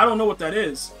 I don't know what that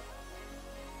is.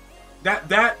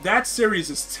 That series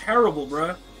is terrible,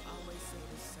 bruh.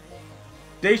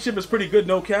 Day Shift is pretty good,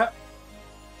 no cap.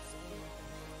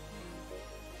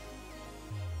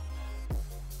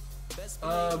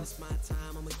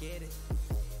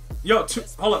 Yo,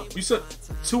 hold up. You said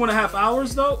 2.5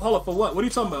 hours though? Hold up, for what? What are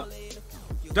you talking about?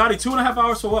 Dottie, 2.5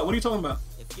 hours for what? What are you talking about?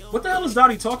 What the hell is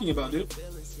Dottie talking about, dude?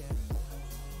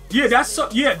 Yeah, that's so.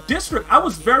 Yeah, District. I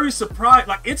was very surprised.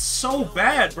 Like, it's so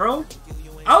bad, bro.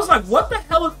 I was like, what the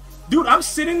hell? Dude, I'm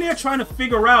sitting there trying to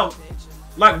figure out,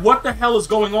 like, what the hell is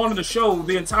going on in the show,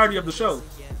 the entirety of the show.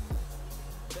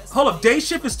 Hold up, Day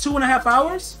Shift is 2.5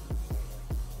 hours?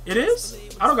 It is?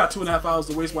 I don't got 2.5 hours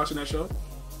to waste watching that show.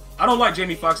 I don't like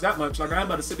Jamie Foxx that much. Like, I ain't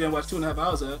about to sit there and watch 2.5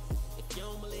 hours of that.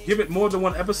 Give it more than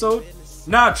one episode?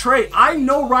 Nah, Trey, I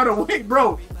know right away,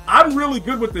 bro. I'm really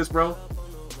good with this, bro.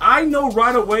 I know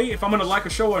right away if I'm gonna like a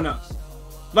show or not.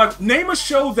 Like, name a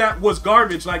show that was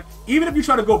garbage. Like, even if you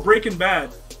try to go Breaking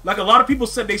Bad. Like, a lot of people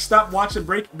said they stopped watching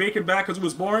Breaking Bad because it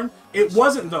was boring. It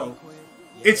wasn't, though.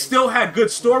 It still had good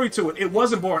story to it. It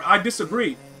wasn't boring. I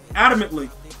disagree.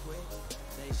 Adamantly.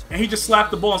 And he just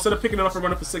slapped the ball. Instead of picking it up and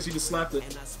running for 6, he just slapped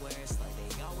it.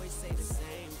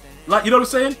 Like, you know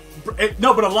what I'm saying?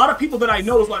 No, but a lot of people that I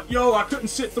know is like, yo, I couldn't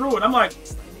sit through it. I'm like,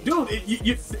 dude,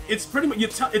 it's pretty much,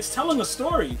 it's telling a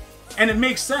story. And it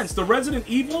makes sense. The Resident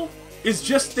Evil is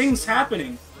just things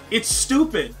happening. It's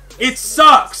stupid. It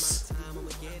sucks.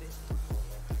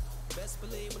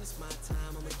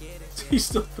 He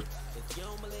still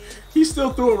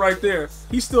threw it right there.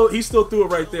 He still threw it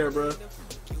right there, bro.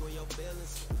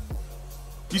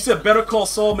 You said Better Call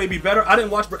Saul may be better. I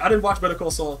didn't watch Better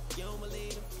Call Saul.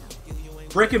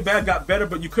 Breaking Bad got better,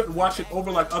 but you couldn't watch it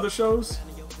over like other shows.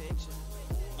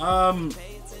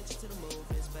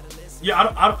 Yeah,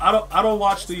 I don't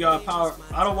watch the Power.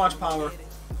 I don't watch Power.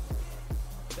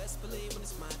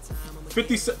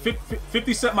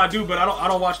 50 Cent my dude, but I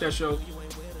don't watch that show.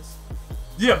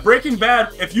 Yeah, Breaking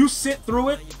Bad, if you sit through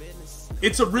it,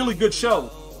 it's a really good show.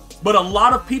 But a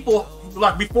lot of people,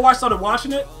 like before I started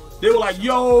watching it, they were like,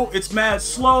 yo, it's mad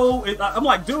slow. I'm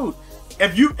like, dude,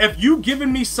 if you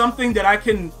given me something that I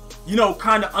can, you know,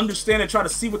 kind of understand and try to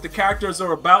see what the characters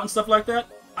are about and stuff like that,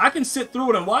 I can sit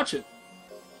through it and watch it.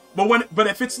 But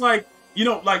if it's like, you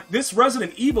know, like this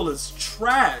Resident Evil is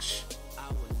trash.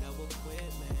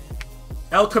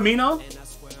 El Camino?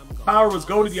 Power was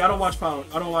goated. Yeah, I don't watch Power.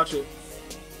 I don't watch it.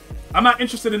 I'm not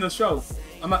interested in the show.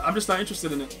 I'm just not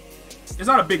interested in it. It's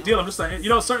not a big deal. I'm just like, you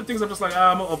know, certain things I'm just like,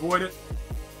 I'm gonna avoid it.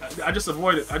 I just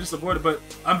avoid it. I just avoid it. But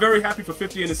I'm very happy for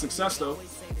 50 and his success, though.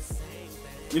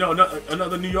 You know,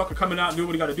 another New Yorker coming out and doing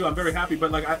what he got to do. I'm very happy.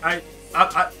 But like,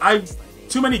 I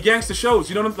too many gangster shows.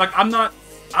 You know what I'm like? I'm not.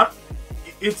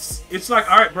 It's like,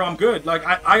 all right, bro, I'm good. Like,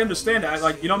 I understand that.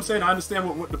 Like, you know what I'm saying? I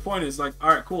understand what the point is. Like, all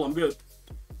right, cool, I'm good.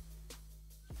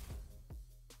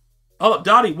 Hold up,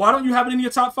 Dottie, why don't you have it in your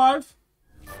top 5?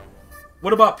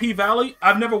 What about P-Valley?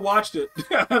 I've never watched it.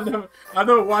 I've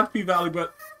never watched P-Valley,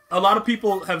 but a lot of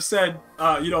people have said,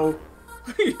 you know,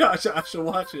 yeah, I should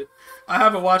watch it. I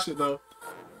haven't watched it, though.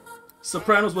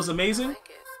 Sopranos was amazing.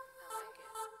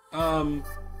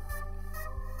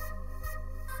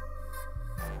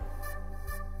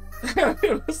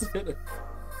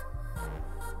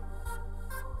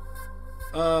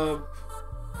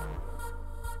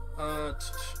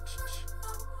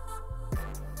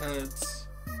 Heads.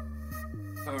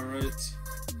 All right.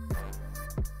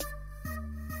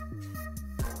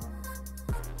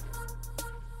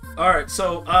 All right.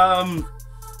 So,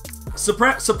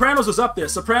 Sopranos is up there.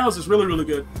 Sopranos is really, really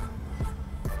good.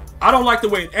 I don't like the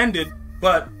way it ended,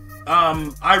 but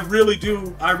I really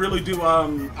did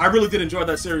enjoy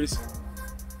that series.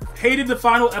 Hated the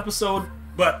final episode,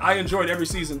 but I enjoyed every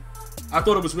season. I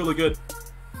thought it was really good.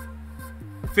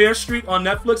 Fair Street on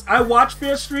Netflix. I watched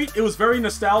Fair Street. It was very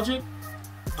nostalgic.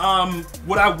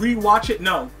 Would I rewatch it?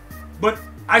 No. But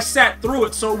I sat through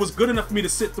it, so it was good enough for me to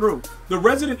sit through. The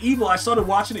Resident Evil, I started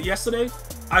watching it yesterday.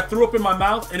 I threw up in my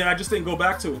mouth, and then I just didn't go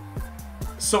back to it.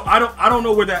 So I don't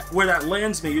know where that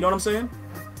lands me. You know what I'm saying?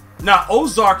 Now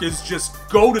Ozark is just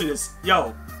goated as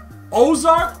yo.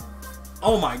 Ozark.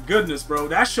 Oh my goodness, bro.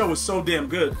 That show is so damn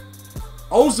good.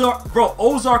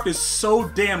 Ozark is so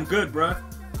damn good, bro.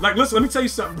 Like, listen, let me tell you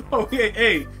something, bro.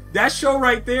 Hey, that show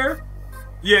right there.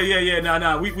 Yeah.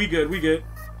 Nah. We good.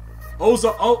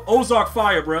 Ozark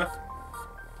fire, bro.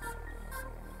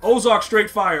 Ozark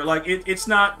straight fire. Like, it's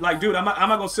not like, dude. I'm not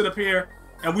gonna sit up here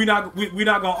and we not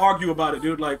gonna argue about it,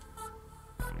 dude. Like,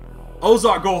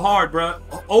 Ozark go hard, bro.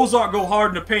 Ozark go hard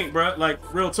in the paint, bro. Like,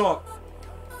 real talk.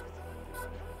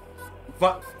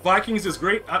 Vikings is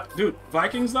great, dude.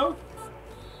 Vikings though.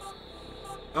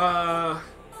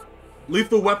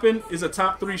 Lethal Weapon is a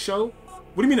top 3 show.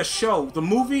 What do you mean a show? The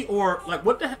movie or like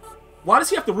what the heck? Why does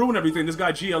he have to ruin everything? This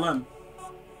guy GLM.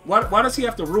 Why does he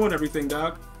have to ruin everything,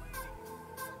 dog?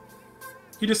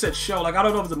 He just said show. Like, I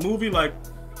don't know if it's a movie. Like,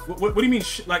 what do you mean?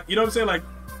 Like, you know what I'm saying? Like,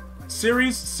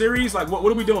 series. Like, what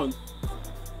are we doing?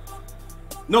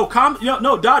 No,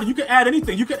 no, Dottie, you can add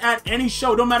anything. You can add any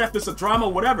show. Don't matter if it's a drama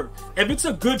or whatever. If it's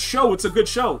a good show, it's a good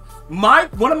show.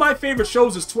 One of my favorite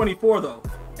shows is 24, though.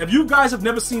 If you guys have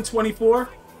never seen 24,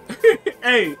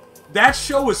 hey, that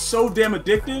show is so damn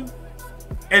addictive.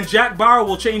 And Jack Bauer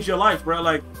will change your life, bro.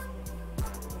 Like,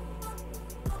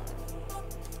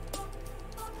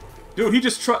 dude, he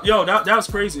just yo, that was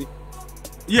crazy.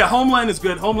 Yeah, Homeland is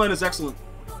good. Homeland is excellent.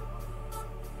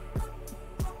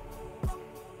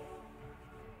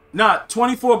 Nah,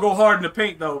 24 go hard in the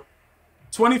paint though.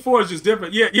 24 is just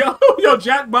different. Yeah, yo,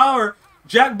 Jack Bauer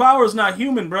is not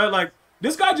human, bro. Like,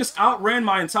 this guy just outran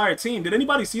my entire team. Did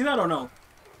anybody see that or no?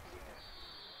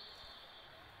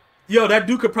 Yo, that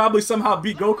dude could probably somehow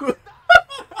beat Goku.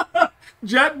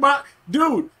 Jack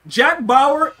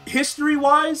Bauer,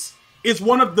 history-wise, is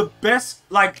one of the best,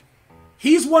 like,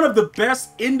 he's one of the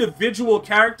best individual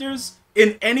characters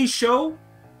in any show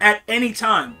at any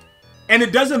time. And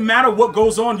it doesn't matter what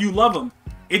goes on, you love him.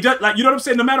 It does, like, you know what I'm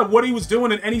saying? No matter what he was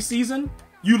doing in any season,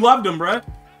 you loved him, bruh.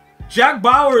 Jack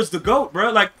Bauer is the GOAT,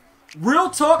 bruh. Like, real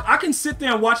talk, I can sit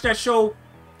there and watch that show.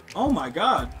 Oh my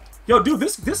god. Yo, dude,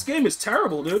 this game is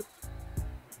terrible, dude.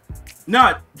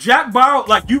 Nah, Jack Bauer,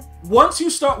 like, once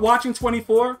you start watching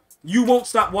 24, you won't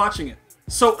stop watching it.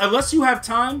 So unless you have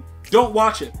time, don't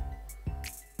watch it.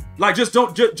 Like, just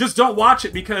don't watch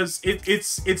it because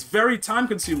it's very time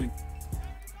consuming.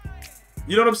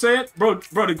 You know what I'm saying, bro?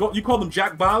 You call them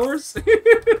Jack Bowers?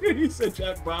 He said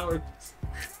Jack Bowers,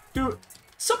 dude.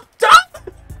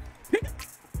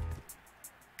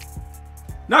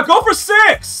 Now go for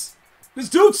 6. This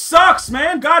dude sucks,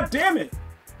 man. God damn it,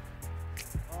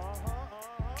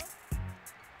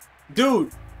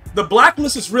 dude. The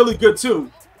Blacklist is really good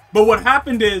too. But what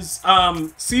happened is,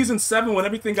 Season 7, when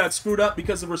everything got screwed up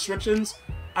because of restrictions,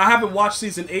 I haven't watched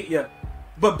Season 8 yet.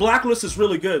 But Blacklist is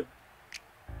really good.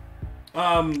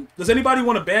 Does anybody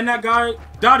want to ban that guy?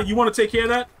 Dottie, you want to take care of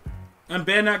that? And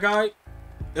ban that guy?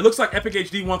 It looks like Epic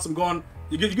HD wants him gone.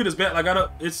 You get his ban. Like,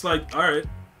 it's like, alright.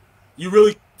 You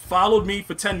really followed me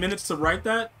for 10 minutes to write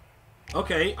that?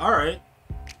 Okay, alright.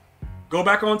 Go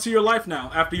back onto your life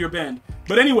now, after you're banned.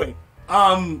 But anyway,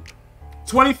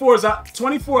 24 is out.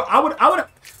 24, I would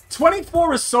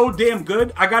 24 is so damn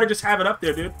good. I gotta just have it up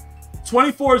there, dude.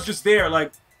 24 is just there.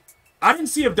 Like, I didn't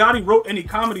see if Dottie wrote any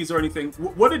comedies or anything.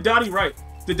 What did Dottie write?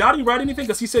 Did Dottie write anything?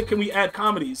 Because he said, can we add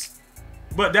comedies?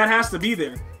 But that has to be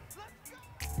there.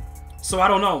 So I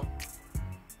don't know.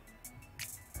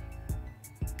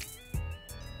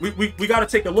 We gotta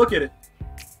take a look at it.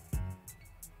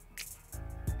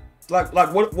 Like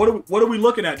what are we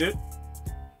looking at, dude?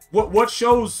 What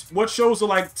shows are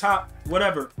like top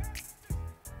whatever?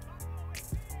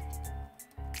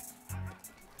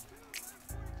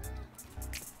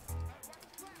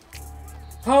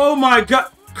 Oh my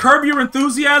god, Curb Your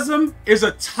Enthusiasm is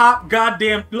a top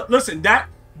goddamn. Listen, that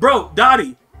bro,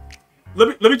 Dottie.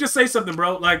 Let me just say something,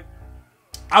 bro. Like,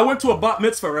 I went to a bat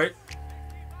mitzvah, right?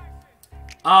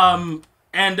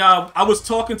 I was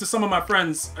talking to some of my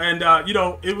friends, and you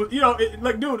know, it was,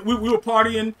 like, dude, we were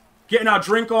partying, getting our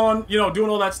drink on, you know,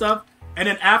 doing all that stuff, and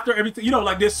then after everything, you know,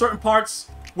 like, there's certain parts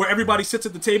where everybody sits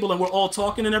at the table and we're all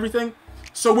talking and everything.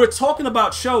 So we're talking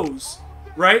about shows,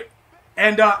 right?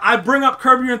 And I bring up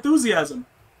Curb Your Enthusiasm,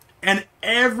 and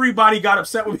everybody got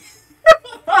upset with me.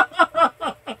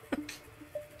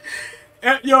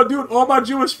 And, yo, dude, all my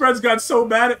Jewish friends got so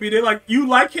mad at me. They're like, you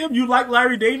like him? You like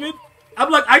Larry David?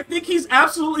 I'm like, I think he's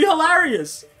absolutely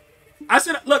hilarious. I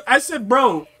said, look,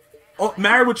 bro, oh,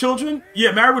 Married with Children?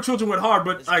 Yeah, Married with Children went hard,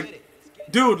 but, like,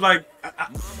 dude, like,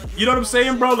 you know what I'm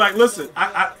saying, bro? Like, listen,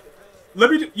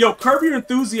 yo, Curb Your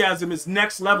Enthusiasm is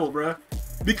next level, bro.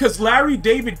 Because Larry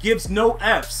David gives no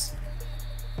Fs.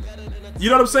 You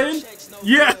know what I'm saying?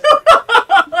 Yeah.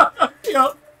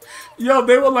 Yo,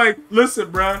 they were like,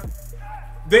 listen, bro.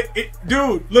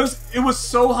 Dude, listen, it was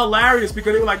so hilarious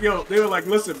because they were like,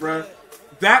 listen, bro.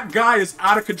 That guy is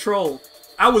out of control.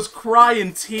 I was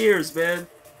crying tears, man.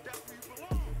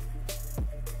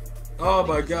 Oh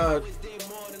my god.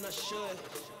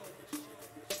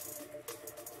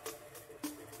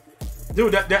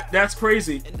 Dude, that's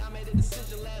crazy.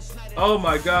 Oh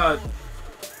my god.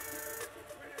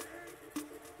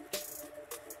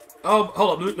 Oh,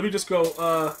 hold up. Let me just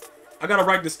go. I gotta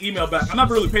write this email back. I'm not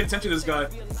really paying attention to this guy.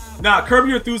 Nah, Curb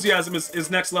Your Enthusiasm is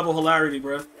next level hilarity,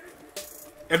 bro.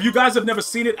 If you guys have never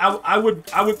seen it, I would.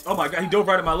 Oh my god, he dove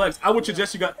right at my legs. I would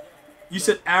suggest you got. You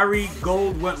said Ari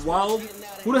Gold went wild.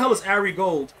 Who the hell is Ari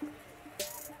Gold?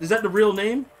 Is that the real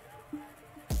name?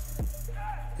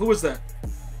 Who is that?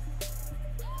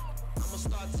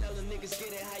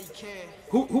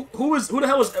 Who the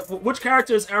hell is, which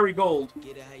character is Ari Gold?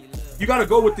 You gotta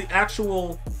go with the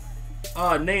actual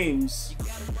names.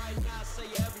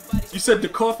 You said the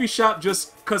coffee shop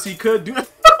just cause he could do it.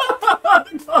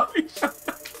 The coffee shop.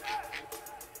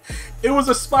 It was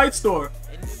a Spite store.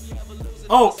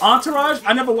 Oh, Entourage?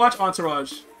 I never watched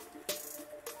Entourage.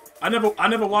 I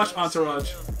never watched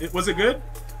Entourage. Was it good?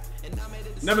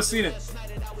 Never seen it.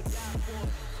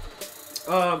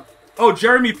 Oh,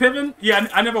 Jeremy Piven? Yeah,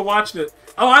 I never watched it.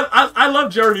 Oh, I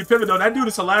love Jeremy Piven though. That dude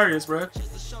is hilarious, bro.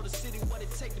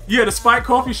 Yeah, the Spike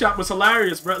Coffee Shop was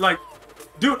hilarious, bro. Like,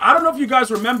 dude, I don't know if you guys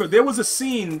remember. There was a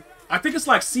scene, I think it's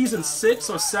like season 6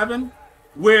 or 7,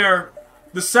 where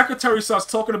the secretary starts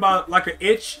talking about like an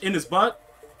itch in his butt,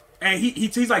 and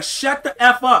he's like, "Shut the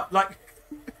F up!" Like,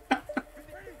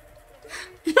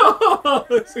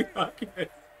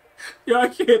 I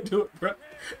can't do it, bro.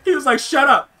 He was like, "Shut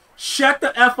up, shut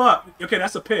the F up." Okay,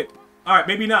 that's a pick. All right,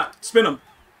 maybe not. Spin him.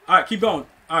 All right, keep going.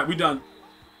 All right, we done.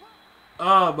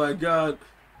 Oh my god.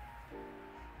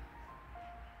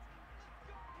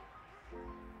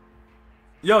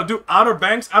 Yo, dude, Outer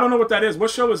Banks? I don't know what that is.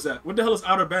 What show is that? What the hell is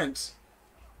Outer Banks?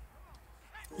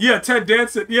 Yeah, Ted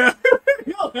Danson. Yeah.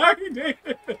 Yo, Larry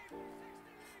David.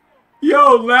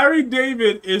 Yo, Larry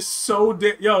David is so...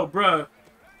 Yo, bruh.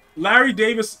 Larry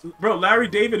David is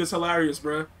hilarious,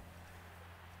 bruh.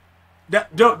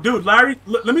 Dude, Larry,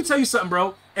 let me tell you something,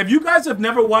 bro. If you guys have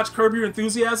never watched Curb Your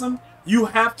Enthusiasm, you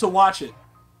have to watch it.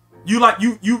 You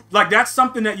like that's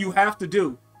something that you have to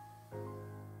do.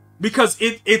 Because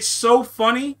it's so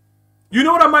funny. You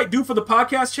know what I might do for the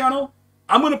podcast channel?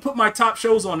 I'm gonna put my top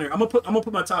shows on there. I'm gonna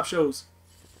put my top shows.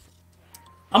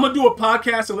 I'm gonna do a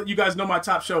podcast and let you guys know my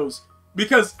top shows.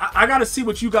 Because I gotta see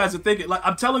what you guys are thinking. Like,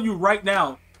 I'm telling you right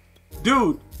now,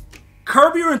 dude,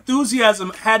 Curb Your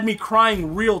Enthusiasm had me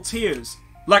crying real tears.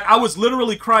 Like, I was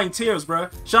literally crying tears,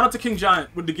 bruh. Shout out to King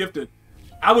Giant with the gifted.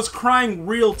 I was crying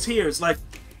real tears. Like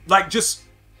just,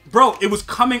 bro, it was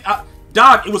coming out.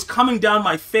 Dog, it was coming down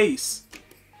my face.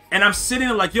 And I'm sitting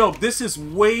there like, yo, this is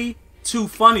way too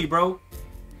funny, bro.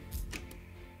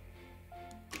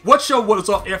 What show was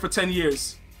off air for 10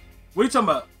 years? What are you talking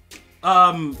about?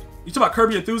 You talking about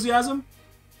Curb Your Enthusiasm?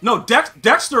 No,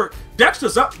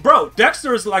 Dexter's up, bro.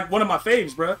 Dexter is like one of my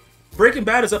faves, bro. Breaking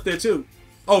Bad is up there too.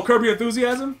 Oh, Curb Your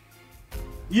Enthusiasm?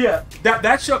 Yeah,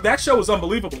 that show was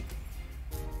unbelievable.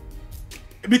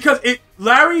 Because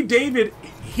Larry David,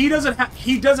 he doesn't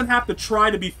have to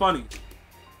try to be funny.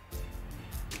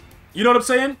 You know what I'm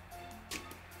saying?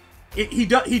 He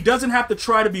doesn't have to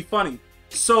try to be funny.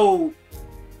 So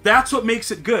that's what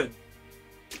makes it good.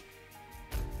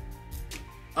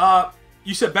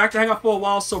 You said back to hang out for a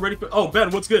while, so ready for... Oh, Ben,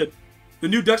 what's good? The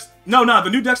new Dexter... No, the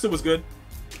new Dexter was good.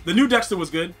 The new Dexter was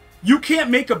good. You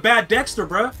can't make a bad Dexter,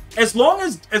 bruh. As long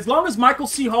as Michael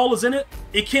C. Hall is in it,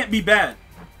 it can't be bad.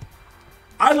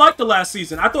 I liked the last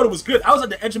season. I thought it was good. I was at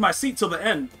the edge of my seat till the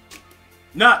end.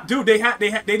 Nah, dude, they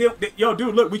yo,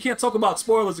 dude, look, we can't talk about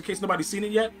spoilers in case nobody's seen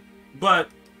it yet. But,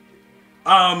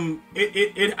 I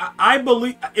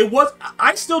believe... It was...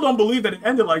 I still don't believe that it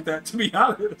ended like that, to be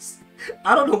honest.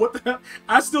 I don't know what the hell.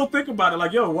 I still think about it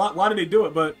like, yo, why did they do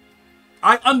it? But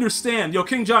I understand. Yo,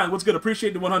 King Giant, what's good?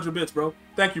 Appreciate the 100 bits, bro.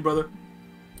 Thank you, brother.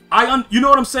 You know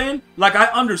what I'm saying? Like, I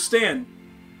understand.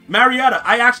 Marietta,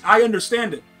 I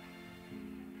understand it.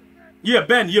 Yeah,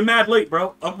 Ben, you're mad late,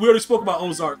 bro. We already spoke about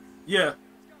Ozark. Yeah.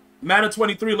 Madden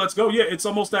 23, let's go. Yeah, it's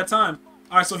almost that time.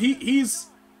 All right, so he's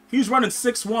running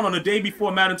 6-1 on the day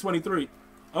before Madden 23.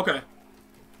 Okay.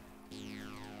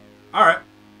 All right.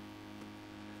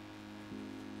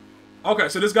 Okay,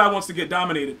 so this guy wants to get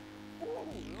dominated.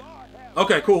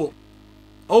 Okay, cool.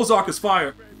 Ozark is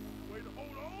fire.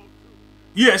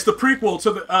 Yeah, it's the prequel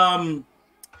to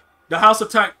the House of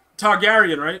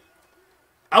Targaryen, right?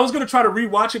 I was gonna try to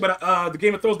rewatch it, but the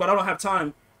Game of Thrones, but I don't have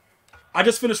time. I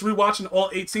just finished rewatching all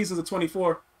 8 seasons of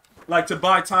 24, like to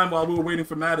buy time while we were waiting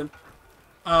for Madden.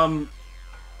 But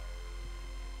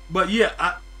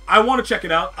yeah, I want to check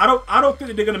it out. I don't think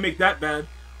that they're gonna make that bad.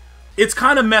 It's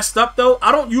kind of messed up though.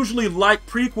 I don't usually like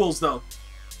prequels though,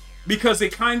 because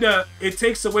it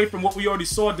takes away from what we already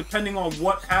saw depending on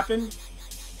what happened.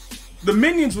 The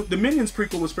Minions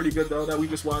prequel was pretty good though that we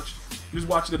just watched. We just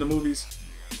watched it in the movies.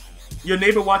 Your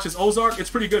neighbor watches Ozark. It's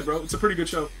pretty good, bro. It's a pretty good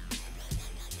show.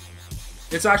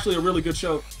 It's actually a really good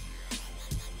show.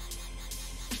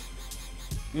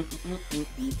 Yeah,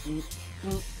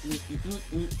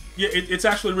 it's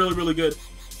actually really, really good.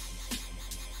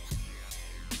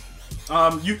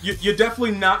 You're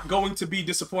definitely not going to be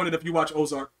disappointed if you watch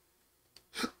Ozark.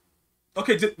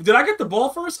 Okay, did I get the ball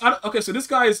first? Okay, so this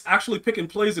guy is actually picking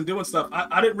plays and doing stuff.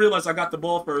 I didn't realize I got the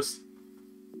ball first.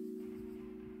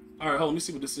 Alright, hold on, let me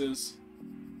see what this is.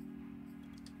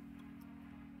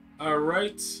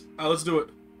 Alright. Let's do it.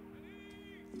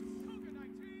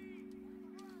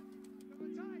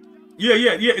 Yeah,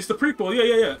 it's the prequel.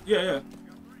 Yeah.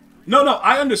 No,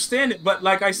 I understand it, but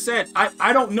like I said,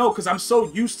 I don't know, because I'm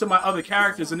so used to my other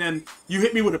characters, and then you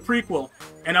hit me with a prequel,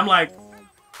 and I'm like,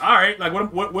 alright, like,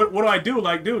 what do I do?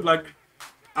 Like, dude, like,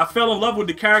 I fell in love with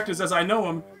the characters as I know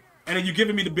them, and then you're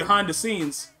giving me the behind the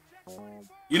scenes.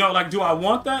 You know, like, do I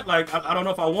want that? Like, I don't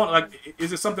know if I want it. Like,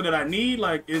 is it something that I need?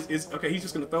 Like, okay, he's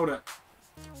just gonna throw that.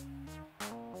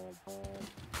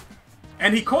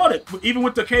 And he caught it, even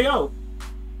with the KO.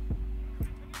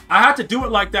 I had to do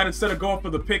it like that instead of going for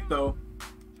the pick, though.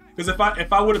 Because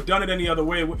if I would have done it any other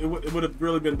way, it would have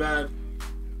really been bad.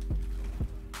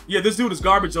 Yeah, this dude is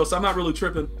garbage, though, so I'm not really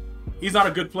tripping. He's not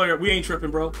a good player. We ain't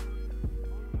tripping, bro.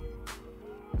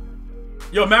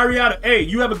 Yo, Marietta, hey,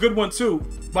 you have a good one, too.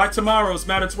 By tomorrow, it's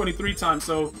Madden 23 time,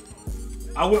 so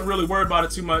I wouldn't really worry about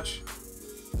it too much.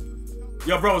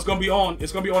 Yo, bro, it's gonna be on.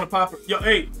 It's gonna be on the popper. Yo,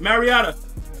 hey, Marietta,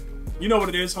 you know what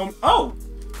it is, homie. Oh,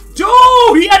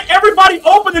 dude, he had everybody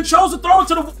open and chose to throw it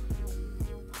to the...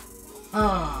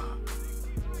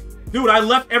 Dude, I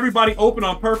left everybody open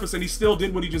on purpose, and he still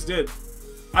did what he just did.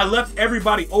 I left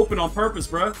everybody open on purpose,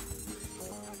 bruh.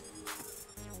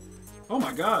 Oh,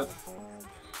 my God.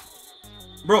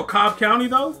 Bro, Cobb County,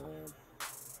 though?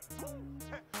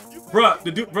 Bruh,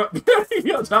 the dude, bruh.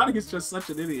 Yo, Donnie is just such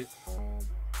an idiot.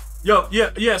 Yo,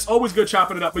 yeah, it's always good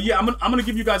chopping it up. But yeah, I'm gonna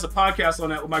give you guys a podcast on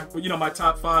that with my, you know, my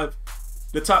top 5,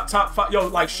 the top 5, yo,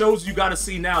 like shows you gotta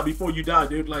see now before you die,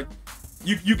 dude. Like,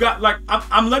 you got, like,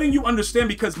 I'm letting you understand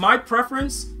because my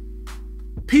preference,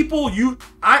 people,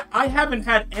 I haven't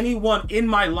had anyone in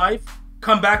my life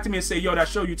come back to me and say, yo, that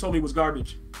show you told me was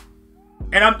garbage.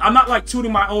 And I'm not like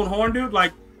tooting my own horn, dude,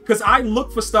 like, because I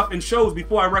look for stuff in shows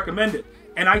before I recommend it.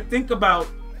 And I think about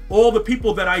all the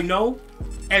people that I know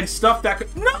and stuff that could,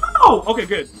 no! Okay,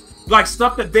 good. Like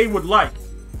stuff that they would like.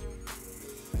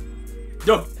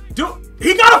 Yo, dude,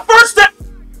 he got a first step!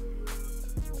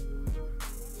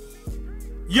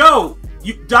 Yo,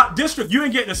 District, you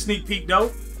ain't getting a sneak peek,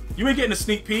 though. You ain't getting a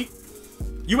sneak peek.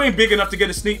 You ain't big enough to get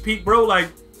a sneak peek, bro. Like,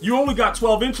 you only got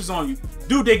 12 inches on you.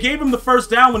 Dude, they gave him the first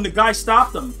down when the guy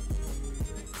stopped him.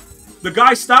 The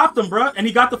guy stopped him, bro, and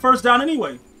he got the first down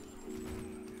anyway.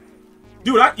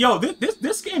 Dude, yo,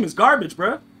 this game is garbage,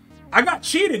 bro. I got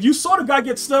cheated. You saw the guy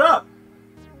get stood up.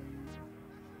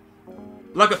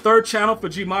 Like a third channel for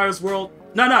GmiasWorld.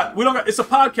 No, we don't got, it's a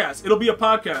podcast. It'll be a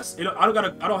podcast.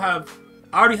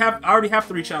 I already have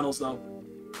 3 channels though.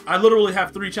 I literally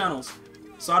have 3 channels.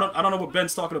 So I don't know what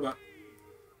Ben's talking about.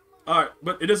 Alright,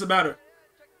 but it doesn't matter.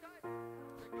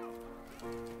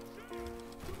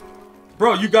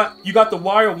 Bro, you got The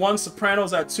Wire 1,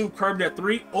 Sopranos at 2, Curbed at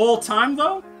 3. All time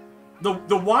though?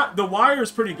 The Wire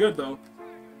is pretty good though.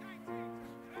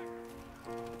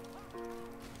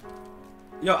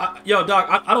 Yo,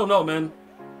 dog, I don't know, man.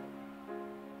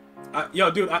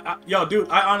 Yo, dude, I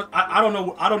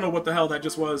don't know what the hell that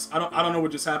just was. I don't know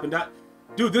what just happened.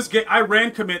 Dude, this game, I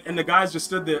ran commit and the guys just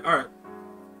stood there. All right,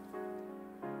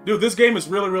 dude, this game is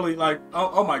really like,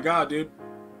 oh my god, dude.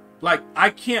 Like, I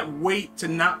can't wait to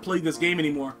not play this game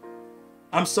anymore.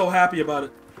 I'm so happy about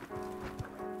it.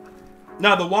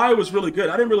 Now, The Wire was really good.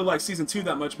 I didn't really like season 2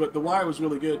 that much, but The Wire was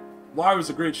really good. Wire was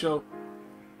a great show.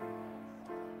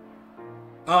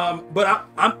 But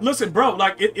listen, bro,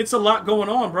 like, it's a lot going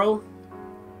on, bro.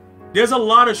 There's a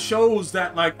lot of shows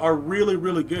that, like, are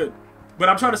really good. But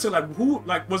I'm trying to say, like, who,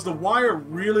 like, was The Wire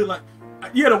really, like,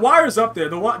 yeah, The Wire's up there.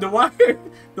 The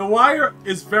Wire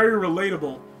is very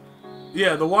relatable.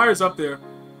 Yeah, The Wire's up there.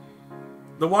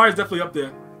 The Wire's definitely up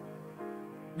there.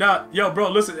 Now, yo,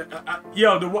 bro, listen,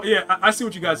 I see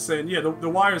what you guys are saying. Yeah, the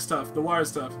Wire's tough. The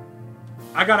Wire's tough.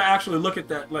 I gotta actually look at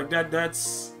that. Like, that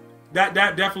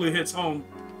definitely hits home.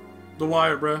 The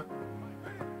Wire, bro.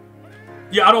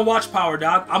 Yeah, I don't watch Power,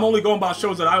 dog. I'm only going by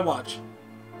shows that I watch.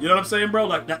 You know what I'm saying, bro?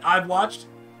 Like, that I've watched.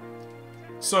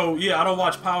 So, yeah, I don't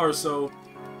watch Power, so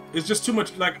it's just too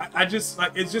much. Like, I just,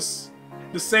 like, it's just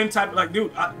the same type. Like,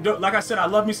 dude, like I said, I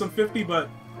love me some 50, but,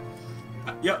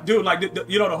 yeah, dude, like,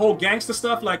 you know, the whole gangster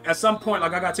stuff, like, at some point,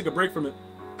 like, I gotta take a break from it.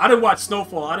 I didn't watch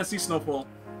Snowfall. I didn't see Snowfall.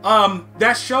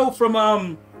 That show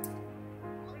from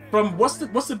what's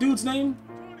the dude's name?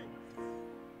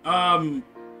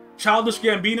 Childish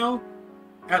Gambino,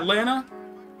 Atlanta.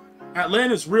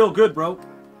 Atlanta's real good, bro.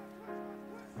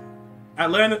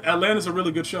 Atlanta's a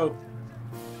really good show.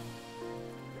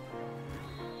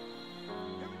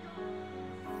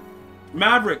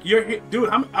 Maverick, you're here, dude.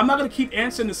 I'm not gonna keep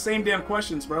answering the same damn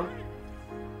questions, bro.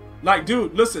 Like,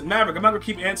 dude, listen, Maverick, I'm not gonna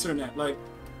keep answering that. Like,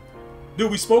 dude,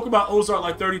 we spoke about Ozark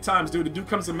like 30 times, dude. The dude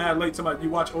comes in mad late to you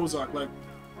watch Ozark, like,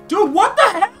 dude, what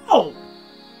the hell?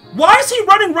 Why is he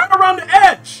running right around the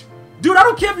edge? Dude, I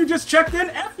don't care if you just checked in.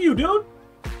 F you, dude.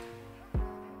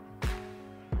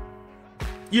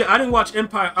 Yeah, I didn't watch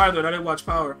Empire either, and I didn't watch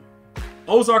Power.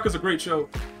 Ozark is a great show.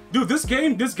 Dude, this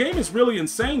game is really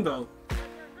insane, though.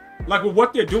 Like, with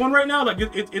what they're doing right now, like,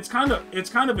 it's kind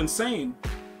of insane.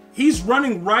 He's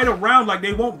running right around like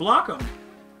they won't block him.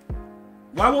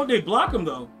 Why won't they block him,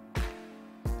 though?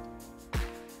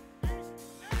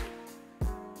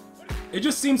 It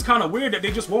just seems kind of weird that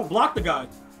they just won't block the guy.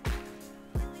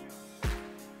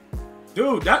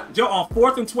 Dude, yo, on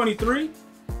 4th and 23,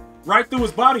 right through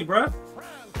his body, bruh.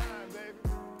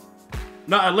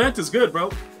 Nah, Atlanta's good, bro.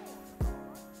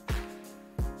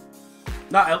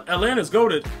 Nah, Atlanta's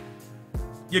goated.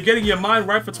 You're getting your mind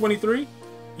right for 23?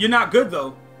 You're not good,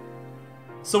 though.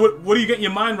 So what are you getting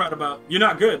your mind right about? You're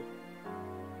not good.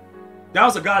 That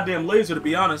was a goddamn laser, to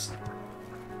be honest.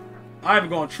 I haven't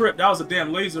gone trip. That was a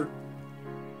damn laser.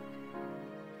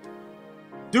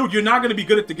 Dude, you're not going to be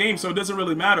good at the game, so it doesn't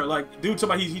really matter. Like, dude,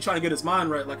 somebody, he's trying to get his mind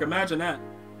right. Like, imagine that.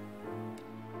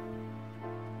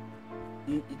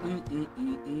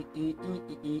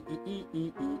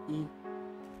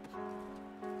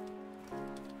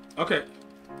 Okay.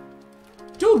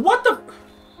 Dude, what the...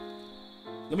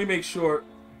 Let me make sure.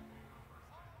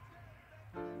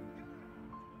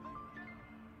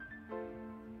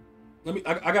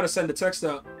 I gotta send the text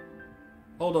out.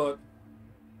 Hold on.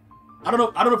 I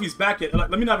don't know if he's back yet. Let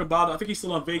me not even bother. I think he's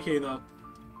still on vacay though.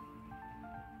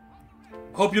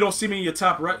 Hope you don't see me in your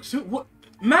top right. Shoot, what?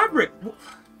 Maverick.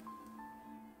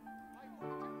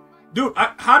 Dude,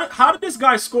 how did this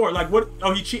guy score? Like what?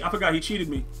 Oh, I forgot he cheated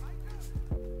me.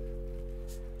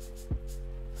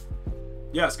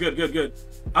 Yes, good.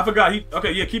 I forgot he.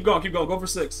 Okay, yeah, keep going. Go for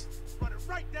 6.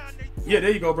 Yeah,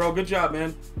 there you go, bro. Good job,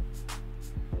 man.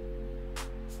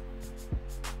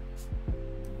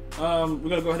 We're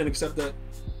gonna go ahead and accept that.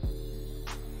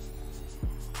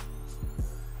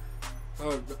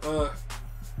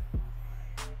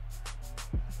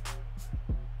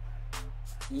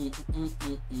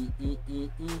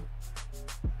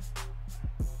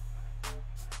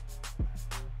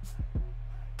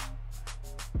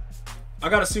 I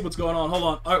gotta see what's going on. Hold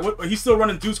on. All right, he's still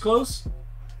running deuce close?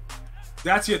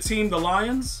 That's your team, the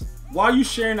Lions? Why are you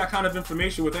sharing that kind of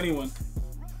information with anyone?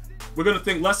 We're gonna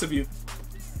think less of you.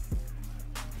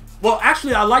 Well,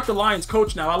 actually, I like the Lions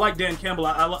coach now. I like Dan Campbell.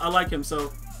 I like him,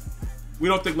 so we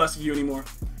don't think less of you anymore.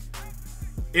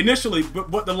 Initially,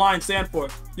 what the Lions stand for.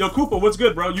 Yo, Cooper, what's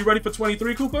good, bro? You ready for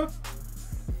 23, Cooper?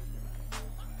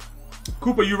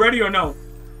 Cooper, you ready or no?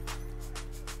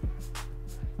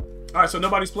 All right, so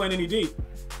nobody's playing any D.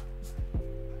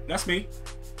 That's me.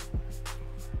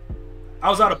 I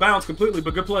was out of bounds completely,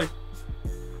 but good play.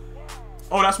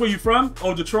 Oh, that's where you from?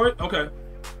 Oh, Detroit? Okay.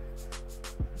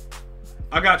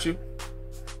 I got you.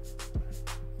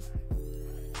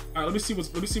 All right, let me see what's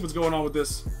going on with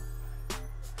this.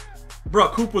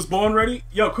 Bro, Coop was born ready.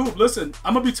 Yo, Coop, listen,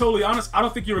 I'm gonna be totally honest. I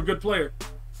don't think you're a good player.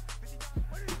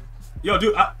 Yo,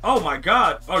 dude. Oh my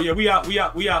God. Oh yeah, we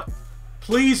out.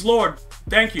 Please, Lord,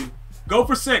 thank you. Go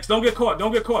for 6. Don't get caught.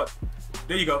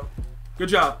 There you go. Good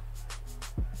job.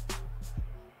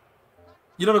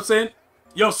 You know what I'm saying?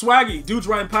 Yo, Swaggy, dude's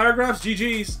writing paragraphs.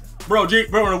 GG's. Bro,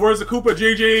 bro, in the words of Cooper,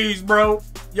 GG's, bro.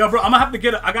 Yo, bro, I'm gonna have to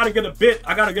get I gotta get a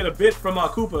bit from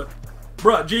Cooper.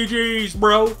 Bro, GG's,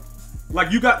 bro.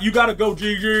 Like, you gotta go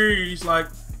GG's, like.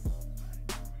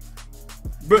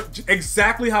 But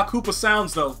exactly how Cooper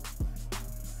sounds, though.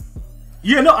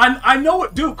 Yeah, no, I know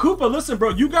it. Dude, Cooper, listen, bro,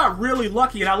 you got really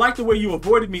lucky, and I like the way you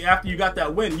avoided me after you got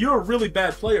that win. You're a really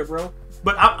bad player, bro.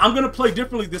 But I'm gonna play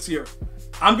differently this year.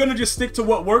 I'm gonna just stick to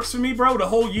what works for me, bro, the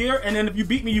whole year, and then if you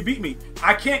beat me, you beat me.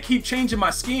 I can't keep changing my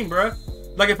scheme, bro.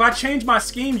 Like, if I change my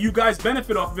scheme, you guys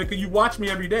benefit off of it because you watch me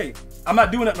every day. I'm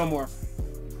not doing that no more.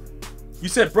 You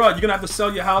said, bro, you're gonna have to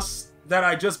sell your house that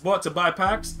I just bought to buy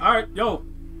packs. All right, yo,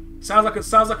 sounds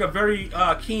like a very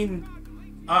keen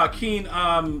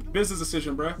business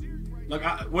decision, bro. Like,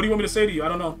 what do you want me to say to you? I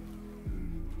don't know.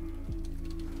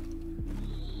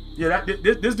 Yeah,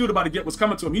 this dude about to get what's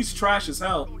coming to him. He's trash as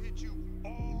hell.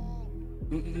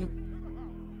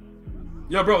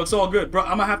 Yo, bro, it's all good, bro.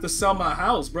 I'm gonna have to sell my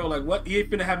house, bro. Like, what? He ain't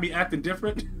finna have me acting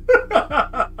different.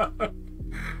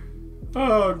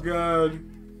 Oh God,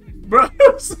 bro.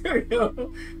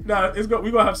 Nah,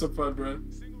 we gonna have some fun, bro.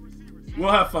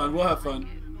 We'll have fun.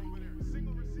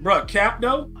 Bro, cap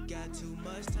though?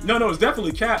 No, it's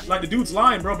definitely cap. Like, the dude's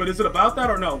lying, bro. But is it about that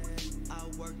or no?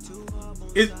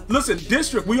 Listen,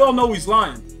 District, we all know he's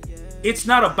lying. It's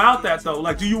not about that though.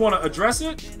 Like, do you want to address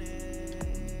it?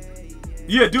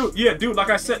 Yeah, dude. Like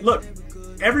I said, look,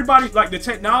 everybody, like, the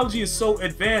technology is so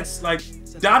advanced. Like,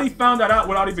 Dottie found that out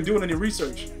without even doing any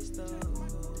research.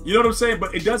 You know what I'm saying?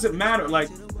 But it doesn't matter. Like,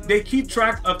 they keep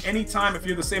track of any time if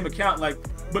you're the same account. Like,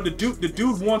 but the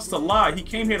dude wants to lie. He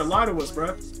came here to lie to us,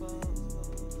 bro.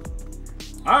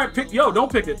 All right,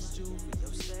 don't pick it.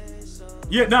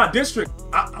 Yeah, nah, District.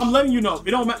 I'm letting you know.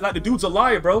 It don't matter. Like, the dude's a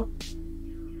liar, bro.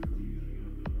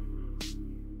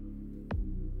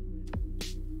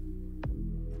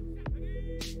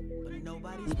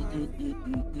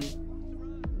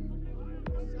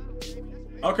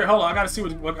 Okay, hold on. I gotta see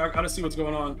what's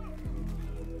going on.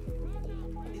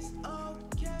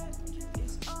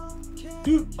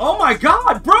 Dude, oh my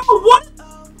God, bro, what?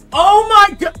 Oh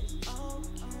my God.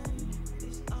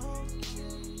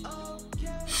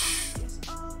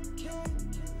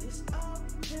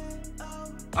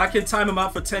 I can time him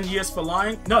out for 10 years for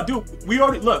lying. No, dude, we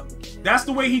already, look, that's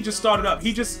the way he just started up.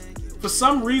 He just, for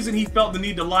some reason, he felt the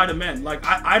need to lie to men. Like,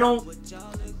 I don't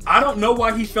know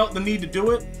why he felt the need to do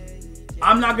it.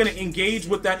 I'm not gonna engage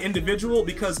with that individual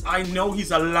because I know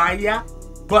he's a liar.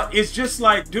 But it's just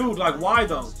like, dude, like, why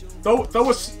though? Throw it.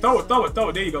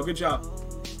 There you go. Good job.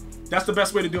 That's the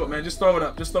best way to do it, man. Just throw it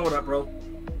up. Just throw it up, bro.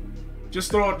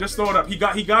 Just throw it up. He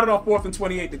got it on 4th and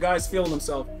 28. The guy's feeling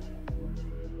himself.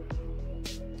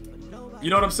 You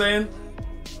know what I'm saying?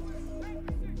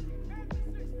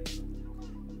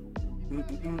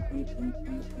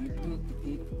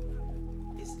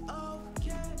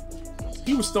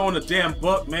 He was throwing a damn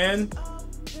book, man.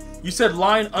 You said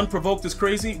lying unprovoked is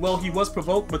crazy. Well, he was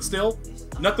provoked, but still,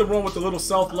 nothing wrong with a little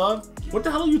self-love. What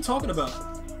the hell are you talking about,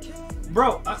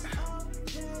 bro?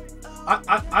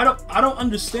 I don't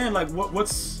understand. Like,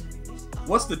 what's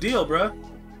the deal, bruh?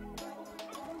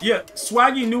 Yeah,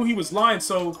 Swaggy knew he was lying,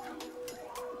 so.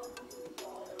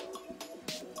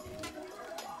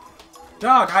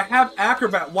 Dog, I have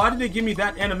Acrobat. Why did they give me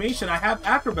that animation? I have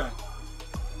Acrobat.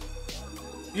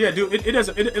 Yeah, dude, it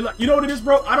doesn't. You know what it is,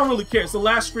 bro? I don't really care. It's the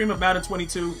last stream of Madden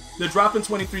 22. They're dropping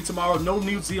 23 tomorrow. No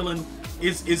New Zealand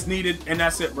is needed, and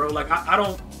that's it, bro. Like, I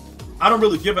don't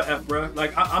really give a F, bro.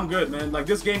 Like, I'm good, man. Like,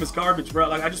 this game is garbage, bro.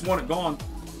 Like, I just want it gone.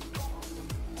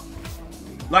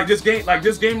 Like this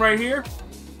game right here,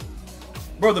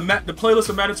 bro. The playlist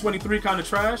of Madden 23 kind of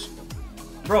trash,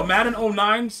 bro. Madden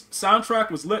 09's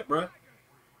soundtrack was lit, bro.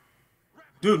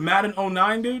 Dude, Madden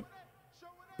 09, dude,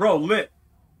 bro, lit.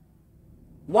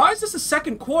 Why is this the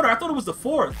second quarter? I thought it was the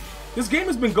fourth. This game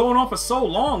has been going on for so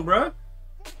long, bro.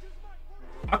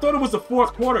 I thought it was the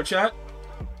fourth quarter, chat.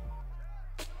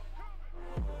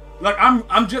 Like, I'm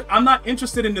not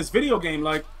interested in this video game.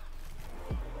 Like,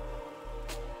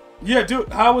 yeah, dude,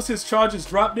 how was his charges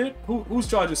dropped it? Whose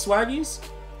charges? Swaggy's?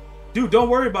 Dude, don't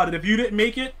worry about it. If you didn't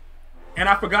make it and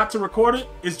I forgot to record it,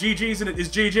 it's GG's and it's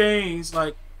GG's.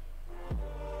 Like,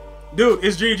 dude,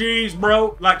 it's GG's,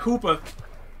 bro. Like Hooper.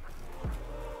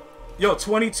 Yo,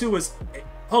 22 is...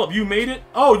 Hold up, you made it?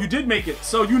 Oh, you did make it.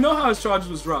 So you know how his charges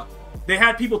was dropped. They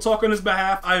had people talk on his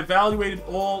behalf. I evaluated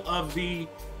all of the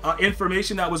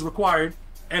information that was required,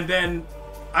 and then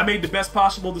I made the best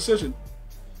possible decision.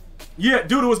 Yeah,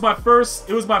 dude, it was my first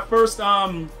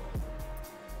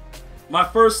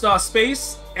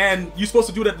space, and you're supposed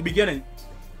to do it at the beginning.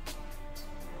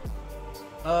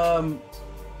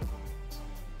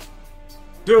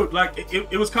 Dude, like,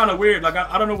 it was kind of weird. Like,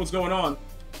 I don't know what's going on.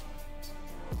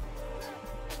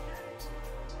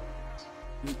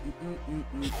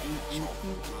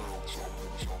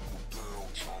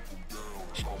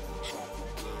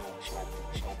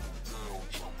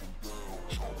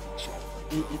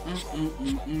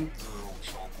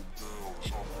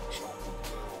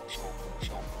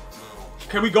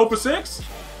 Can we go for 6?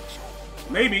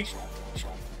 Maybe.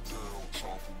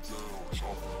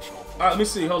 Alright, let me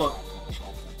see. Hold up.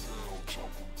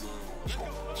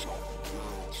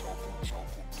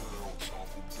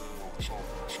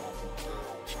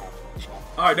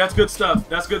 Alright, that's good stuff.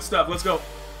 That's good stuff. Let's go.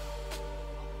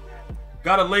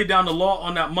 Gotta lay down the law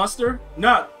on that muster.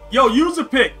 Nah. Yo, user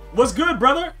pick. What's good,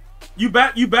 brother? You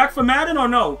back for Madden or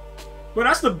no? Bro,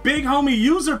 that's the big homie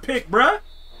user pick, bruh.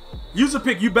 User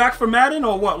pick, you back for Madden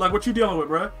or what? Like, what you dealing with,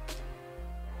 bruh?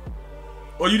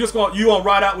 Or you gonna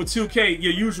ride out with 2K,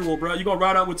 your usual, bruh? You gonna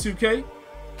ride out with 2K?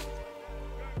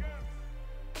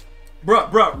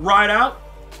 Bruh, ride out?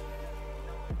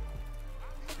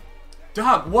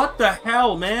 Dog, what the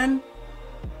hell, man?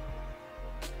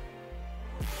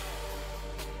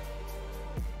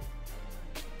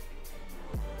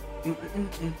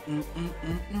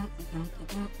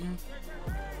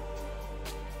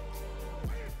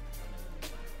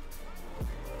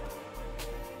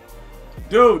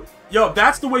 Dude, yo,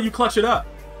 that's the way you clutch it up.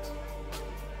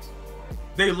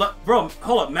 They love, bro.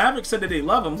 Hold up, Maverick said that they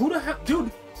love him. Who the hell,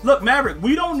 dude? Look, Maverick,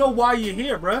 we don't know why you're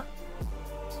here, bruh.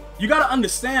 You gotta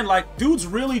understand, like, dudes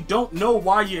really don't know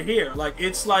why you're here. Like,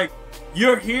 it's like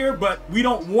you're here, but we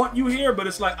don't want you here. But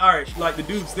it's like, all right, like the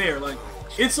dude's there. Like,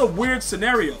 it's a weird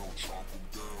scenario.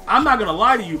 I'm not gonna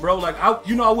lie to you, bro. Like,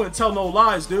 you know I wouldn't tell no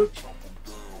lies, dude.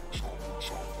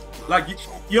 Like, you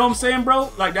know what I'm saying,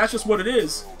 bro? Like, that's just what it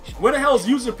is. Where the hell's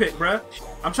user pick, bruh?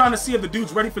 I'm trying to see if the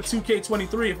dude's ready for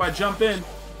 2K23 if I jump in.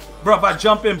 Bro, if I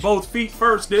jump in both feet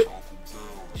first, dude.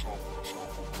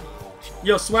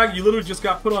 Yo, Swag, you literally just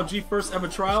got put on G first ever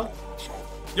trial.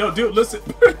 Yo, dude, listen.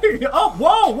 Oh,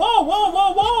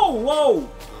 whoa.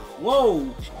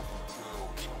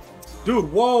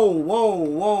 Dude, whoa,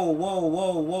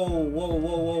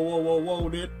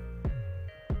 dude.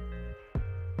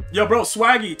 Yo, bro,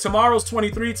 Swaggy, tomorrow's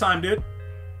 23 time, dude.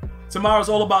 Tomorrow's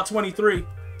all about 23.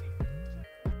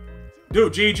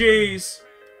 Dude, GG's.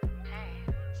 Hey,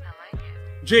 I like it.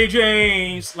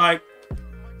 GG's, like,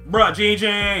 bruh,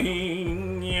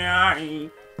 GG. Yeah.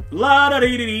 La da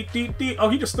dee dee dee dee. Oh,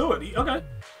 he just threw it. Okay.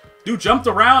 Dude jumped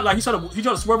around, like he started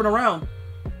swerving around.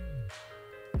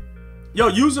 Yo,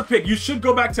 user pick, you should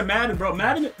go back to Madden, bro.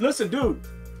 Madden, listen, dude.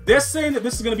 They're saying that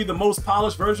this is going to be the most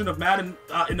polished version of Madden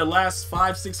in the last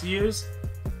 5-6 years.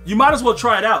 You might as well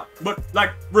try it out. But,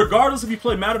 like, regardless if you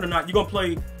play Madden or not, you're going to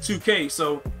play 2K.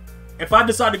 So, if I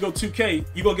decide to go 2K,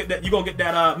 you gonna get that. You gonna get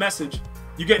that message.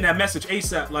 You getting that message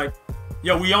ASAP. Like,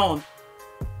 yo, we on.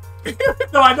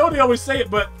 No, I know they always say it,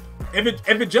 but if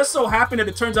it just so happened that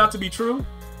it turns out to be true,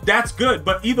 that's good.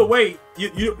 But either way,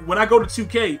 you when I go to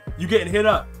 2K, you getting hit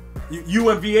up. You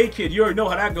and VA kid, you already know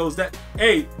how that goes.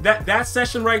 That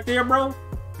session right there, bro.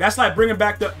 That's like bringing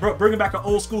back an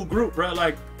old school group, bro.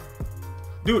 Like,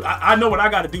 dude, I know what I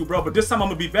got to do, bro. But this time I'm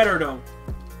gonna be better though.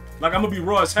 Like, I'm gonna be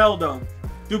raw as hell though.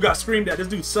 Dude got screamed at. This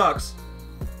dude sucks.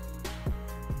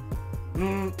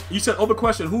 You said over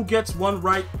question. Who gets one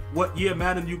right? What year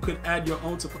Madden you could add your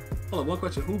own to? Hold on, one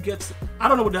question. Who gets? I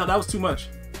don't know what the hell. That was too much.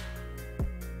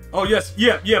 Oh yes,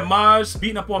 yeah. Maj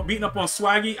beating up on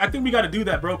Swaggy. I think we got to do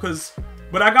that, bro.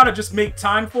 But I gotta just make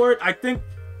time for it. I think,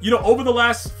 you know, over the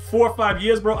last 4 or 5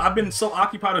 years, bro, I've been so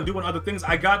occupied on doing other things.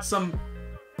 I got some.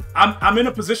 I'm in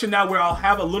a position now where I'll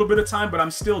have a little bit of time, but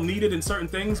I'm still needed in certain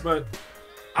things. But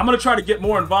I'm gonna try to get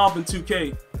more involved in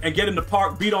 2K and get in the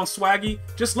park, beat on Swaggy.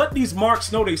 Just let these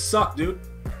marks know they suck, dude.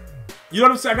 You know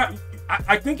what I'm saying?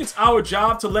 I think it's our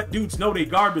job to let dudes know they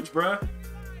garbage, bruh.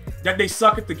 That they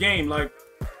suck at the game, like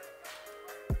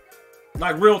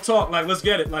real talk. Like, let's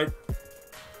get it, like,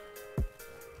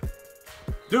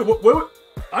 dude.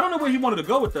 I don't know where he wanted to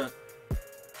go with that.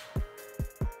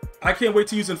 I can't wait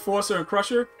to use Enforcer and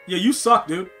Crusher. Yeah, you suck,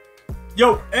 dude.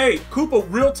 Yo, hey, Cooper,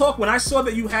 real talk. When I saw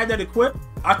that you had that equipped,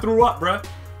 I threw up, bruh.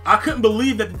 I couldn't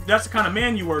believe that that's the kind of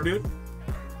man you were, dude.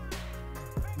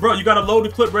 Bro, you got a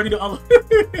loaded clip ready to unload.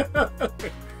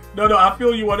 No, I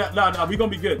feel you on that. Nah, we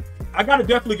gonna be good. I gotta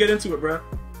definitely get into it, bruh.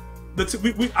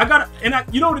 I gotta, and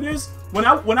you know what it is? When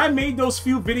I made those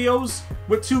few videos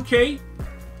with 2K,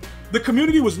 the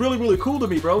community was really, really cool to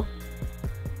me, bro.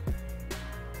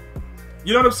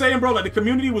 You know what I'm saying, bro? Like, the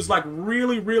community was like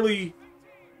really, really.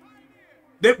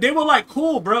 They were like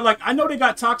cool, bro. Like, I know they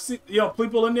got toxic, you know,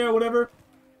 people in there or whatever.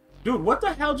 Dude, what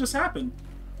the hell just happened?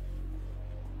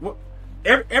 What?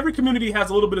 Every community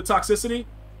has a little bit of toxicity,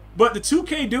 but the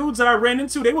 2K dudes that I ran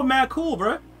into, they were mad cool,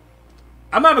 bro.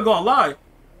 I'm not even gonna lie.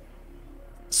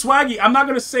 Swaggy, I'm not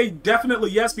gonna say definitely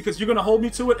yes because you're gonna hold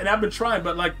me to it, and I've been trying,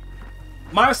 but like,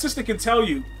 my assistant can tell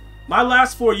you, my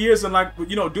last 4 years and, like,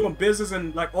 you know, doing business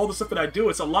and like all the stuff that I do,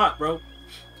 it's a lot, bro.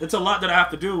 It's a lot that I have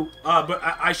to do, but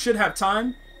I should have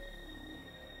time.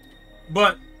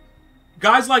 But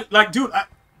guys, like dude,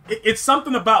 it's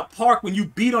something about Park when you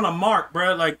beat on a mark,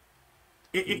 bro. Like,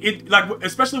 like,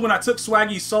 especially when I took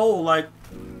Swaggy's soul, like,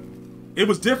 it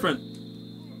was different.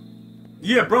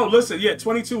 Yeah, bro, listen, yeah,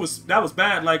 22 was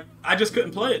bad. Like, I just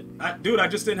couldn't play it. Dude, I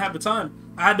just didn't have the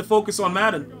time. I had to focus on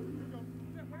Madden.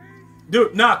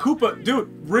 Dude, nah, Koopa, dude,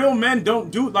 real men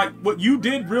don't do, like, what you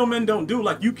did, real men don't do.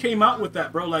 Like, you came out with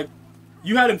that, bro. Like,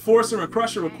 you had Enforcer and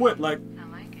Crusher equipped. Like,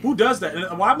 who does that?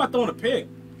 And why am I throwing a pig?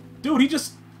 Dude, he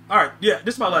just, all right, yeah,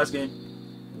 this is my last game.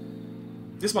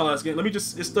 This is my last game. Let me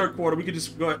just, it's third quarter. We could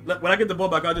just go ahead. When I get the ball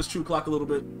back, I'll just true clock a little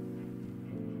bit.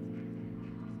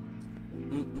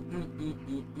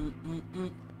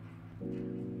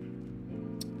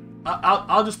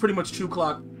 I'll just pretty much true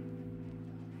clock.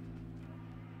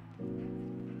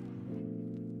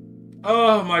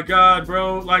 Oh my god,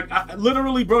 bro. Like,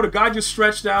 literally, bro, the guy just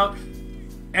stretched out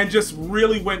and just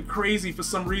really went crazy for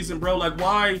some reason, bro. Like,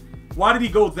 why did he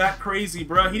go that crazy,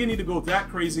 bro? He didn't need to go that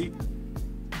crazy.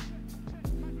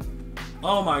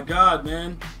 Oh my god,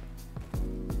 man.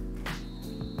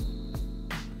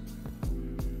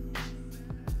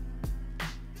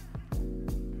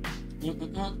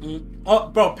 Oh,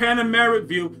 bro, Panameric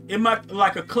view in my,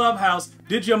 like, a clubhouse.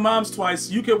 Did your mom's twice.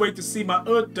 You can wait to see my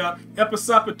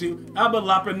episopatu,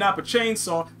 abalapa napa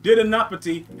chainsaw, did a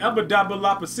napati,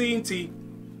 abadabalapa CNT.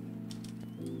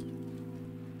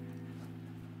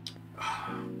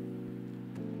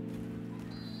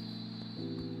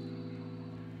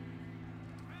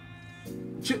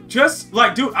 Just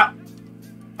like, dude, all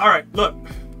right, look.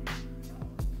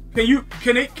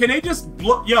 Can they just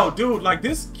blow, yo, dude, like,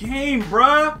 this game,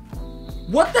 bruh.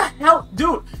 What the hell,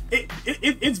 dude?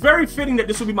 It's very fitting that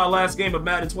this will be my last game of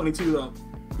Madden 22, though.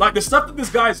 Like, the stuff that this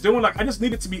guy's doing, like, I just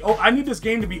need it to be, I need this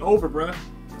game to be over, bruh.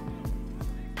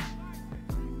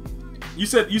 You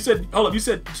said, hold up, you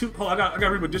said two, hold on, I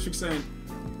gotta read what District's saying.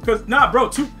 Cause, nah, bro,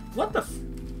 what the f?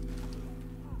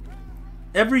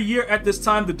 Every year at this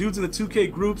time, the dudes in the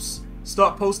 2K groups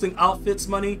start posting outfits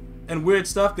money and weird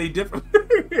stuff. They differ.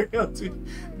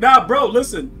 Nah, bro,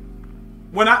 listen.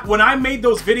 When I made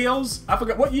those videos, I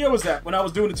forgot what year was that. When I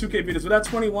was doing the 2K videos, was that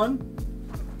 21?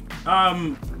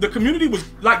 The community was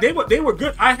like, they were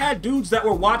good. I had dudes that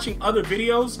were watching other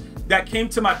videos that came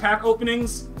to my pack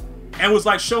openings and was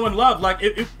like showing love. Like,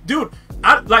 dude,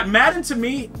 like, Madden to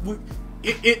me,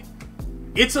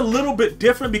 it's a little bit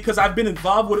different because I've been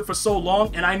involved with it for so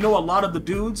long, and I know a lot of the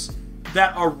dudes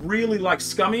that are really like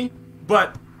scummy,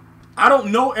 but I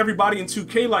don't know everybody in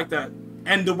 2K like that.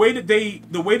 And the way that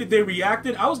they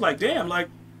reacted, I was like, damn, like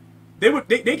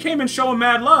they came in showing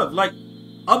mad love. Like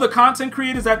other content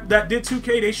creators that did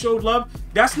 2K, they showed love.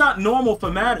 That's not normal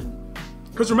for Madden.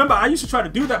 Because remember, I used to try to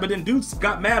do that, but then dudes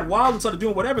got mad wild and started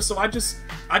doing whatever. So I just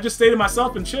stayed to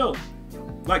myself and chilled.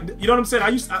 Like, you know what I'm saying?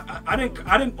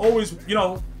 I didn't always, you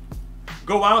know,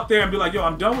 go out there and be like, yo,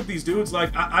 I'm done with these dudes.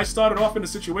 Like I started off in a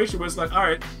situation where it's like, all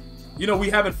right, you know, we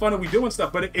having fun and we doing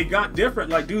stuff, but it got different.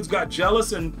 Like dudes got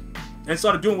jealous and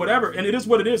started doing whatever. And it is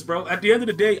what it is, bro. At the end of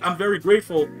the day, I'm very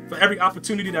grateful for every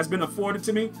opportunity that's been afforded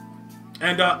to me.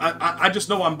 And I just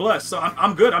know I'm blessed. So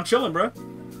I'm good. I'm chilling, bro.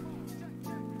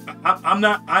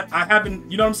 I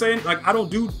haven't, you know what I'm saying? Like, I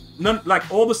don't do none,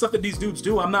 like, all the stuff that these dudes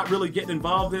do, I'm not really getting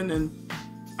involved in, and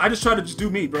I just try to just do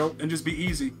me, bro, and just be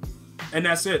easy. And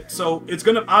that's it. So, it's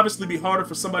gonna obviously be harder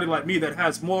for somebody like me that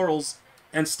has morals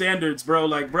and standards, bro.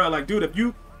 Like, dude,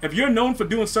 if you're known for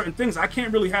doing certain things, I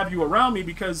can't really have you around me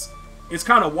because it's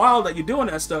kind of wild that you're doing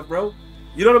that stuff, bro.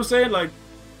 You know what I'm saying? Like,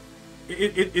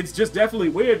 it's just definitely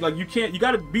weird. Like, you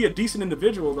gotta be a decent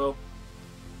individual, though.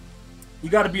 You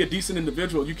got to be a decent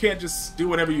individual. You can't just do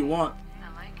whatever you want.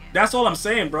 I like it. That's all I'm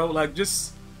saying, bro. Like,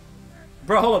 just...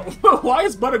 Bro, hold up. Why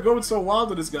is Butter going so wild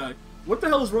with this guy? What the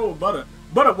hell is wrong with Butter?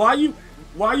 Butter, why are you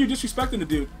disrespecting the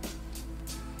dude?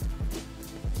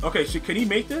 Okay, can he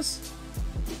make this?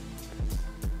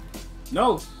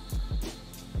 No.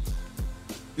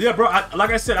 Yeah, bro,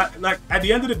 like I said, like, at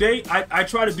the end of the day, I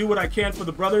try to do what I can for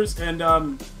the brothers, and,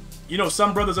 you know,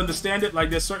 some brothers understand it, like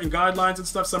there's certain guidelines and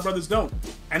stuff, some brothers don't.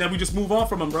 And then we just move on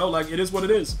from them, bro. Like, it is what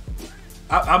it is.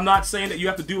 I'm not saying that you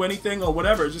have to do anything or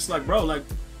whatever. It's just like, bro, like,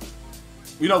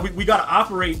 you know, we got to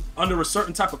operate under a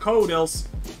certain type of code, else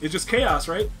it's just chaos,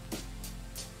 right?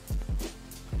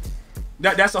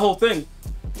 That's the whole thing.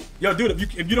 Yo, dude,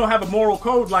 if you don't have a moral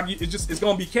code, like, it's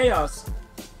going to be chaos.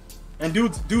 And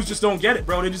dudes just don't get it,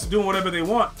 bro. They're just doing whatever they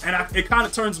want. And it kind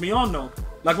of turns me on, though.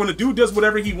 Like, when a dude does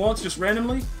whatever he wants just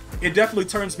randomly, it definitely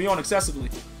turns me on excessively.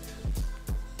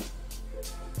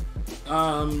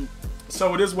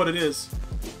 So it is what it is.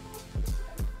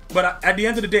 But at the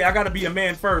end of the day, I gotta be a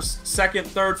man first, second,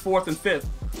 third, fourth, and fifth.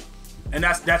 And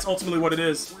that's ultimately what it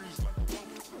is.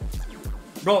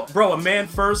 Bro, a man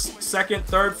first, second,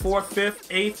 third, fourth, fifth,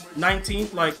 eighth,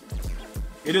 19th, like,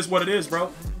 it is what it is,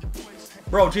 bro.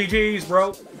 Bro, GG's, bro.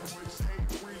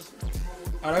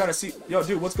 Alright, I gotta see. Yo,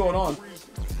 dude, what's going on?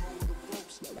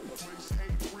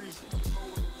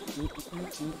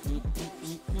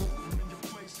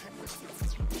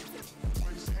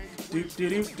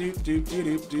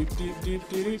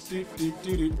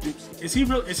 Is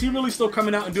he really still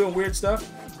coming out and doing weird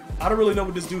stuff? I don't really know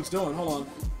what this dude's doing. Hold on.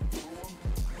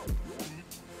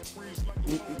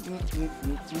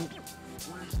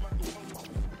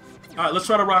 Alright, let's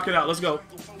try to rock it out. Let's go.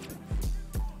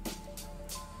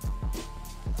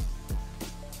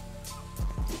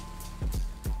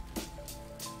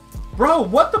 Bro,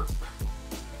 what the...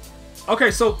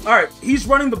 Okay, so, alright, he's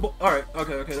running the... Alright,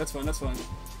 okay, that's fine, that's fine.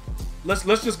 Let's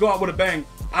just go out with a bang.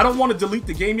 I don't want to delete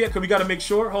the game yet, because we got to make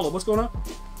sure. Hold on, what's going on?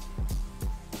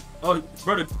 Oh,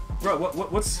 bro,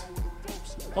 what's...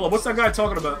 Hold on, what's that guy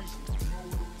talking about?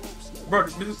 Bro,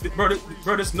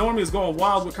 this Normie is going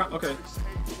wild with... Okay.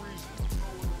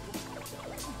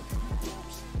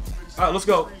 Alright, let's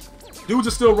go. Dudes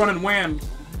are still running Wham.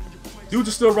 Dudes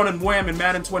are still running Wham in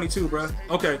Madden 22, bro.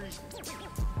 Okay.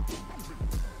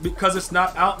 Because it's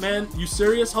not out, man? You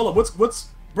serious? Hold on,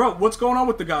 Bro, what's going on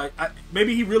with the guy?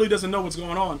 Maybe he really doesn't know what's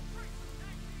going on.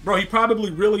 Bro, he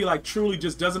probably really, like, truly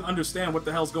just doesn't understand what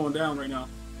the hell's going down right now.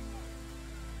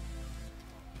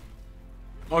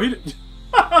 Oh,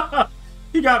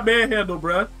 he got manhandled,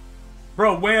 bro.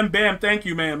 Bro, wham, bam, thank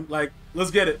you, man. Like,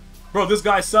 let's get it. Bro, this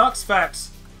guy sucks.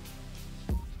 Facts.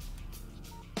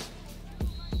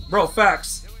 Bro,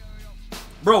 facts.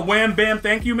 Bro, wham, bam,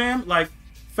 thank you, man. Like,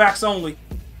 facts only.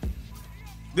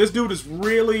 This dude is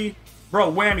really...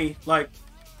 Bro, whammy. Like...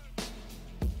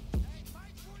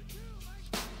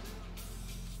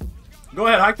 Go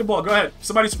ahead, hike the ball. Go ahead.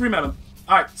 Somebody scream at him.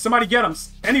 Alright, somebody get him.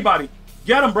 Anybody.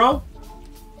 Get him, bro.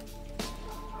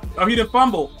 Oh, he didn't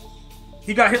fumble.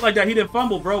 He got hit like that. He didn't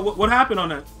fumble, bro. What happened on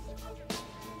that?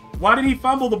 Why did he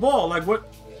fumble the ball? Like,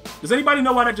 what? Does anybody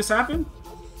know why that just happened?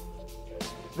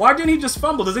 Why didn't he just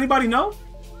fumble? Does anybody know?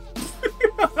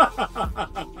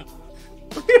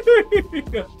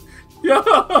 Yo.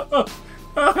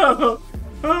 Oh,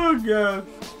 God.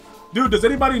 Dude, does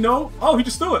anybody know? Oh, he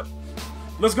just threw it.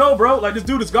 Let's go, bro. Like, this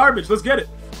dude is garbage. Let's get it.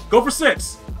 Go for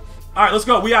 6. All right, let's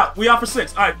go. We out. We out for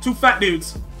 6. All right, 2 fat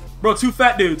dudes. Bro, 2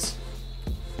 fat dudes.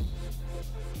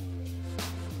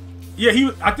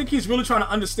 Yeah, I think he's really trying to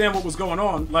understand what was going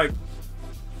on. Like,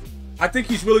 I think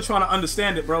he's really trying to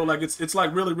understand it, bro. Like, it's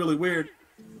like really, really weird.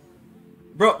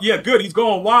 Bro, yeah, good. He's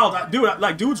going wild. Dude,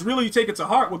 like, dudes really take it to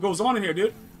heart what goes on in here,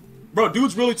 dude. Bro,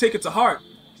 dudes really take it to heart.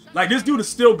 Like, this dude is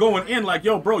still going in. Like,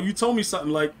 yo, bro, you told me something.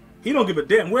 Like, he don't give a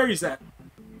damn where he's at.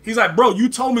 He's like, bro, you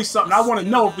told me something. I want to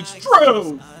know if it's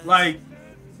true. Like,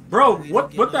 bro,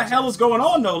 what the hell is going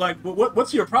on, though? Like,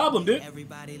 what's your problem, dude?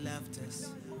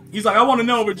 He's like, I want to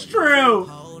know if it's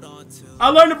true. I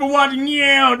learned it from watching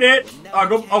you, dude. All right,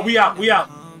 go. Oh, we out. We out.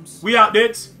 We out,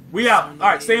 dudes. We out. All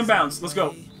right, stay in bounds. Let's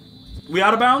go. We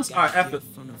out of bounds? All right, F it.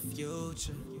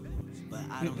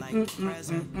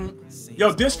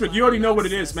 Yo, District, you already know what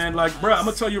it is, man. Like, bro, I'm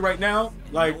gonna tell you right now.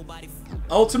 Like,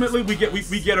 ultimately, we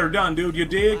get her done, dude. You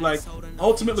dig? Like,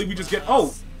 ultimately, we just get.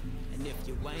 Oh.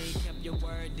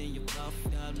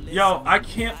 Yo, I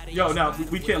can't. Yo, no,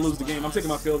 we can't lose the game. I'm taking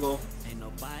my field goal.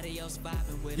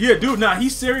 Yeah, dude, nah,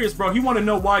 he's serious, bro. He want to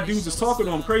know why dudes is talking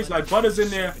to him crazy. Like, Butter's in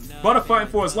there. Butter fighting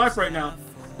for his life right now.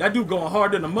 That dude going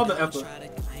harder than a mother effer.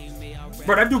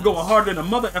 Bro, that dude going harder than a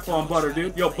mother effer on Butter,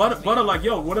 dude. Yo, Butter, like,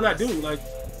 yo, what did I do? Like,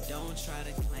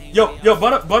 yo,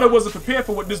 Butter wasn't prepared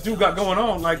for what this dude got going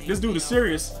on. Like, this dude is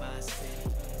serious.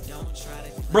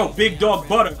 Bro, big dog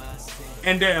Butter.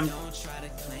 And damn.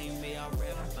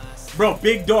 Bro,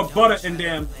 big dog Butter and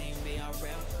damn.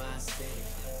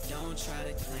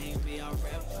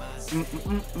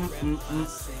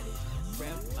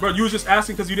 Bro, you was just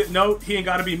asking because you didn't know he ain't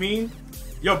gotta be mean.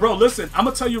 Yo, bro, listen, I'm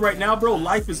gonna tell you right now, bro,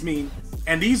 life is mean,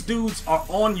 and these dudes are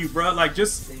on you, bro. Like,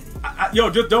 just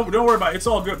don't worry about it. It's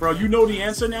all good, bro. You know the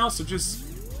answer now, so just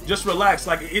relax.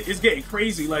 Like, it's getting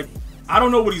crazy. Like, I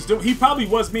don't know what he's doing. He probably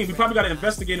was mean. We probably gotta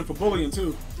investigate him for bullying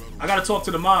too. I gotta talk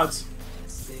to the mods.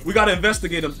 We gotta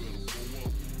investigate him.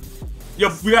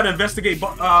 Yo, we gotta investigate.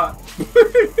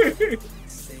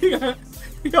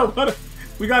 Yo, Butter,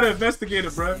 we gotta investigate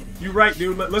it, bro. You right,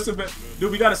 dude. Listen,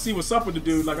 dude, we gotta see what's up with the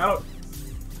dude. Like, I don't.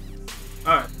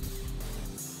 All right.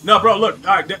 No, bro, look.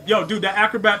 All right, yo, dude, that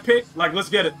acrobat pick, like, let's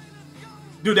get it.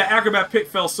 Dude, that acrobat pick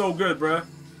felt so good, bro.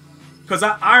 Cause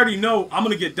I already know I'm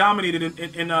gonna get dominated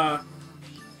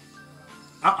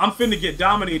I'm finna get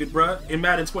dominated, bro, in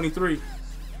Madden 23.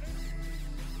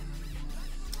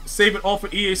 Save it all for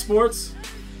EA Sports.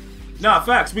 Nah,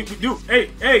 facts. We do.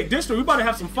 Hey, District, we about to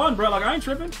have some fun, bro. Like, I ain't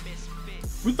tripping.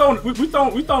 We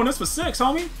throwing this for 6,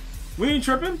 homie. We ain't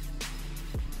tripping.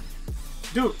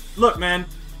 Dude, look, man.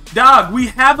 Dog, we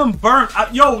have him burnt.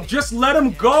 Yo, just let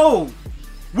him go.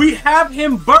 We have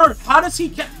him burnt. How does he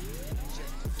get?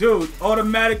 Dude,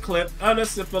 automatic clip.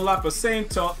 Unsipalapa, same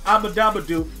talk.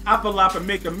 Abadabadoo. Apalapa,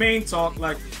 make a main talk.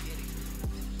 Like,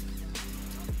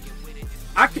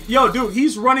 yo, dude,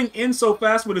 he's running in so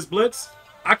fast with his blitz.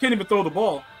 I can't even throw the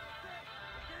ball.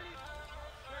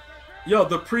 Yo,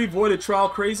 the pre-voided trial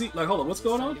crazy. Like, hold on, what's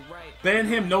going on? Ban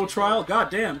him, no trial.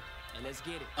 God damn.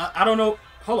 I don't know.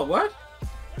 Hold on, what?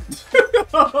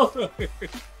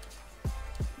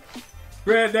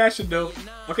 Grand National.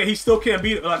 Okay, he still can't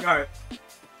beat it. Like, all right.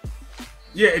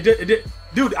 Yeah, it did.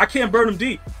 Dude, I can't burn him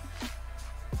deep.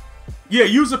 Yeah,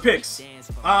 user picks.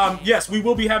 Yes, we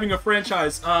will be having a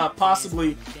franchise,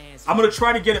 possibly. I'm gonna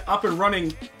try to get it up and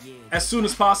running as soon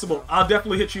as possible. I'll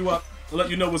definitely hit you up to let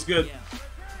you know what's good.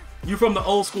 You from the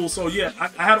old school, so yeah,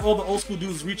 I had all the old school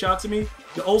dudes reach out to me.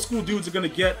 The old school dudes are gonna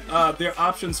get their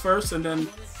options first, and then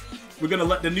we're gonna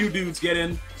let the new dudes get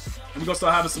in, and we're gonna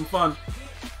start having some fun.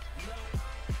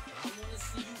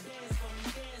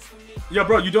 Yo,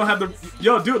 bro, you don't have the.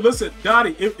 Yo, dude, listen,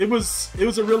 Dottie, it was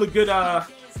a really good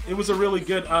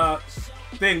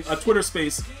thing, a Twitter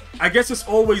space. I guess it's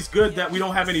always good that we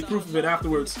don't have any proof of it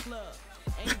afterwards.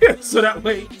 So that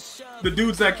way, the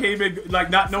dudes that came in, like,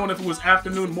 not knowing if it was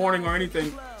afternoon, morning, or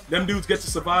anything, them dudes get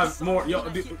to survive more. Yo,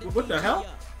 dude, what the hell?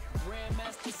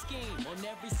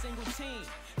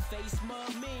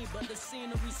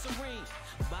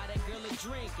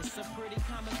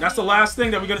 That's the last thing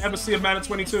that we're gonna ever see of Madden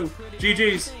 22.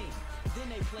 GG's.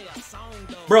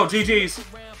 Bro, GG's.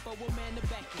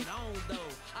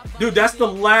 Dude, that's the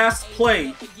last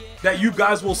play that you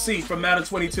guys will see from Madden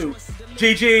 22.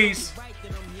 GG's.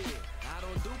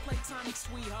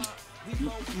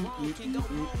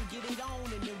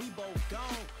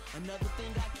 Another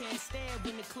thing I can't stand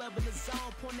when the club in the zone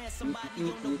point at somebody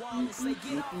on the wall and say,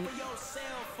 get off of your cell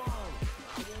phone.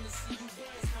 I wanna see you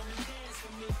dance for me, dance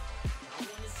for me. I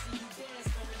wanna see you dance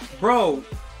for me. Bro.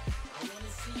 I wanna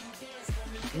see you dance for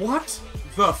me. What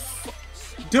the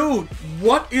dude,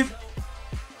 what is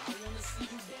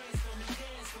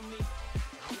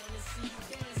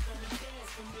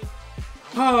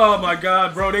Oh my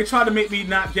god, bro. They try to make me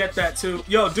not get that too.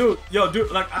 Yo,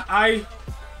 dude. Like, I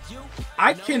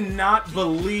cannot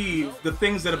believe the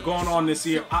things that have gone on this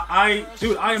year.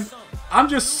 Dude, I'm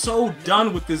just so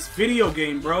done with this video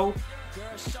game, bro.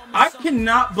 I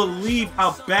cannot believe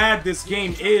how bad this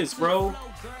game is, bro.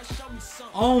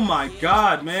 Oh my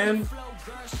god, man.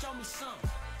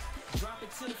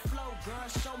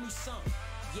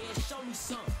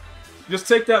 Just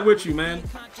take that with you, man.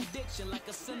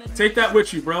 Take that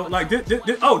with you, bro. Like,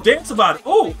 oh, dance about it.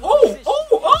 Oh,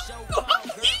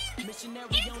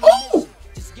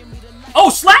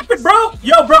 slap it, bro.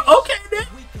 Yo, bro. Okay, man.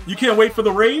 You can't wait for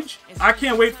the rage? I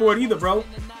can't wait for it either, bro.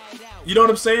 You know what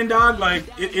I'm saying, dog? Like,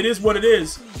 it is what it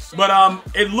is. But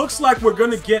it looks like we're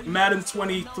gonna get Madden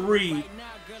 23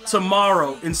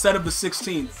 tomorrow instead of the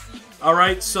 16th. All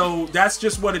right, so that's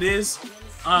just what it is.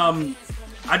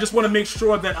 I just want to make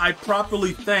sure that I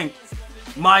properly thank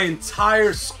my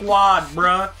entire squad,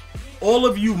 bruh. All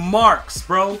of you marks,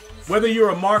 bro. Whether you're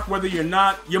a mark, whether you're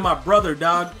not, you're my brother,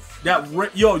 dog.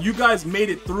 Yo, you guys made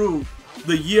it through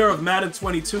the year of Madden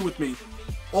 22 with me.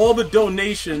 All the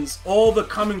donations, all the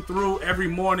coming through every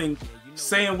morning,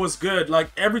 saying what's good,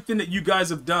 like everything that you guys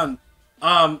have done.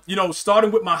 You know,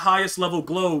 starting with my highest level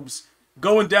globes,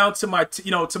 going down to my,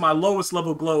 to my lowest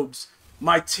level globes.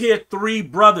 My tier 3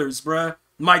 brothers, bruh.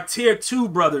 My tier 2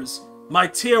 brothers. My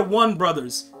tier 1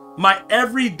 brothers. My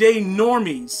everyday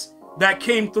normies that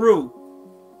came through.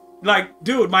 Like,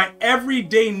 dude, my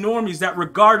everyday normies that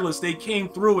regardless, they came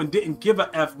through and didn't give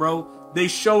a F, bro. They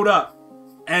showed up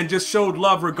and just showed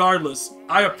love regardless.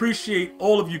 I appreciate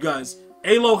all of you guys.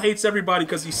 Alo hates everybody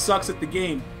because he sucks at the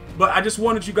game. But I just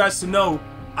wanted you guys to know,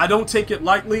 I don't take it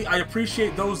lightly. I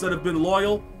appreciate those that have been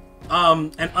loyal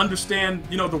and understand,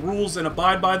 the rules and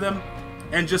abide by them.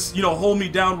 And just, hold me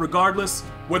down regardless.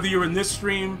 Whether you're in this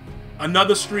stream,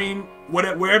 another stream,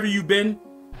 wherever you've been.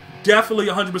 Definitely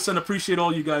 100% appreciate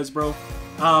all you guys, bro.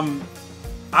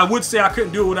 I would say I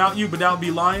couldn't do it without you, but that would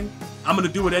be lying. I'm going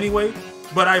to do it anyway.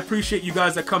 But I appreciate you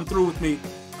guys that come through with me,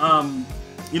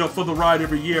 for the ride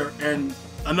every year. And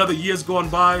another year's gone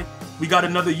by. We got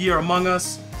another year among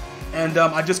us. And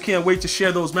I just can't wait to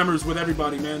share those memories with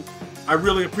everybody, man. I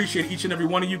really appreciate each and every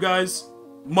one of you guys.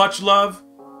 Much love.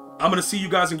 I'm going to see you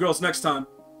guys and girls next time.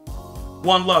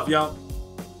 One love, y'all.